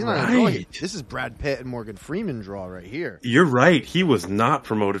not a draw. This is Brad Pitt and Morgan Freeman draw right here. You're right. He was not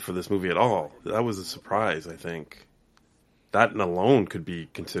promoted for this movie at all. That was a surprise, I think. That alone could be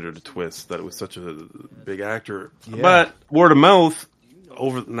considered a twist, that it was such a big actor. Yeah. But word of mouth,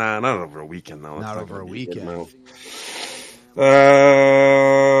 not over a weekend, though. Not over a weekend.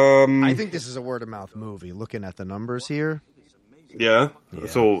 I think this is a word of mouth movie, looking at the numbers here. Yeah.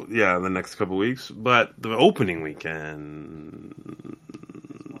 So, the next couple of weeks. But the opening weekend,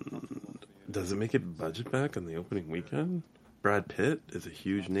 does it make it budget back on the opening weekend? Brad Pitt is a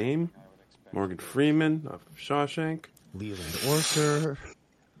huge name. Morgan Freeman of Shawshank. Leland Orser.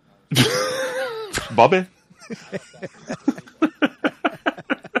 Bobby.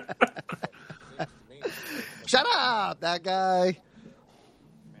 Shut up, that guy.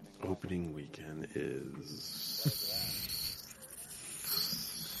 Opening weekend is...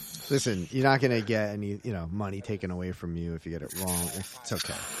 Listen, you're not going to get any, money taken away from you if you get it wrong. It's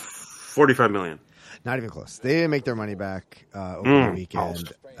okay. 45 million. Not even close. They didn't make their money back opening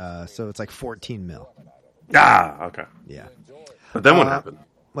weekend. So it's like 14 mil. Ah, okay. Yeah. But then what happened?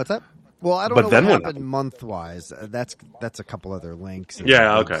 What's that? Well, I don't know what happened month-wise. That's a couple other links.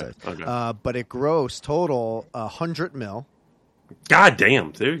 Yeah, okay. But it grossed total 100 mil. God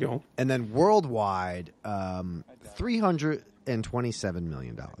damn. There you go. And then worldwide, $327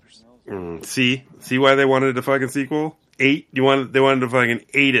 million. See why they wanted a fucking sequel? 8? They wanted to fucking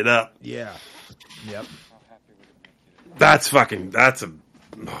 8 it up. Yeah. Yep.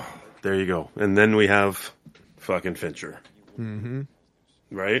 There you go. And then we have fucking Fincher. Mm-hmm.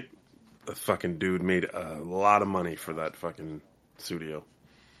 Right? The fucking dude made a lot of money for that fucking studio.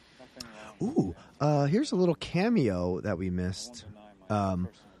 Ooh, here's a little cameo that we missed.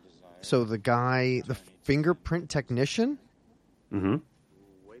 So the guy, the fingerprint technician,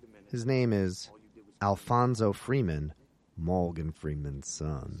 his name is Alfonso Freeman, Morgan Freeman's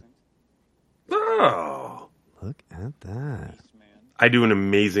son. Oh. Look at that. I do an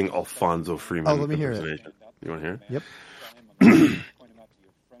amazing Alfonso Freeman. Oh, let me hear it. You want to hear it? Yep.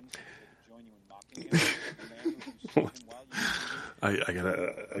 I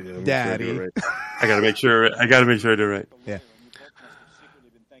gotta Daddy. Right. I gotta make sure I do it right. Yeah.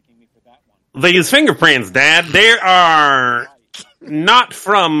 These fingerprints, Dad, they are not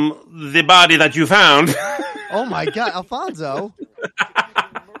from the body that you found. Oh my God, Alfonso.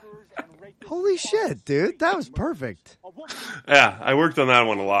 Holy shit, dude. That was perfect. Yeah, I worked on that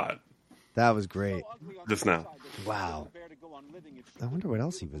one a lot. That was great. Just now. Wow. I wonder what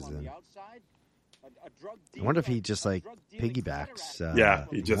else he was in. I wonder if he just like piggybacks. Yeah,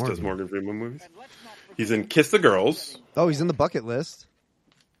 he just does Morgan Freeman movies. He's in Kiss the Girls. Oh, he's in the bucket list.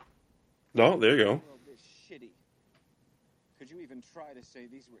 No, there you go.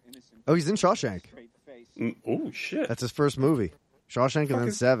 Oh, he's in Shawshank. Oh, shit. That's his first movie. Shawshank and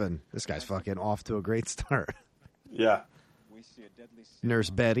then 7. This guy's fucking off to a great start. Yeah. Nurse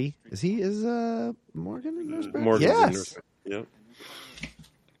Betty. Is Morgan in Nurse Betty? Morgan's yes. in Nurse Betty. Yep.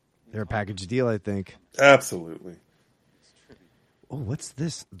 They're a package deal, I think. Absolutely. Oh, what's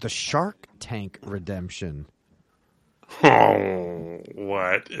this? The Shark Tank Redemption. Oh,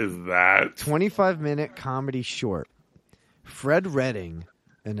 what is that? 25-minute comedy short. Fred Redding,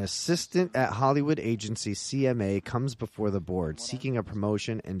 an assistant at Hollywood agency CMA, comes before the board seeking a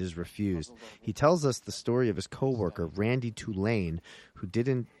promotion and is refused. He tells us the story of his coworker, Randy Tulane, who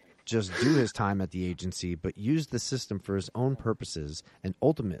didn't just do his time at the agency, but use the system for his own purposes and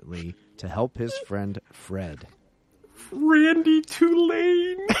ultimately to help his friend Fred. Randy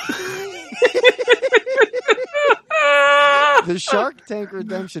Tulane. The Shark Tank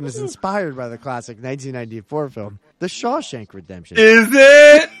Redemption is inspired by the classic 1994 film, The Shawshank Redemption. Is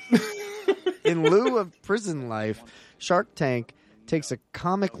it? In lieu of prison life, Shark Tank takes a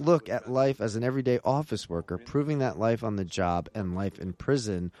comic look at life as an everyday office worker, proving that life on the job and life in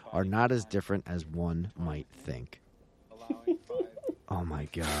prison are not as different as one might think. Oh, my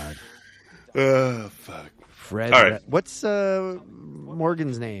God. Fuck. Fred. All right. What's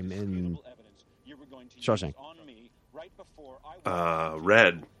Morgan's name in Shawshank?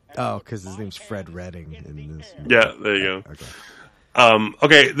 Red. Oh, because his name's Fred Redding in this movie. Yeah, there you go. Okay.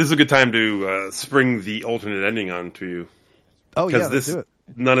 Okay, this is a good time to spring the alternate ending onto you. Oh yeah, let's do it.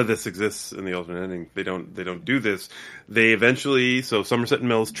 None of this exists in the alternate ending. They don't do this. They eventually, so Somerset and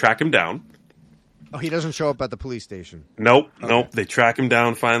Mills track him down. Oh, he doesn't show up at the police station. Nope. They track him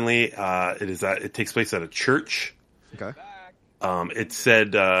down finally. It takes place at a church. Okay. It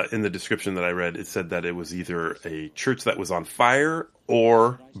said in the description that I read, it said that it was either a church that was on fire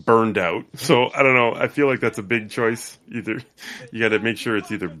or burned out. So I don't know. I feel like that's a big choice. Either you got to make sure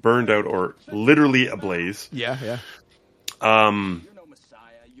it's either burned out or literally ablaze. Yeah. John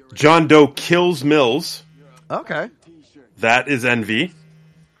Doe kills Mills. Okay. That is envy.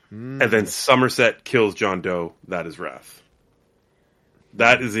 And then Somerset kills John Doe. That is wrath.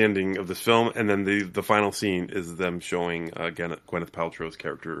 That is the ending of this film. And then the final scene is them showing Gwyneth Paltrow's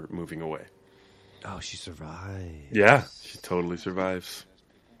character moving away. Oh, she survives. Yeah, she totally survives.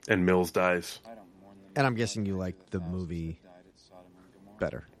 And Mills dies. And I'm guessing you like the movie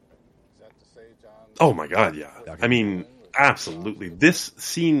better. Oh my God, yeah. Okay. I mean, absolutely. This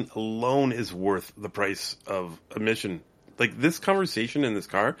scene alone is worth the price of admission. Like, this conversation in this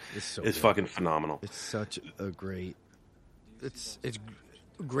car is fucking phenomenal. It's such a great... It's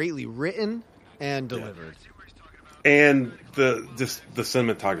greatly written and delivered. And the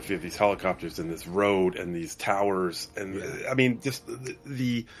cinematography of these helicopters and this road and these towers and I mean just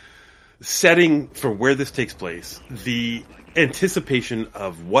the setting for where this takes place, the anticipation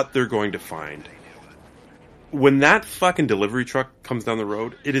of what they're going to find. When that fucking delivery truck comes down the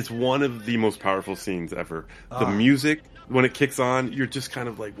road, it is one of the most powerful scenes ever. The music, when it kicks on, you're just kind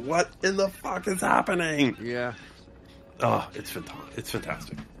of like, what in the fuck is happening? Yeah. Oh, it's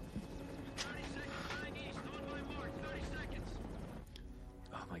fantastic.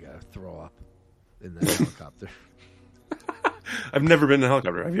 Oh my God, I throw up in that helicopter. I've never been in a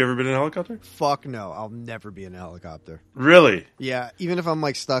helicopter. Have you ever been in a helicopter? Fuck no, I'll never be in a helicopter. Really? Yeah, even if I'm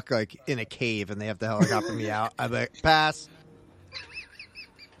like stuck like in a cave and they have to helicopter me out, I'm like, pass.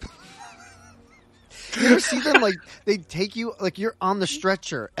 You ever see them like they take you like you're on the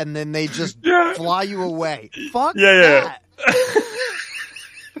stretcher and then they just fly you away? Fuck that.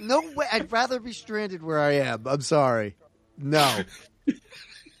 No way. I'd rather be stranded where I am. I'm sorry. No.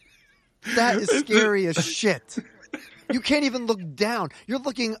 That is scary as shit. You can't even look down. You're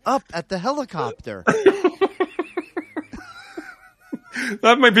looking up at the helicopter.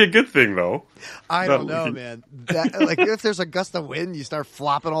 That might be a good thing, though. I don't know, man. That, like, if there's a gust of wind, you start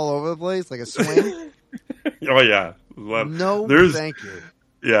flopping all over the place like a swing. Oh, yeah. Thank you.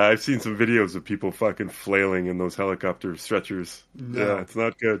 Yeah, I've seen some videos of people fucking flailing in those helicopter stretchers. No. Yeah, it's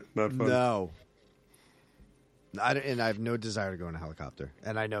not good. Not fun. No. And I have no desire to go in a helicopter.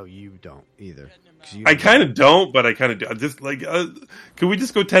 And I know you don't either. I kind of don't, but I kind of do. Just like, can we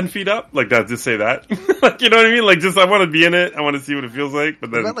just go 10 feet up? Like that, just say that. Like, you know what I mean? Like, just, I want to be in it. I want to see what it feels like.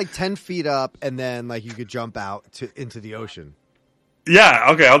 But then, about like 10 feet up, and then like you could jump out into the ocean. Yeah,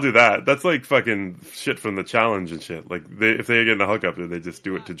 okay, I'll do that. That's like fucking shit from the challenge and shit. Like, if they get in a helicopter, they just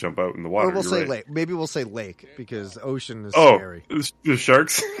do it to jump out in the water. Or we'll say right. lake. Maybe we'll say lake, because ocean is scary. The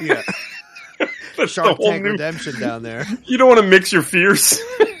sharks? Yeah. Shark Tank Redemption down there. You don't want to mix your fears.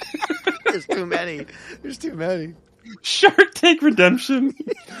 There's too many. There's too many. Shark Tank Redemption.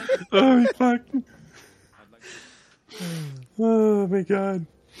 Oh, fuck. Oh, my God.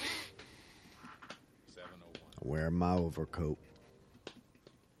 I'll wear my overcoat.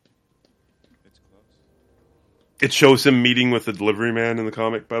 It shows him meeting with the delivery man in the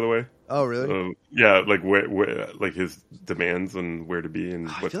comic, by the way. Oh, really? Yeah, like where, like his demands and where to be and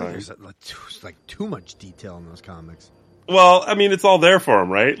what time. There's like too much detail in those comics. Well, I mean, it's all there for him,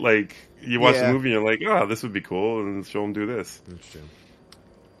 right? Like, you watch the movie and you're like, oh, this would be cool, and show him do this. Interesting.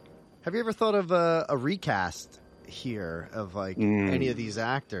 Have you ever thought of a recast here of like any of these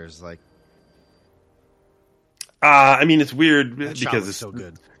actors? Like, I mean, it's weird that shot because looks it's so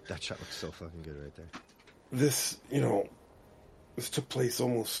good. That shot looks so fucking good right there. This, this took place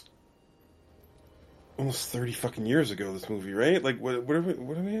almost almost 30 fucking years ago, this movie, right? Like, what are we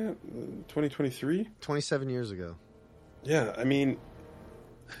at? 2023? 27 years ago. Yeah, I mean,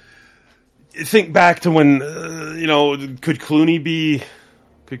 think back to when, could Clooney be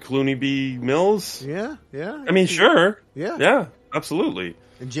Mills? Yeah. I mean, sure. Yeah, absolutely.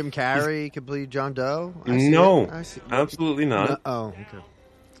 And Jim Carrey could play John Doe? No, absolutely not. No, oh, okay.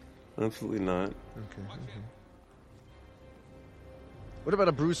 Absolutely not. Okay. What about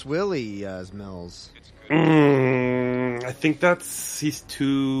a Bruce Willis as Mills? I think he's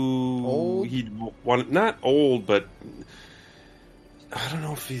too old. Not old, but I don't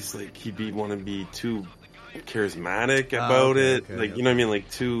know if he'd want to be too charismatic about it. You know what I mean? Like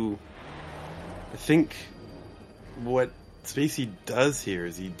too. I think what Spacey does here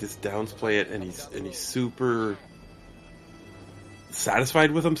is he just downplay it, and he's super satisfied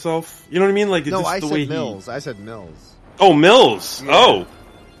with himself. You know what I mean? Like no, I said Mills. I said Mills. Oh, Mills. Yeah. Oh.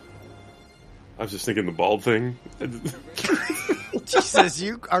 I was just thinking the bald thing. Jesus,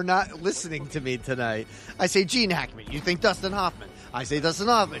 you are not listening to me tonight. I say Gene Hackman. You think Dustin Hoffman. I say Dustin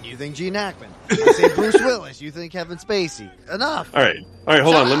Hoffman. You think Gene Hackman. I say Bruce Willis. You think Kevin Spacey. Enough. All right.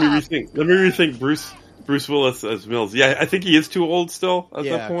 Hold on. Let me rethink Bruce Willis as Mills. Yeah, I think he is too old still at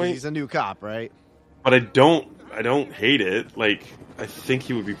that point. He's a new cop, right? But I don't hate it. Like, I think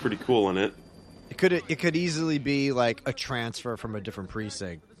he would be pretty cool in it. It could easily be like a transfer from a different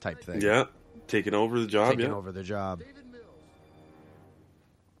precinct type thing. Yeah. Taking over the job. Look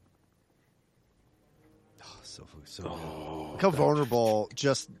how vulnerable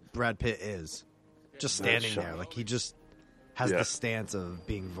just Brad Pitt is. Just standing there. Like, he just has the stance of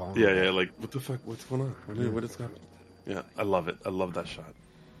being vulnerable. Yeah. Like, what the fuck? What's going on? What is happening? Yeah, I love it. I love that shot.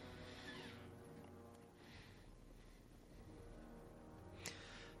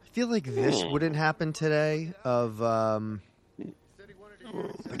 I feel like this wouldn't happen today. I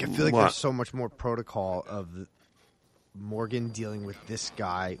feel like there's so much more protocol of Morgan dealing with this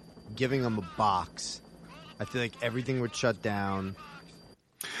guy, giving him a box. I feel like everything would shut down.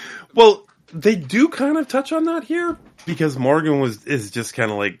 Well, they do kind of touch on that here because Morgan is just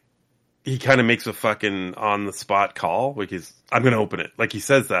kind of like, he kind of makes a fucking on the spot call. Like, I'm going to open it. Like, he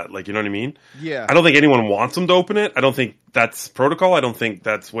says that. Like, you know what I mean? Yeah. I don't think anyone wants him to open it. I don't think that's protocol. I don't think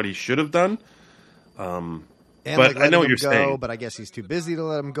that's what he should have done. But I know what you're saying. But I guess he's too busy to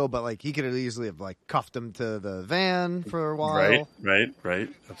let him go. But like, he could have easily have like cuffed him to the van for a while. Right.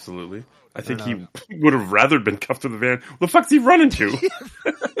 Absolutely. I think he would have rather been cuffed to the van. What the fuck's he running to?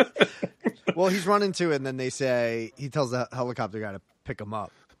 Well, he's running to it, and then he tells the helicopter guy to pick him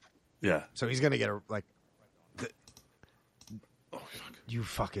up. Yeah. So he's gonna get you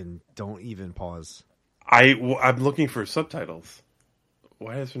fucking don't even pause. I'm looking for subtitles.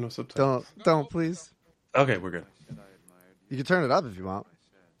 Why is there no subtitles? Don't please. Okay, we're good. You can turn it up if you want.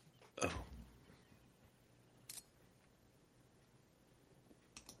 Oh.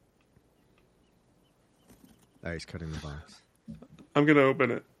 Oh, he's cutting the box. I'm gonna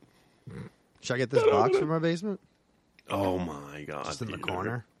open it. Should I get this box from our basement? Oh my god! Just in the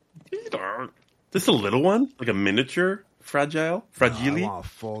corner. This a little one, like a miniature fragile. I want a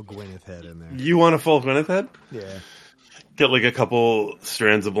full Gwyneth head in there. You want a full Gwyneth head? Yeah. Get like a couple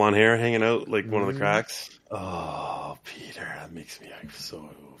strands of blonde hair hanging out, like one of the cracks. Oh, Peter, that makes me so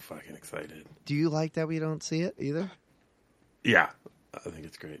fucking excited. Do you like that we don't see it either? Yeah, I think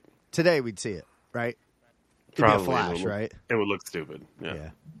it's great. Today we'd see it, right? It'd Probably be a flash, right? It would look stupid.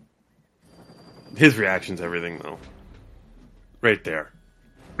 Yeah. His reaction's everything, though. Right there.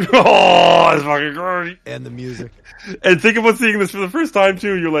 Oh, that's fucking great. And the music. And think about seeing this for the first time,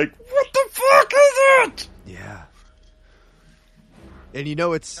 too. You're like, what the fuck is it? Yeah. And you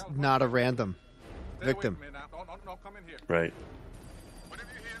know it's not a random victim. Right.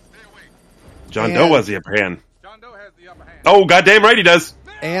 John Doe has the upper hand. Oh, goddamn right he does.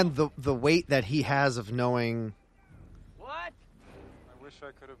 And the weight that he has of knowing... What? I wish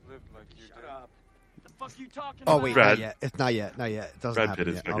I could have lived like you did. The fuck you talking about? Oh, wait, Brad. not yet. It's not yet. Not yet. It doesn't Brad happen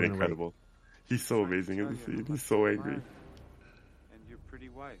Pitt is yet. fucking incredible. He's so amazing in the scene. He's so angry. And your pretty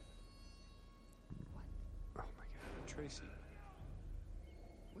wife. Oh my god. Tracy.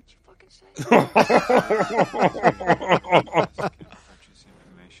 What'd you fucking say? Purchase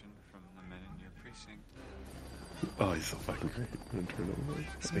information from the men in your precinct. Oh, he's so fucking great. I'm gonna turn it over.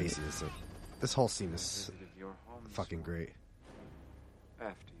 Spacey is this whole scene is fucking great.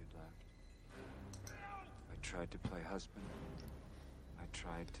 After you left, I tried to play husband. I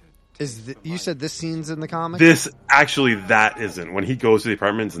tried to. You said this scene's in the comic? This actually, that isn't. When he goes to the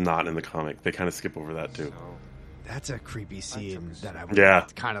apartment, it's not in the comic. They kind of skip over that too. That's a creepy scene that I would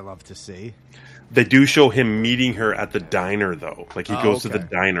kind of love to see. They do show him meeting her at the diner, though. Like he goes to the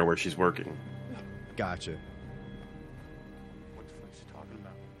diner where she's working. Gotcha.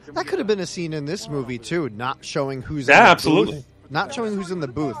 That could have been a scene in this movie too, not showing who's in the absolutely. booth. Not showing who's in the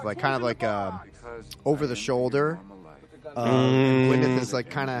booth, like kind of like over the shoulder. And Gwyneth is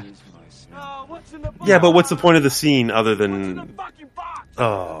like kind of. Yeah, but what's the point of the scene other than?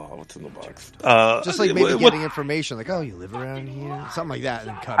 Oh, what's in the box? Just like maybe getting information, like, oh, you live around here, something like that.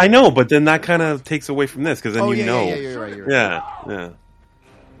 And then cut I know, but then that kind of takes away from this because then you know. Yeah, you're right. Yeah.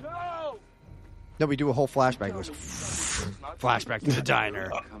 No, we do a whole flashback. It goes flashback to the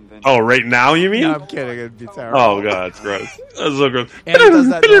diner. Oh, right now you mean? No, I'm kidding. It'd be terrible. Oh god, it's gross. That's so gross. And it does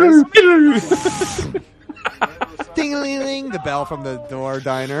that noise. Ding-a-ling-a-ling, the bell from the door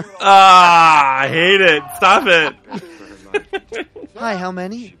diner. I hate it. Stop it. Hi, how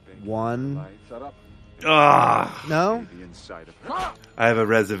many? 1. No? I have a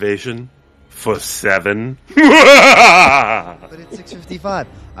reservation for 7. But it's 6:55.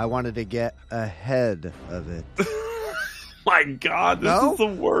 I wanted to get ahead of it. My God, this is the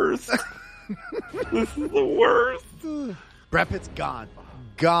worst. This is the worst. Brad Pitt's gone.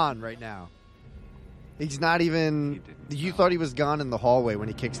 Gone right now. He's not even... You thought he was gone in the hallway when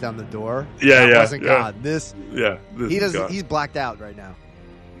he kicks down the door? Yeah, that wasn't gone. This he doesn't. He's blacked out right now.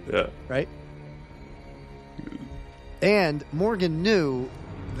 Yeah. Right? And Morgan knew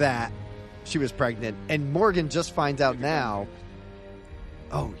that she was pregnant, and Morgan just finds out now.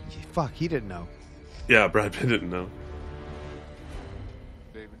 Oh, fuck, he didn't know. Yeah, Brad Pitt didn't know.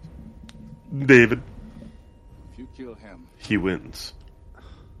 David. If you kill him, he wins.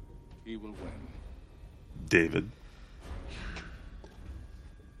 He will win. David.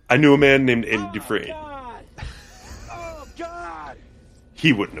 I knew a man named Andy Dufresne. God. Oh, God!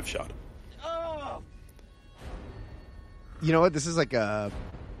 He wouldn't have shot him. Oh. You know what? This is like a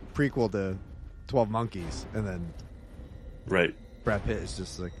prequel to 12 Monkeys, and then right. Brad Pitt is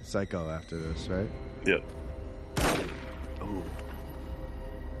just like psycho after this, right? Yep.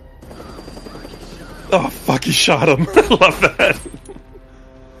 Oh, fuck, he shot him. I love that.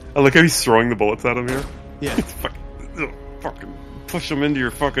 I like how he's throwing the bullets at him here. Yeah. Fucking push him into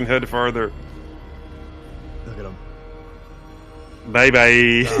your fucking head farther. Look at him.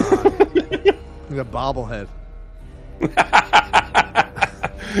 Bye-bye. The bobblehead.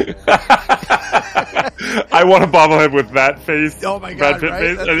 I want a bobblehead with that face. Oh my God,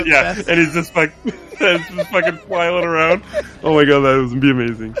 right? Face. And, yeah, best. And he's just like just fucking flailing around. Oh my God, that would be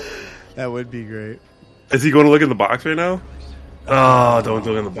amazing. That would be great. Is he going to look in the box right now? Oh, don't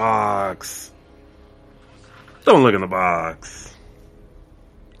look in the box. Don't look in the box.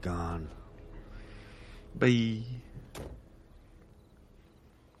 Gone. Bye.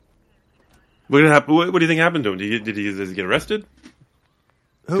 What do you think happened to him? Does he get arrested?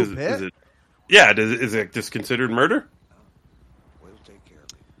 Who, Pitt? Is it just considered murder? We'll take care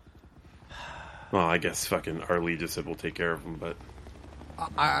of him. Well, I guess fucking Arlie just said we'll take care of him, but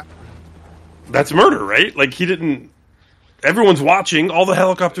that's murder, right? Like, he didn't... Everyone's watching. All the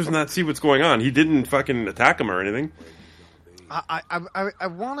helicopters and that see what's going on. He didn't fucking attack him or anything. I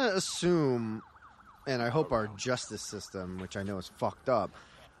want to assume, and I hope our justice system, which I know is fucked up,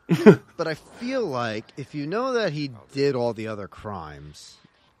 but I feel like if you know that he did all the other crimes...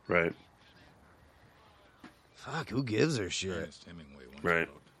 Right. Fuck, who gives a shit? Right.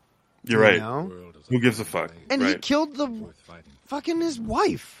 You're right. Know? Who gives a fuck? And right. he killed fucking his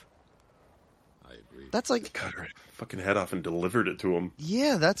wife. I agree. That's like... Cut her fucking head off and delivered it to him.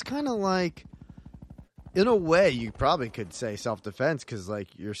 Yeah, that's kind of like... In a way, you probably could say self-defense, because like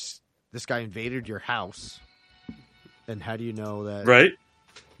this guy invaded your house. And how do you know that... Right.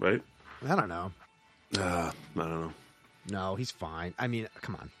 I don't know. I don't know. No, he's fine. I mean,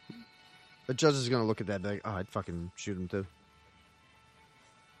 come on. The judge is going to look at that and be like, oh, I'd fucking shoot him too.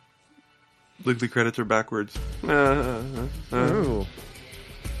 Legally credits are backwards. Ooh.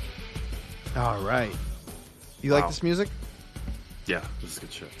 All right. You like this music? Yeah, this is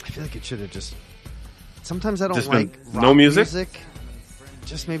good shit. I feel like it should have just... Sometimes I don't just like rock no music?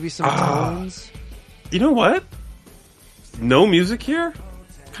 Just maybe some tones. You know what? No music here?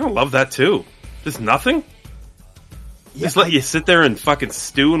 I kind of love that too. Just nothing? Yeah, just let you sit there and fucking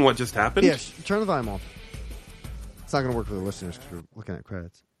stew in what just happened? Yeah, turn the volume off. It's not going to work for the listeners because we're looking at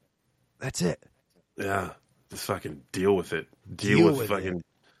credits. That's it. Yeah. Just fucking deal with it. Deal with fucking... it.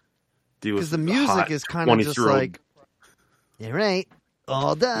 Deal with because the music is kind of just like, all right,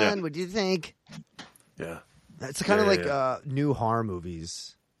 all done. Yeah. What do you think? Yeah. It's kind of like new horror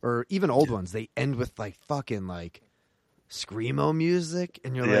movies or even old ones. They end with like fucking like screamo music.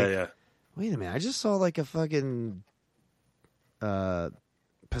 And you're like, wait a minute. I just saw like a fucking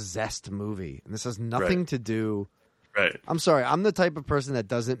possessed movie. And this has nothing to do. Right. I'm sorry. I'm the type of person that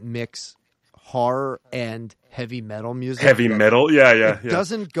doesn't mix horror and heavy metal music. Heavy metal? Yeah. It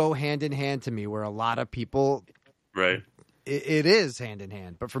doesn't go hand in hand to me, where a lot of people... Right. It is hand in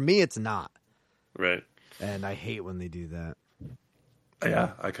hand, but for me, it's not. Right. And I hate when they do that.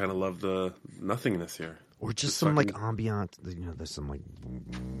 Yeah, I kind of love the nothingness here. Or just some like ambient, there's some like...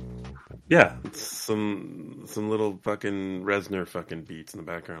 Yeah, some little fucking Reznor fucking beats in the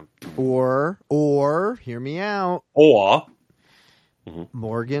background. Or hear me out. Or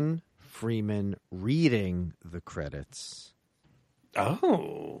Morgan Freeman reading the credits.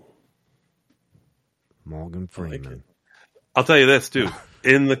 Oh. Morgan Freeman. I'll tell you this too.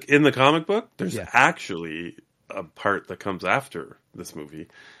 In the comic book, there's actually a part that comes after this movie.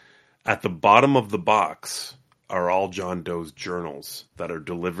 At the bottom of the box are all John Doe's journals that are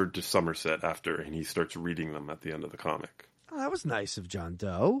delivered to Somerset after, and he starts reading them at the end of the comic. Oh, that was nice of John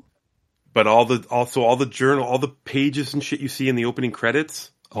Doe. But all the pages and shit you see in the opening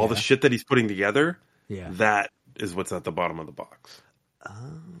credits, all the shit that he's putting together, that is what's at the bottom of the box.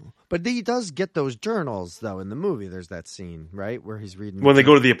 Oh. But he does get those journals, though, in the movie. There's that scene, right, where he's reading... When they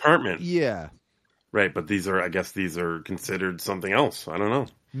go to the apartment. Yeah. Right, but I guess these are considered something else. I don't know.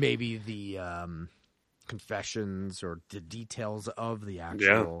 Maybe the confessions or the details of the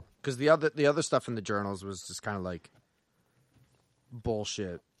actual... Because the other stuff in the journals was just kind of like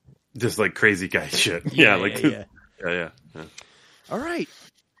bullshit. Just like crazy guy shit. Yeah. All right.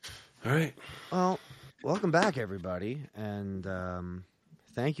 Well, welcome back, everybody. And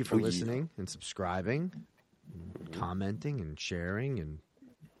thank you for listening and subscribing, and commenting and sharing and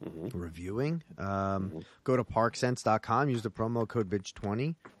reviewing. Go to parksense.com. Use the promo code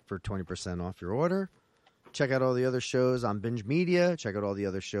BINGE20 for 20% off your order. Check out all the other shows on Binge Media. Check out all the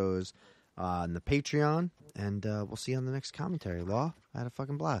other shows on the Patreon. And we'll see you on the next commentary. Law, I had a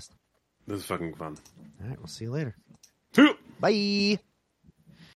fucking blast. This is fucking fun. All right, we'll see you later. See you. Bye.